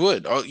 You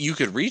would. Oh, you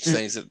could reach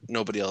things that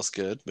nobody else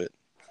could, but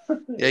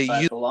yeah,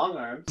 you the long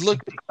arms. Look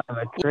on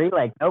a tree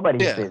like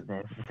nobody's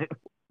business.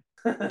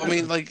 I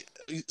mean, like,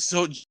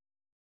 so your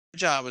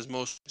job is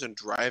most in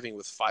driving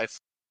with 5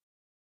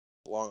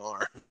 long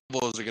arms.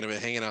 Those are going to be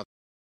hanging out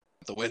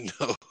the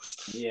window.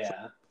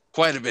 Yeah.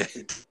 Quite a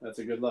bit. That's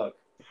a good look.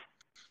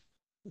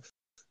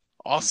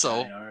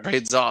 Also,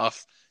 trades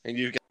off, and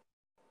you've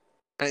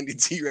got 90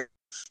 T-Rex.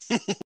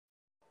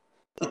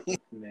 Oh,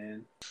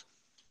 man.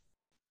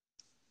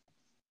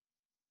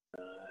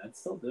 I'd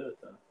still do it,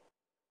 though.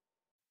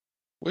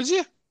 Would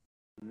you?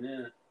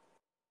 Yeah.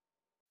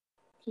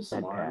 Just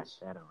some arms.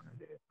 I don't want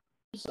to do it.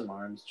 Just some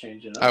arms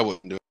changing up. I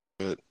wouldn't do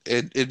it.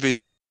 It'd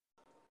be...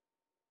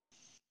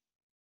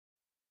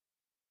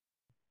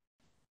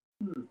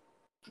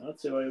 I'd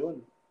say why you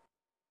wouldn't.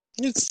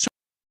 It's...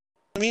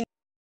 I mean...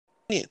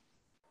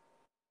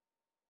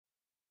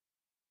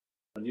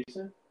 What did you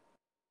say?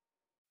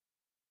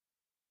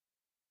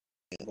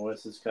 The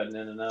voice is cutting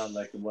in and out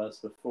like it was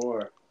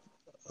before.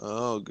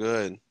 Oh,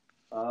 good.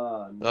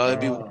 Oh, no.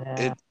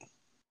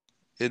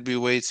 It'd be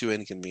way too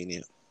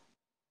inconvenient.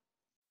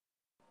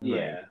 Yeah.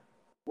 Right.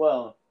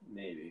 Well,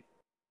 maybe.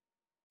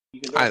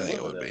 I think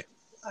it would be.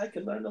 I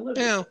could learn to live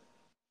with it.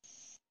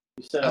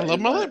 You said, I love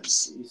my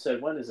lips. You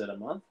said, when is it, a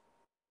month?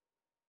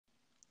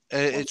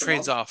 It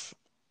trades off.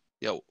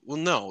 Yeah. Well,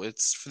 no,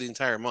 it's for the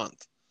entire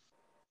month.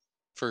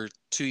 For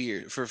 2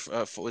 years.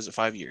 Was it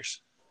 5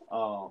 years?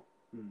 Oh.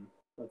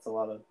 That's a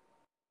lot of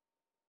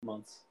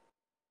months.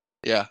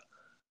 Yeah.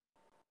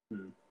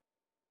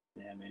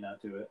 Yeah, I may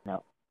not do it.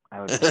 No,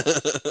 I would do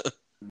it.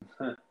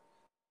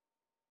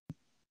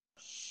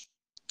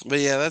 But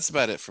yeah, that's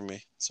about it for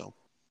me. So.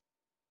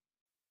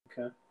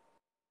 Okay.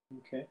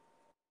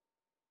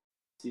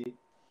 See.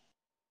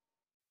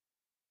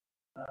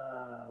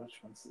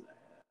 Which ones did I have?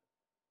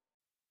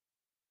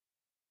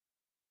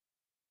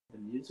 The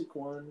music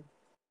one.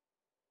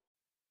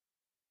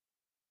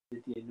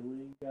 Did the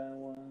annoying guy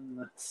one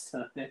last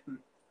time? I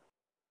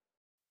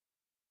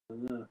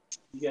don't know.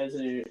 You guys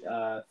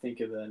think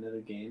of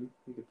another game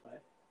we could play?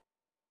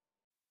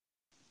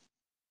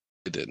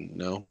 I didn't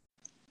know.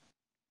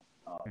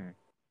 Oh,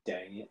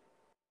 dang it.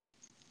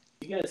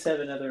 You guys have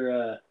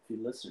another few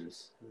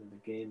listeners with a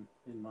game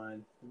in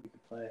mind that we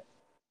could play.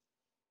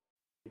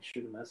 Make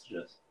sure to message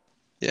us.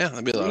 Yeah,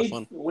 that'd be a lot of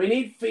fun. We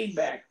need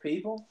feedback,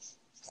 people.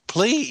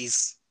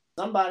 Please.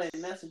 Somebody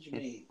message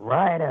me.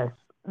 Write us.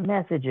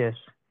 Message us.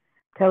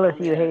 Tell us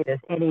you hate us.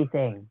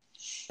 Anything.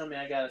 Tell me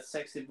I got a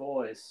sexy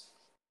voice.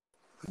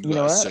 You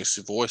got a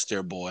sexy voice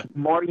there, boy. The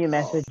more you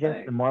message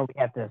us, the more we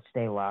have to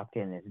stay locked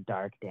in this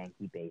dark,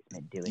 danky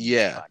basement doing this.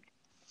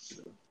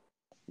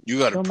 You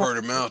got to purr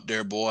him out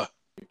there, boy.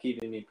 You're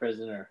keeping me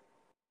prisoner.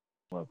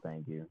 Well,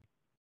 thank you.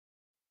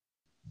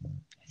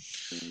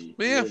 You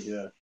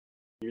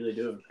really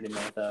do have a pretty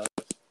mouth out.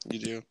 You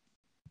do.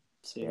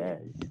 See,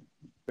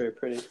 very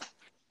pretty.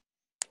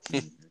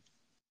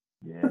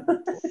 Yeah.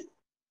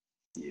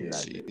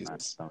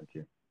 Jesus. Don't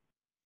you?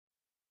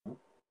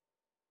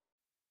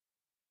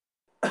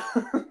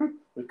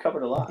 We've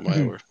covered a lot.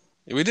 My word.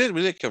 We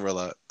did cover a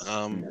lot.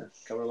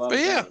 Cover a lot. But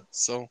yeah,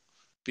 so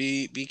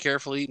be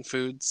careful eating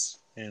foods,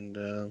 and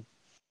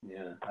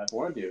yeah, I've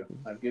warned you.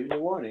 I've given you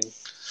warning.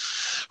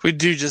 We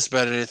do just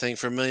about anything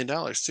for $1 million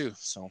too.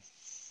 So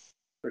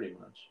pretty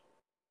much.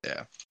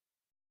 Yeah.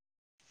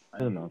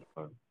 I'm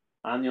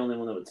the only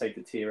one that would take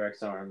the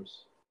T-Rex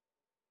arms.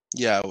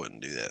 Yeah, I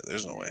wouldn't do that.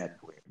 There's no way.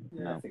 That's weird.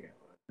 Yeah, No. I think I would.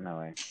 No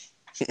way.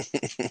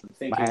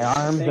 My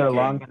arms are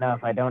long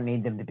enough. I don't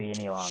need them to be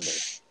any longer.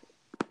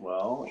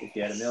 Well, if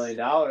you had $1 million,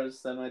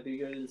 that might be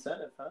a good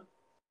incentive, huh?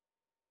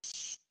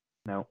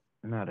 No,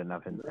 not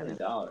enough incentive. $1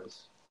 million.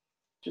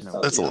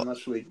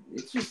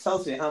 It just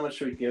tells you how much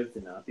we'd give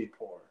to not be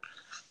poor.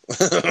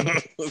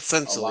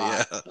 Essentially,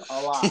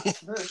 a lot.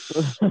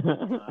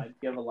 I'd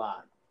give a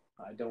lot.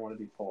 I don't want to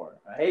be poor.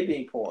 I hate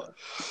being poor.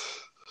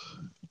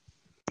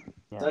 Yeah.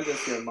 It's not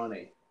just your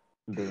money.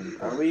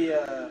 Are we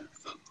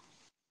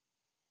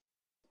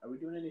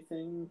doing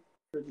anything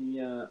for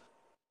the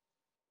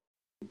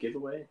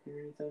giveaway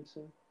here anytime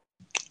soon?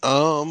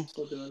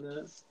 Still doing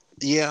that?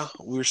 Yeah,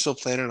 we're still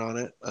planning on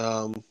it.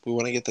 We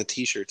want to get the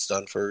t-shirts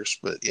done first,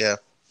 but yeah.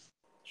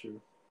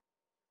 True.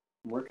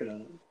 I'm working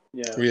on it.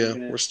 Yeah,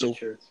 we're still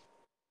t-shirts.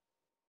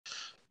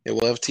 Yeah,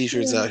 we'll have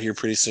t-shirts out here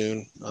pretty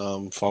soon.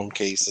 Phone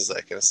cases,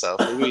 that kind of stuff.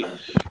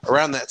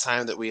 Around that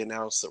time that we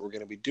announce that we're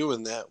going to be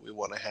doing that, we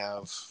want to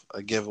have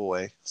a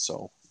giveaway.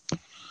 So.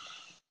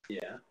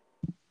 Yeah.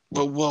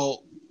 But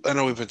I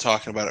know we've been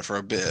talking about it for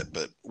a bit,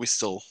 but we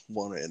still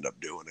want to end up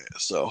doing it.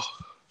 So.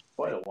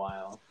 Quite a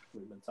while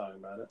we've been talking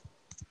about it.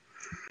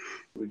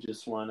 We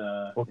just want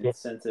an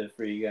incentive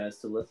for you guys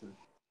to listen.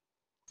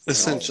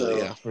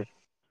 Essentially, also, yeah.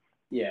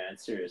 Yeah, and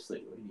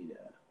seriously, we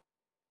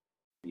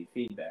need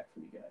feedback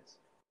from you guys.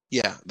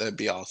 Yeah, that'd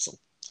be awesome.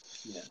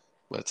 Yeah.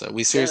 But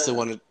we seriously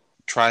want to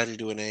try to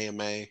do an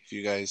AMA. If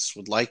you guys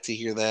would like to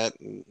hear that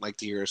and like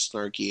to hear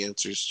snarky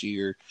answers to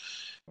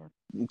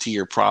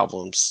your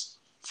problems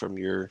from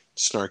your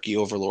snarky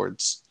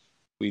overlords,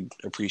 we'd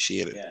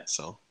appreciate it. Yeah.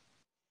 So.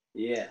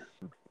 Yeah.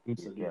 You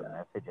can get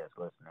messages,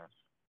 listeners.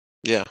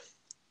 Yeah.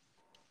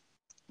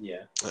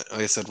 Yeah.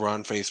 Like I said, we're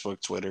on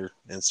Facebook, Twitter,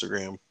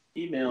 Instagram.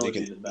 Email would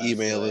be the best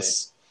email way.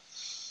 us.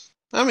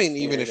 I mean,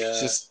 even if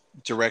it's just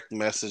direct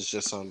message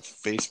just on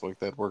Facebook,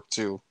 that'd work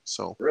too.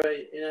 So.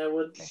 Right, and I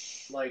would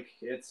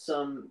it's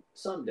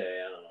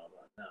someday, I don't know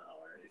about now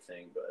or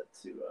anything, but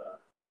to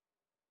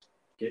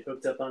get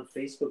hooked up on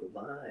Facebook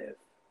Live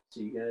so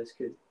you guys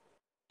could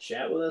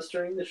chat with us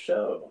during the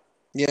show.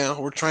 Yeah,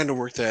 we're trying to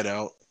work that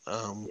out.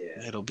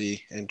 It'll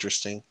be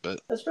interesting,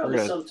 but that's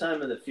probably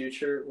sometime in the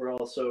future. We're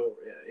also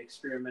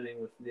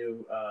experimenting with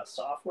new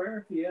software.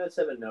 If you guys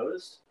haven't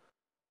noticed,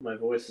 my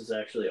voice is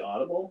actually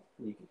audible.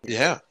 You can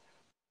hear it.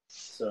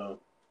 So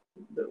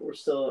we're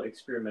still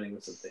experimenting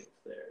with some things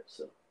there.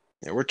 So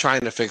yeah, we're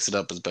trying to fix it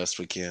up as best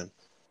we can.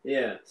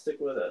 Yeah, stick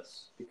with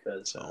us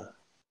because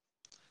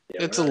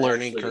it's a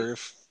learning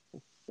curve.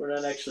 We're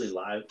not actually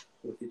live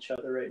with each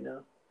other right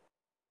now.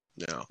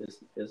 No.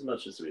 As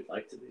much as we'd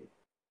like to be.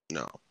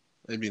 No.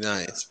 It'd be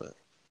nice, but...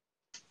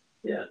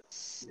 Yeah,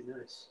 it'd be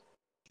nice.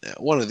 Yeah,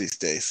 one of these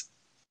days.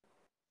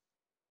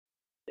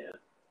 Yeah.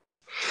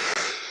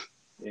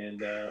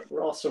 And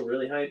we're also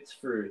really hyped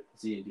for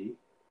Z&D.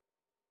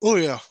 Oh,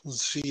 yeah.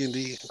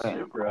 Z&D.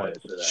 Super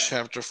hyped for that.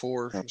 Chapter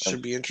 4. It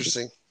should be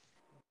interesting.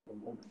 Oh,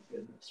 my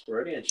goodness. We're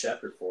already in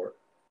Chapter 4.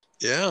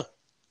 Yeah.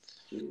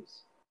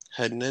 Jeez.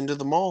 Heading into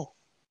the mall.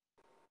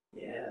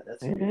 Yeah,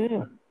 that's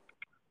fun.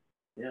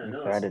 Yeah,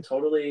 no, it's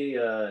totally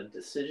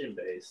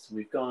decision-based.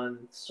 We've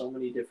gone so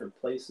many different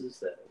places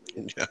that we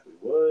didn't think we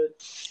would.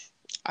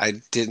 I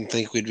didn't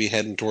think we'd be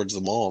heading towards the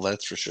mall,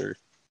 that's for sure.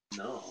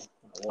 No.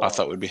 Well, I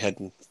thought we'd be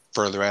heading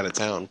further out of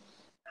town.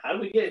 How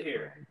did we get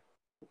here?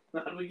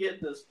 How did we get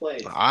in this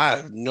place? I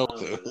have no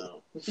clue.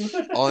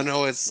 All I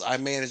know is I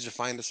managed to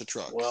find us a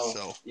truck. Well,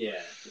 so.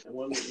 Yeah. And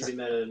when we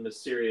met a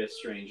mysterious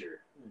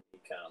stranger, he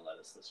kind of led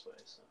us this way.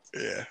 So.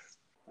 Yeah.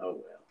 Oh,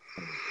 well.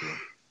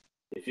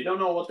 If you don't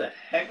know what the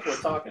heck we're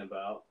talking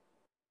about,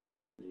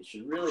 you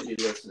should really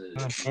be listening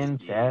to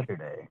Z&D.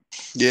 Saturday.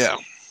 Yeah.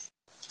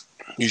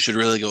 You should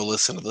really go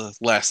listen to the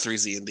last 3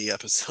 Z&D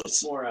episodes.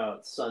 It's more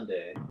out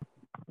Sunday.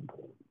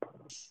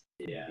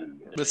 Yeah.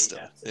 But still,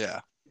 yeah.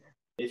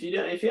 If you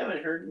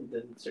haven't heard,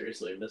 then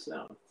seriously, you're missing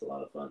out. It's a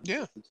lot of fun.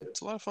 Yeah,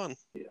 it's a lot of fun.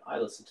 Yeah, I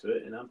listen to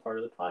it, and I'm part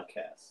of the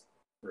podcast.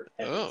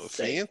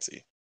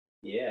 Fancy.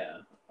 Yeah.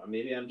 Or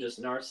maybe I'm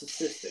just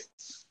narcissistic.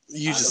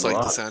 You just like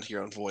the sound of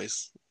your own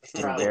voice.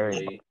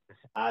 Probably.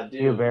 I do.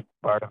 You're very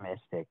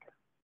Bartimistic.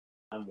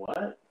 I'm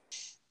what?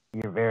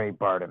 You're very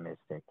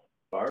Bartimistic.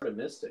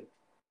 Bartimistic?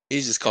 He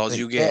just calls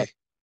you gay.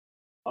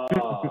 Oh,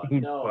 no.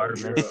 You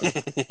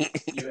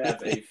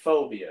have a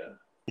phobia.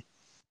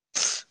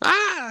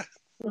 Ah!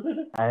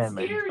 I am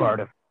a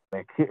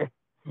Bartimistic.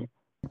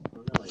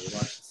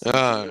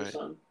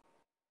 Oh,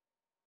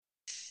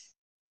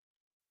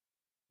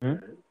 no.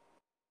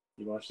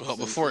 You watch the or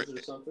something? You watch the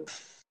or something?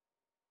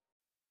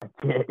 I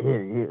can't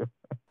hear you.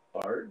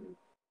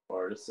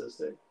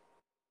 Barticistic.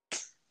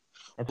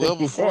 Well,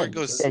 before it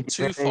goes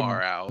too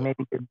far out.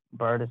 Maybe you're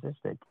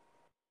Barticistic.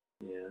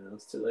 Yeah,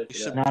 that's too late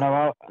for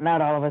that.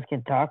 Not all of us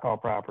can talk all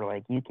proper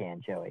like you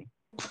can, Joey.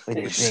 With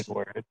your big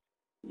words.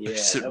 Yeah,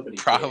 should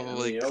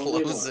probably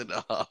close it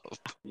up.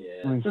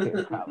 Yeah.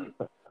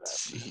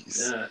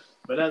 Jeez. Yeah,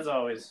 but as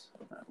always,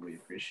 we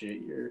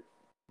appreciate your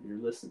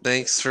listening.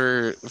 Thanks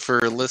for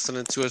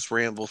listening to us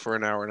ramble for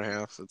an hour and a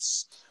half.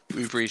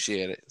 We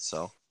appreciate it.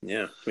 So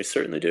yeah, we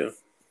certainly do.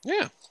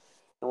 Yeah.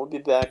 And we'll be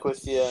back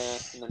with you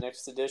in the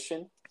next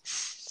edition.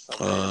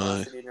 of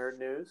Animosity Nerd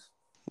News.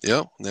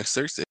 Yep, next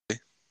Thursday.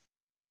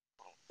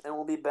 And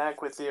we'll be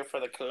back with you for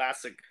the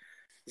classic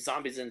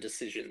Zombies and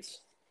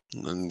Decisions.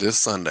 And this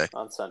Sunday.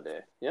 On Sunday.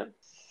 Yep.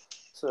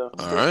 So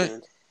stay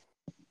tuned.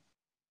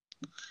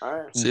 All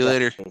right. See you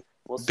later.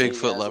 We'll see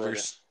Bigfoot you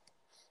lovers.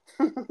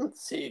 Later.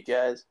 See you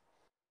guys.